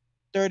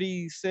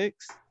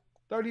 36.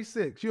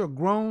 36. You're a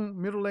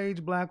grown,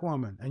 middle-aged black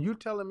woman, and you're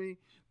telling me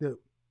that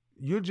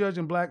you're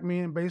judging black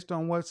men based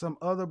on what some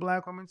other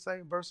black women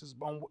say versus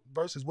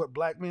what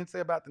black men say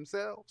about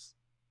themselves?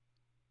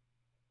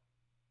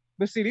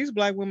 But see, these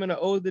black women are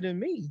older than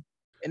me,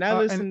 and I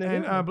listen to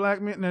them. And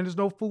black men, and there's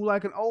no fool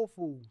like an old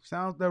fool.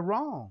 They're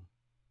wrong.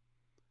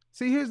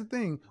 See, here's the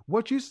thing.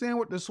 What you saying,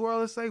 what the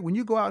swirlers say, when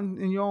you go out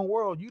in your own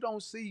world, you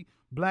don't see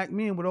black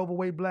men with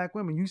overweight black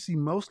women. You see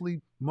most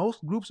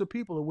groups of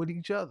people are with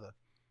each other.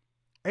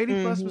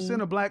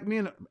 80+% of black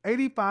men,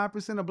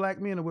 85% of black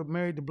men are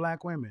married to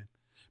black women.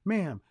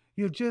 Ma'am,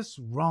 you're just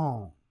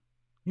wrong.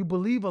 You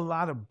believe a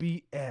lot of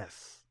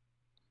BS.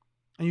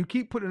 And you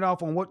keep putting it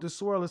off on what the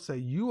swirlers say.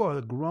 You are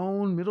a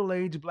grown,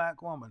 middle-aged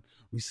black woman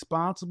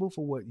responsible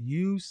for what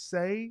you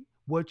say,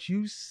 what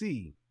you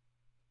see.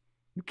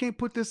 You can't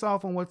put this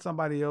off on what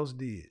somebody else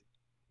did.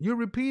 You're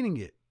repeating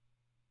it.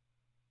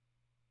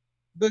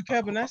 But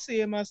Kevin, I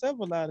see it myself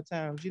a lot of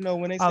times. You know,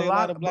 when they say a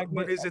lot of black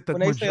men, but is it the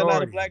when they majority? say a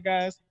lot of black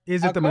guys,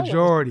 is it the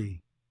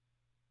majority?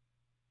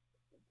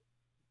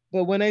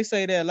 But when they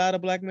say that a lot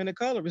of black men are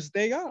colorists,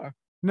 they are.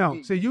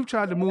 No, see, you've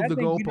tried to move the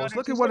goalposts.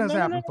 Look at what has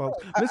happened,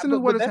 folks. Listen to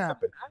what has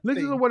happened.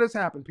 Listen to what has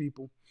happened,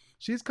 people.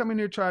 She's come in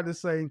here trying to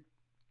say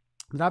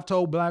that I've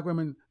told black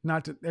women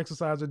not to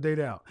exercise or date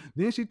out.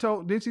 Then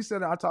she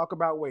said I talk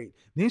about weight.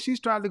 Then she's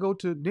tried to go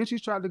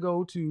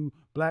to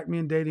black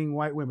men dating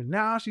white women.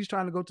 Now she's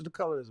trying to go to the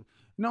colorism.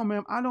 No,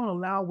 ma'am, I don't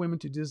allow women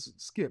to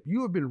just skip.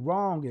 You have been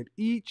wrong at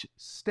each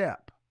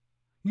step.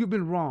 You've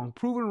been wrong,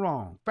 proven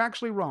wrong,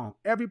 factually wrong,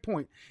 every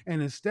point.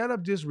 And instead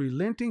of just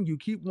relenting, you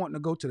keep wanting to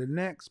go to the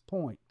next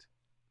point.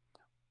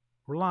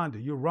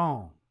 Rolanda, you're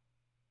wrong.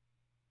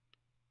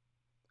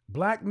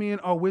 Black men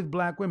are with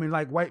black women,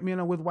 like white men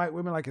are with white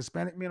women, like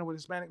Hispanic men are with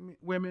Hispanic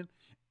women,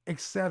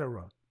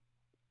 etc.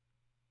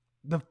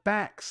 The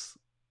facts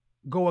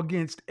go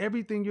against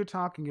everything you're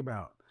talking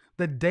about.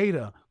 The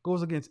data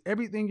goes against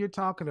everything you're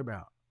talking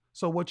about.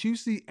 So what you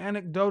see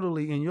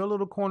anecdotally in your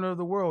little corner of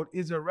the world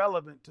is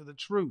irrelevant to the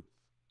truth.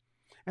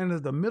 And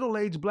as the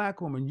middle-aged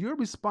black woman, you're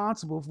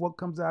responsible for what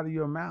comes out of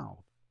your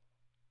mouth.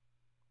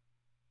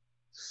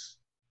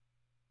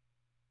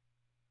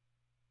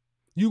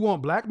 You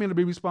want black men to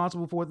be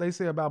responsible for what they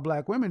say about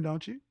black women,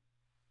 don't you?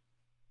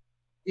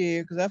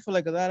 Yeah, because I feel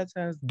like a lot of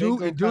times do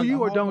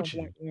you or don't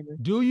you?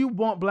 Do you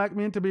want black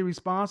men to be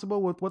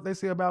responsible with what they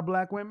say about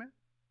black women?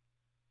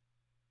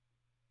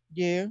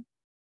 Yeah.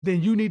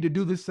 Then you need to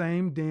do the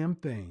same damn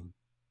thing.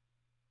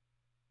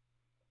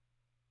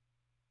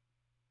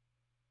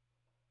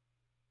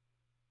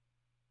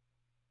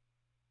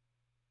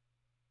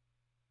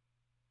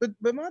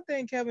 But my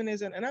thing, Kevin,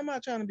 is, and I'm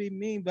not trying to be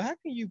mean, but how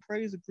can you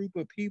praise a group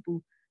of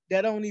people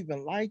that don't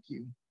even like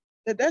you?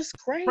 That's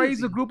crazy.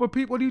 Praise a group of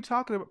people. What are you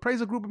talking about?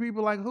 Praise a group of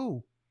people like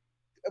who?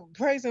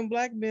 Praising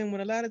black men when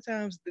a lot of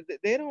times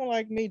they don't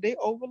like me, they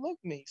overlook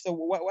me. So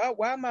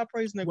why am I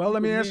praising a group? Well,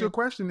 let me of ask you a men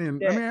question then.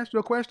 that- Let me ask you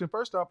a question.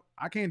 First off,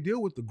 I can't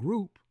deal with the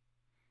group,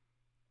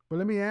 but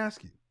let me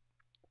ask you.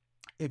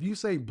 If you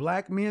say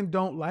black men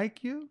don't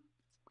like you,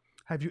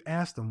 have you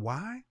asked them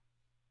why?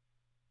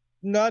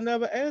 No, I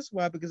never asked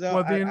why, because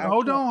Well, then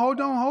hold on.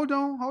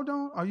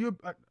 Are you?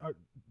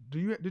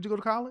 Did you go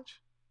to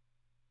college?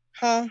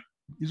 Huh?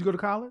 Did you go to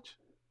college?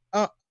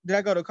 Did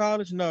I go to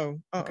college?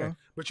 No. Okay,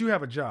 but you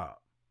have a job.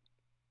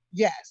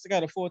 Yes, I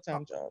got a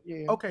full-time job.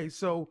 Yeah. Okay,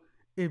 so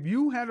if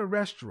you had a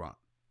restaurant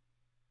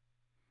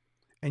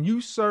and you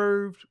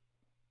served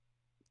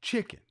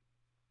chicken,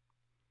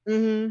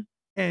 and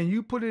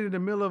you put it in the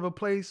middle of a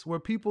place where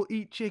people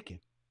eat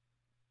chicken,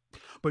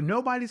 but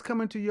nobody's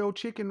coming to your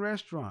chicken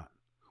restaurant,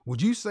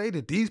 would you say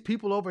that these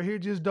people over here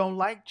just don't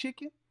like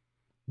chicken?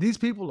 These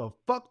people are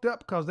fucked up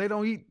because they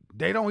don't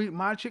eat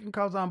my chicken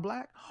because I'm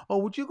black?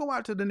 Or would you go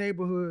out to the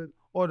neighborhood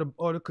or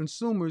the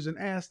consumers and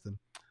ask them,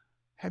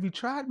 have you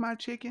tried my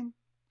chicken?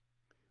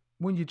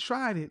 When you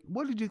tried it,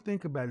 what did you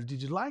think about it?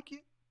 Did you like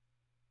it?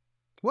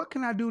 What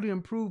can I do to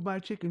improve my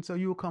chicken so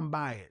you'll come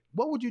buy it?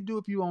 What would you do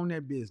if you own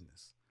that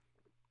business?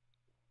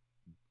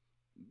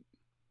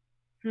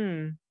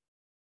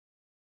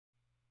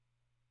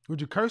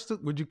 Would you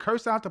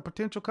curse out the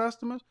potential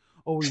customers,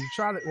 or would you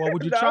try to, or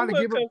would you try to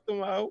give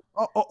them out?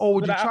 Or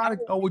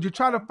would you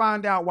try to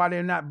find out why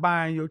they're not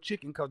buying your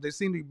chicken because they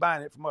seem to be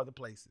buying it from other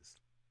places?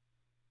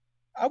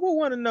 I would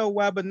want to know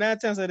why, but 9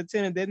 times out of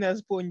 10, they're not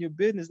supporting your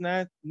business.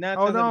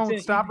 Hold on,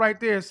 stop right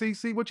there.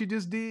 See what you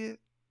just did?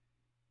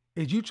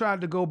 Is you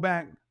tried to go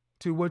back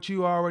to what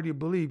you already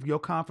believe, your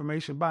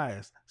confirmation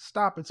bias.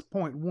 Stop at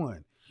point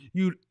one.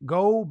 You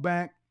go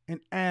back and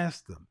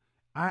ask them.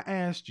 I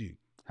asked you,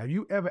 have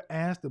you ever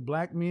asked the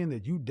black men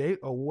that you date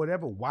or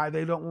whatever why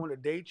they don't want to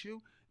date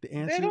you? The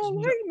answer they don't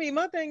is like me.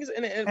 My thing is,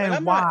 and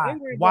I'm why? not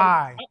angry.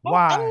 Why?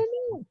 I don't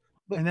know.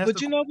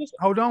 But you know,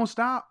 hold on,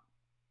 stop.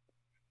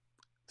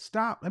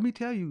 Let me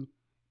tell you,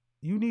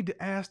 you need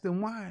to ask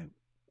them why,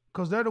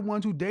 because they're the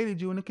ones who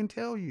dated you and they can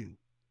tell you.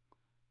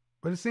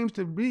 But it seems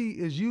to be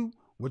is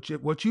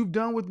what you've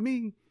done with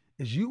me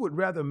is you would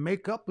rather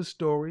make up a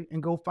story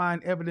and go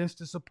find evidence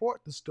to support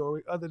the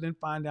story other than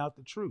find out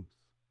the truth.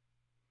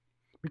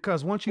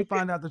 Because once you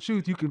find out the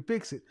truth, you can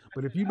fix it.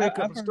 But if you make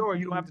up a story,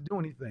 you don't have to do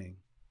anything.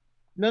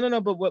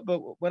 No. But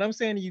what I'm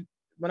saying to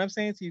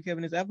you,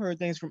 Kevin, is I've heard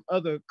things from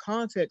other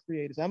content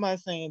creators. I'm not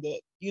saying that,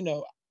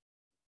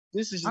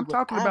 this is just I'm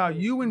talking about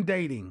you and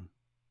dating.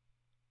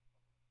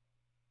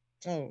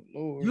 Oh,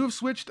 Lord. You've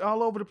switched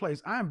all over the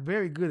place. I'm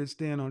very good at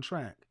staying on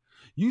track.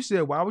 You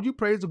said, why would you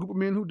praise a group of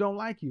men who don't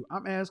like you?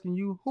 I'm asking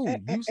you who?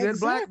 You said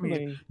black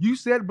men. You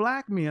said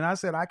black men. I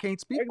said, I can't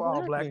speak for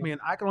all black men.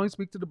 I can only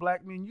speak to the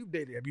black men you've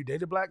dated. Have you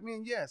dated black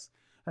men? Yes.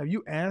 Have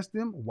you asked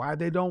them why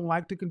they don't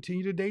like to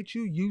continue to date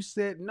you? You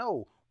said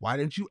no. Why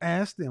didn't you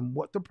ask them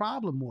what the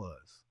problem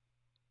was?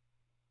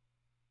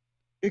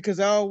 Because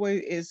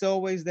it's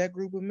always that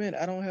group of men.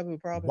 I don't have a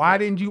problem. Why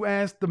didn't you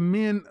ask the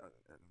men?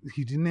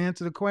 You didn't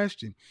answer the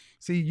question.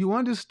 See, you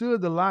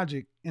understood the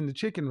logic in the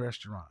chicken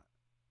restaurant.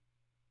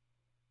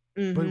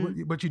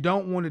 But you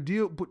don't want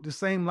to put the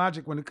same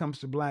logic when it comes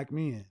to black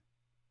men.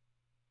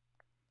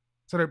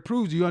 So that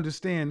proves you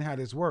understand how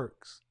this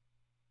works.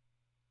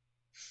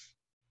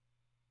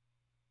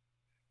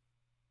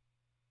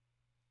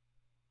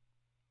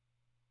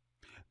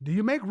 Do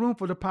you make room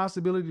for the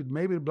possibility that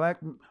maybe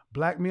the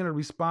black men are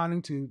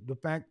responding to the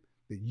fact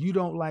that you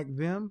don't like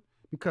them?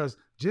 Because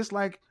just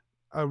like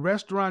a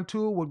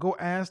restaurateur would go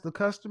ask the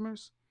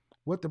customers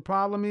what the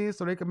problem is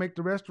so they can make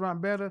the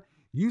restaurant better,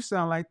 you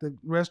sound like the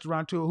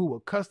restaurateur who will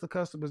cuss the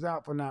customers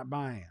out for not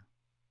buying.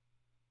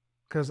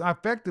 Because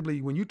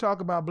effectively, when you talk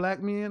about black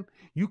men,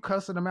 you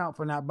cussing them out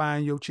for not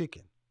buying your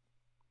chicken.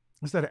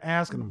 Instead of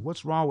asking them,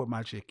 what's wrong with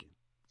my chicken?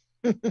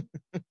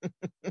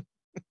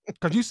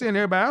 Because you saying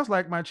everybody else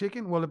like my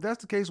chicken. Well, if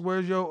that's the case,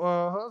 where's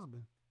your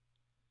husband?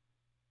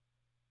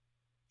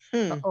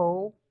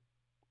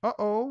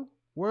 Uh-oh.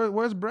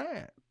 Where's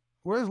Brad?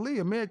 Where's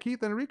Leah, Meg,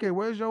 Keith, and Enrique?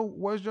 Where's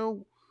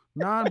your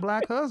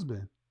non-black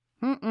husband?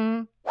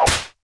 Mm-mm.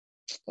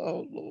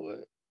 Oh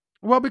Lord.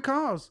 Well,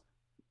 because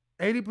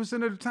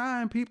 80% of the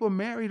time people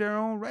marry their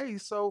own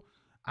race. So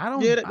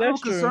Yeah,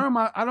 that's true.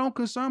 I don't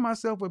concern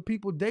myself with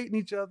people dating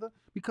each other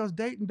because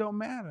dating don't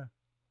matter.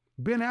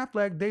 Ben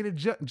Affleck dated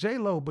J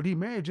Lo, but he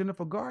married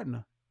Jennifer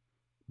Gardner.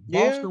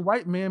 Yeah. Boston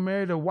white man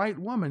married a white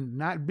woman,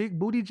 not big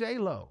booty J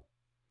Lo.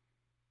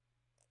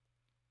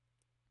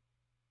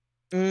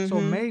 So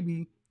Mm-hmm.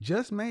 maybe,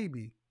 just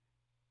maybe,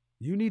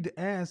 you need to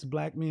ask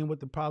black men what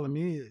the problem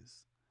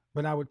is.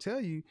 But I would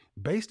tell you,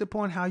 based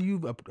upon how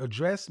you've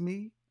addressed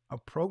me,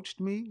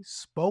 approached me,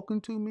 spoken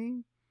to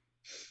me,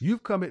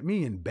 you've come at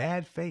me in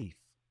bad faith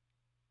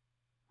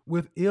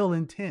with ill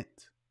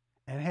intent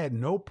and had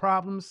no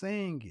problem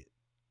saying it.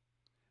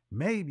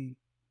 Maybe,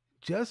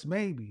 just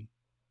maybe,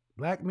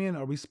 black men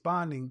are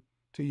responding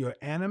to your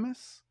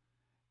animus,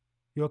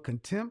 your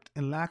contempt,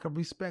 and lack of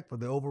respect for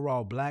the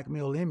overall black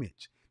male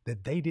image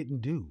that they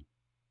didn't do.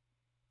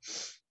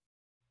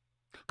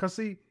 Because,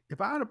 see, if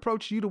I had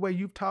approached you the way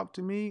you've talked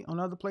to me on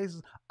other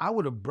places, I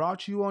would have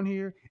brought you on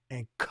here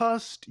and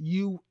cussed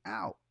you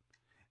out.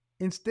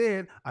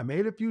 Instead, I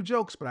made a few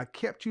jokes, but I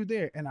kept you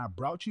there and I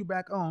brought you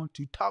back on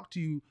to talk to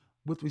you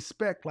with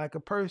respect like a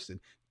person,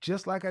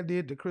 just like I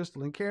did to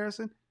Crystal and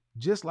Carrison,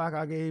 just like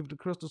I gave to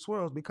Crystal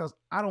Swirls, because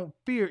I don't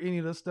fear any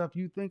of the stuff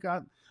you think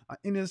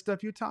any of the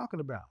stuff you're talking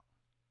about.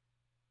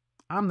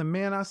 I'm the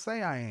man I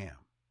say I am.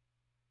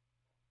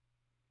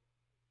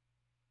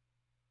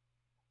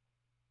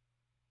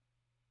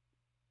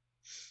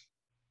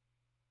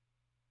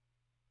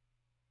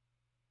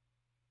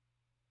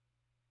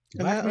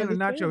 Black men are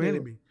not your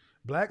enemy.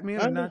 Black men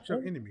are not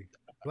your enemy.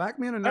 Black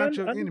men are not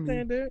your enemy.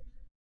 Understand that.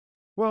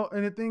 Well,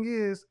 and the thing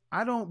is,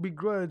 I don't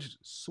begrudge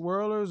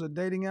swirlers or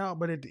dating out,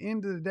 but at the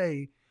end of the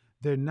day,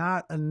 they're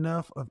not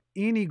enough of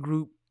any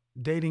group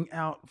dating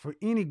out for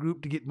any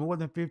group to get more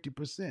than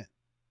 50%.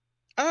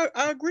 I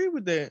agree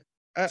with that.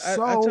 If that's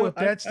the agree with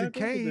that.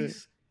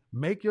 case,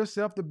 make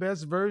yourself the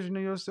best version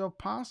of yourself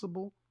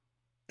possible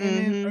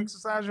and then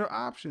exercise your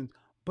options.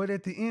 But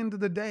at the end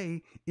of the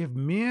day, if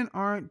men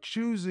aren't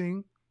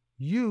choosing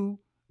you,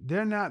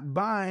 they're not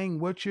buying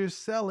what you're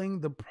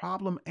selling. The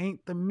problem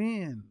ain't the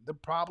men. The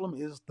problem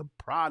is the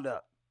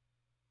product.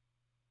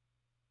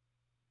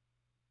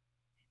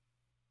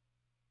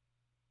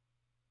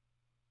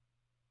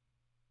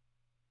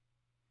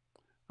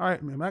 All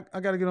right, man.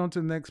 I got to get on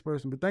to the next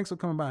person, but thanks for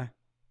coming by.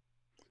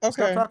 Okay.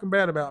 Stop talking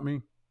bad about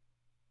me.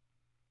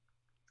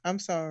 I'm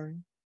sorry.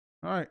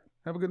 All right.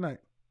 Have a good night.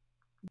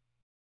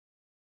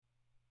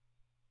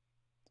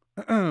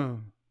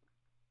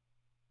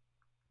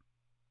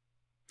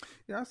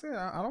 Yeah, I said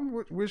I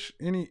don't wish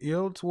any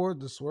ill toward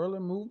the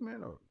swirling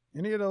movement or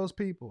any of those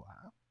people.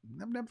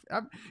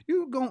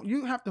 You're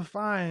gonna have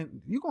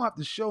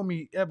to show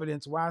me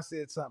evidence why I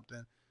said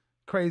something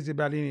crazy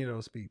about any of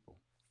those people,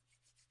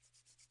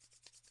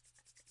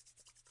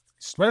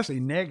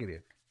 especially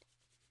negative.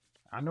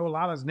 I know a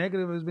lot of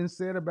negative has been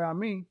said about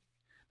me.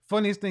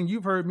 Funniest thing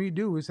you've heard me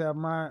do is have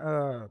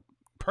my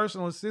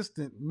personal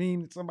assistant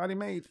mean that somebody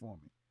made for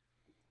me.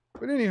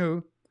 But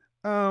anywho,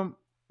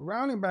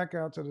 rounding back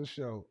out to the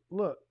show,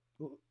 look,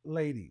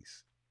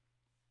 ladies,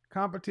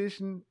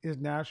 competition is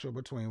natural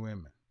between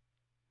women,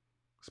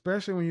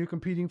 especially when you're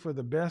competing for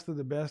the best of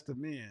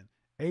men.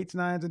 8s,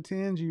 9s, and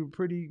 10s, you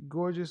pretty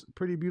gorgeous,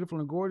 pretty beautiful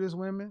and gorgeous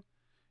women.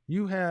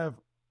 You have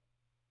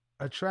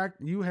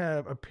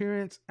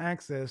appearance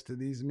access to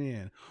these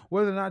men.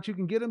 Whether or not you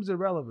can get them is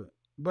irrelevant,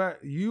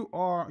 but you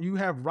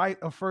have right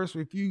of first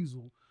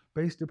refusal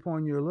based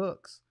upon your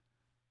looks.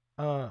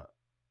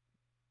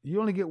 You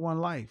only get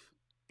one life.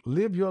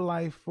 Live your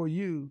life for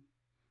you,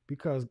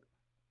 because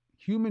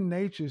human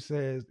nature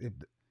says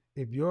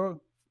if your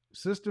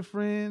sister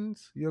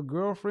friends, your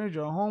girlfriends,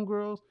 your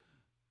homegirls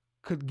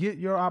could get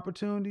your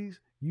opportunities,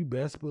 you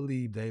best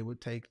believe they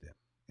would take them.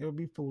 It would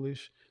be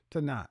foolish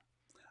to not.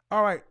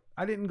 All right.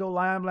 I didn't go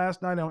live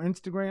last night on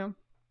Instagram,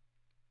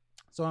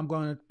 so I'm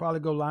going to probably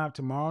go live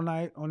tomorrow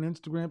night on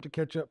Instagram to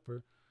catch up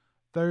for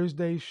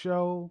Thursday's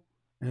show.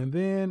 And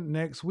then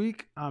next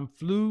week, I'm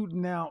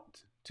fluing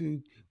out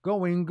to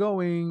going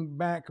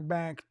back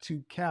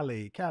to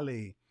Cali.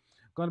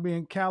 Going to be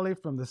in Cali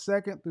from the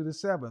 2nd through the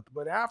 7th.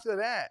 But after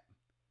that,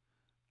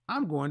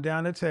 I'm going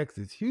down to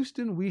Texas.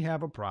 Houston, we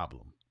have a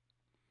problem.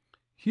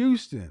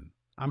 Houston,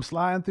 I'm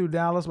sliding through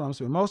Dallas, but I'm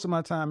spending most of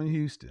my time in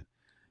Houston.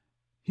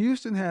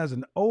 Houston has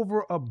an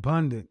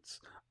overabundance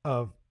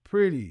of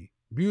pretty,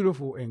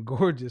 beautiful, and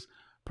gorgeous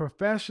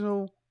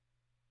professional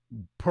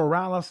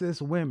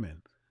paralysis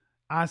women.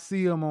 I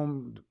see them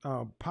on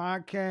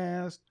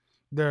podcasts.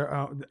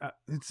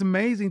 It's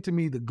amazing to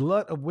me the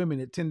glut of women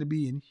that tend to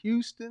be in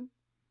Houston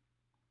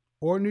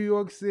or New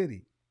York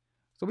City.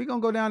 So we're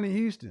going to go down to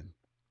Houston.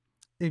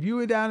 If you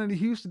were down in the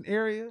Houston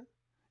area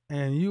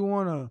and you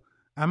want to,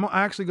 I'm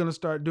actually going to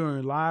start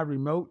doing live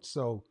remote.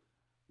 So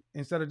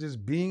instead of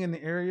just being in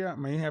the area, I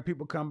may have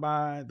people come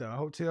by the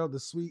hotel, the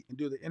suite, and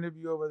do the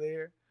interview over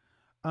there.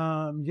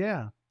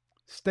 Yeah,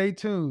 stay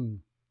tuned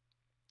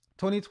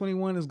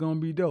 2021 is going to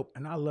be dope.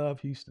 And I love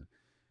Houston.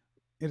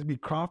 It'll be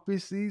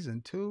crawfish season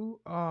too.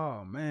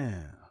 Oh,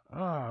 man. Oh,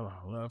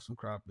 I love some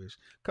crawfish.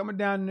 Coming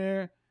down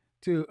there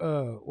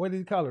to, what do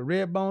you call it?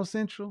 Redbone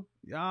Central.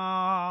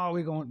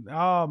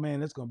 Oh,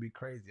 man, it's going to be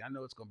crazy. I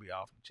know it's going to be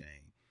off the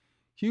chain.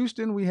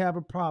 Houston, we have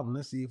a problem.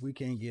 Let's see if we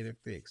can't get it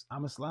fixed. I'm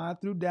going to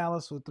slide through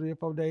Dallas for 3 or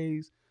 4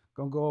 days.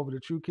 Going to go over to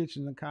True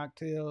Kitchen and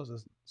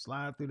Cocktails.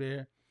 Slide through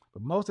there.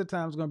 But most of the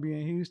time it's going to be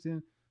in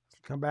Houston.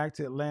 Come back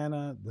to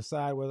Atlanta.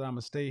 Decide whether I'm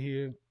going to stay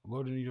here.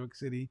 Go to New York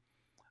City.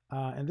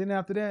 And then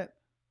after that,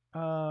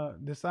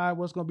 decide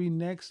what's going to be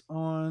next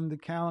on the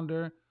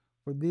calendar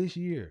for this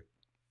year.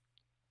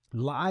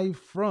 Live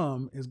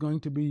From is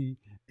going to be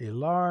a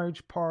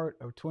large part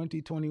of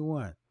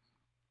 2021.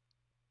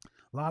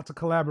 Lots of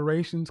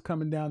collaborations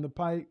coming down the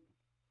pipe.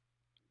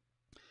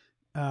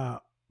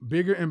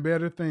 Bigger and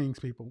better things,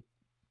 people.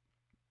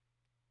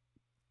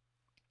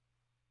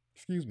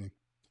 Excuse me.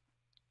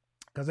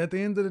 Because at the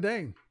end of the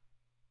day,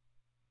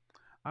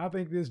 I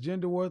think this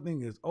gender war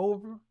thing is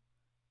over.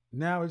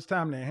 Now it's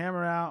time to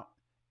hammer out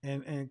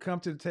and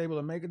come to the table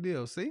and make a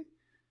deal. See?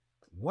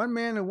 One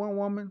man and one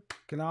woman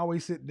can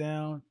always sit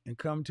down and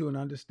come to an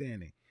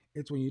understanding.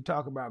 It's when you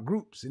talk about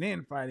groups and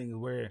infighting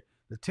where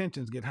the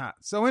tensions get hot.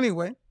 So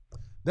anyway,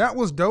 that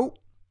was dope.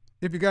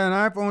 If you got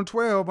an iPhone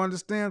 12,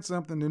 understand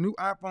something. The new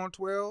iPhone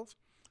 12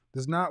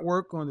 does not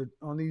work on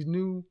these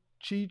new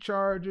Qi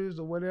chargers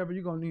or whatever.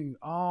 You're going to need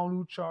all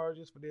new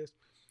chargers for this.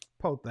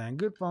 Po thing.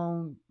 Good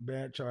phone,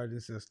 bad charging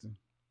system.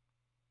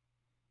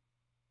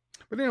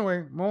 But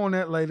anyway, more on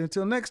that later.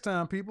 Until next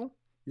time, people,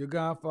 your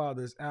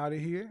Godfather is out of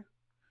here.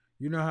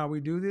 You know how we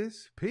do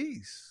this.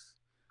 Peace.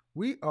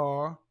 We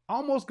are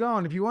almost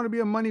gone. If you want to be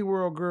a Money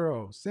World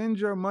girl, send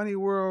your Money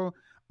World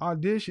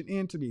audition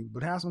in to me,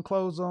 but have some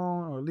clothes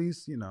on, or at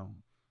least,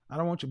 I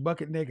don't want you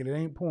bucket naked. It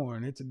ain't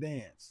porn. It's a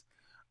dance.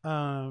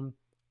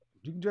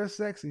 You can dress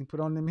sexy and put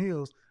on them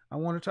heels. I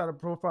want to try to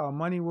profile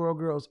Money World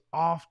girls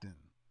often.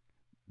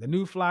 The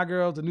new fly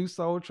girls, the new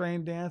Soul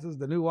Train dancers,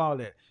 the new all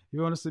that. If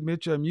you want to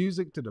submit your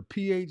music to the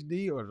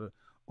PhD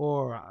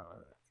or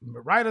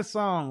write a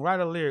song, write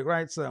a lyric,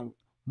 write something,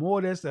 more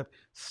of that stuff.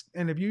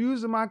 And if you're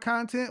using my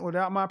content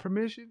without my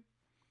permission,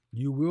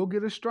 you will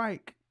get a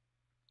strike.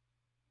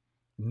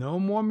 No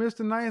more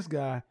Mr. Nice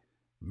Guy.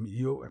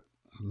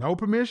 No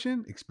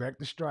permission,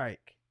 expect a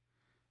strike.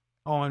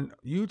 On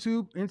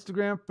YouTube,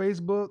 Instagram,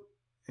 Facebook,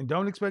 and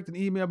don't expect an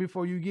email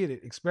before you get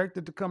it. Expect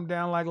it to come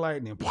down like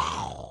lightning.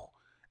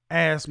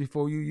 Ask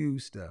before you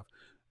use stuff.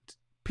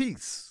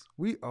 Peace.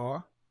 We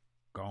are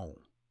gone.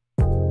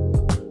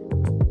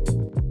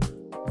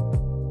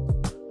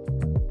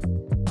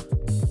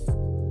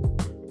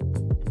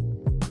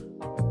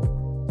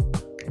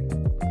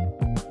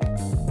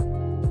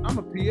 I'm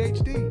a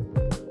PhD.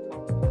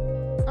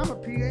 I'm a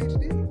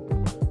PhD.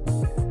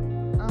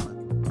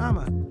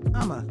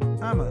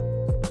 I'm a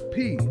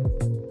PhD.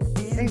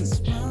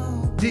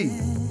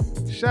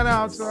 Shout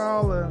out to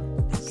all the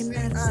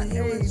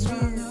CIA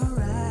men.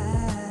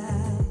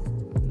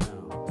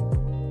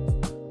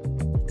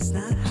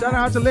 Shout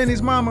out to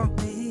Lenny's mama.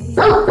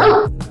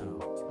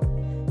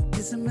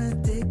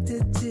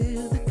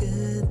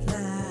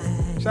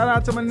 Shout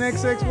out to my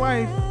next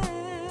ex-wife.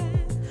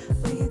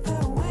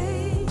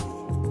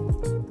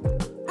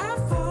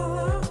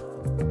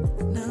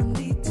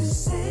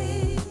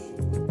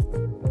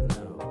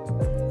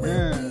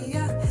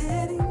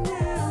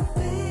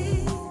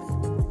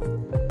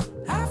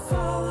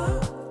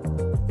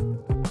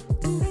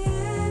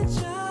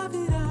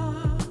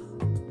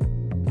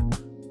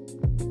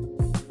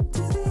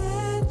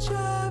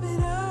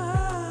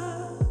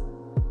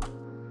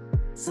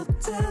 So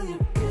tell your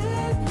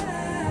good life.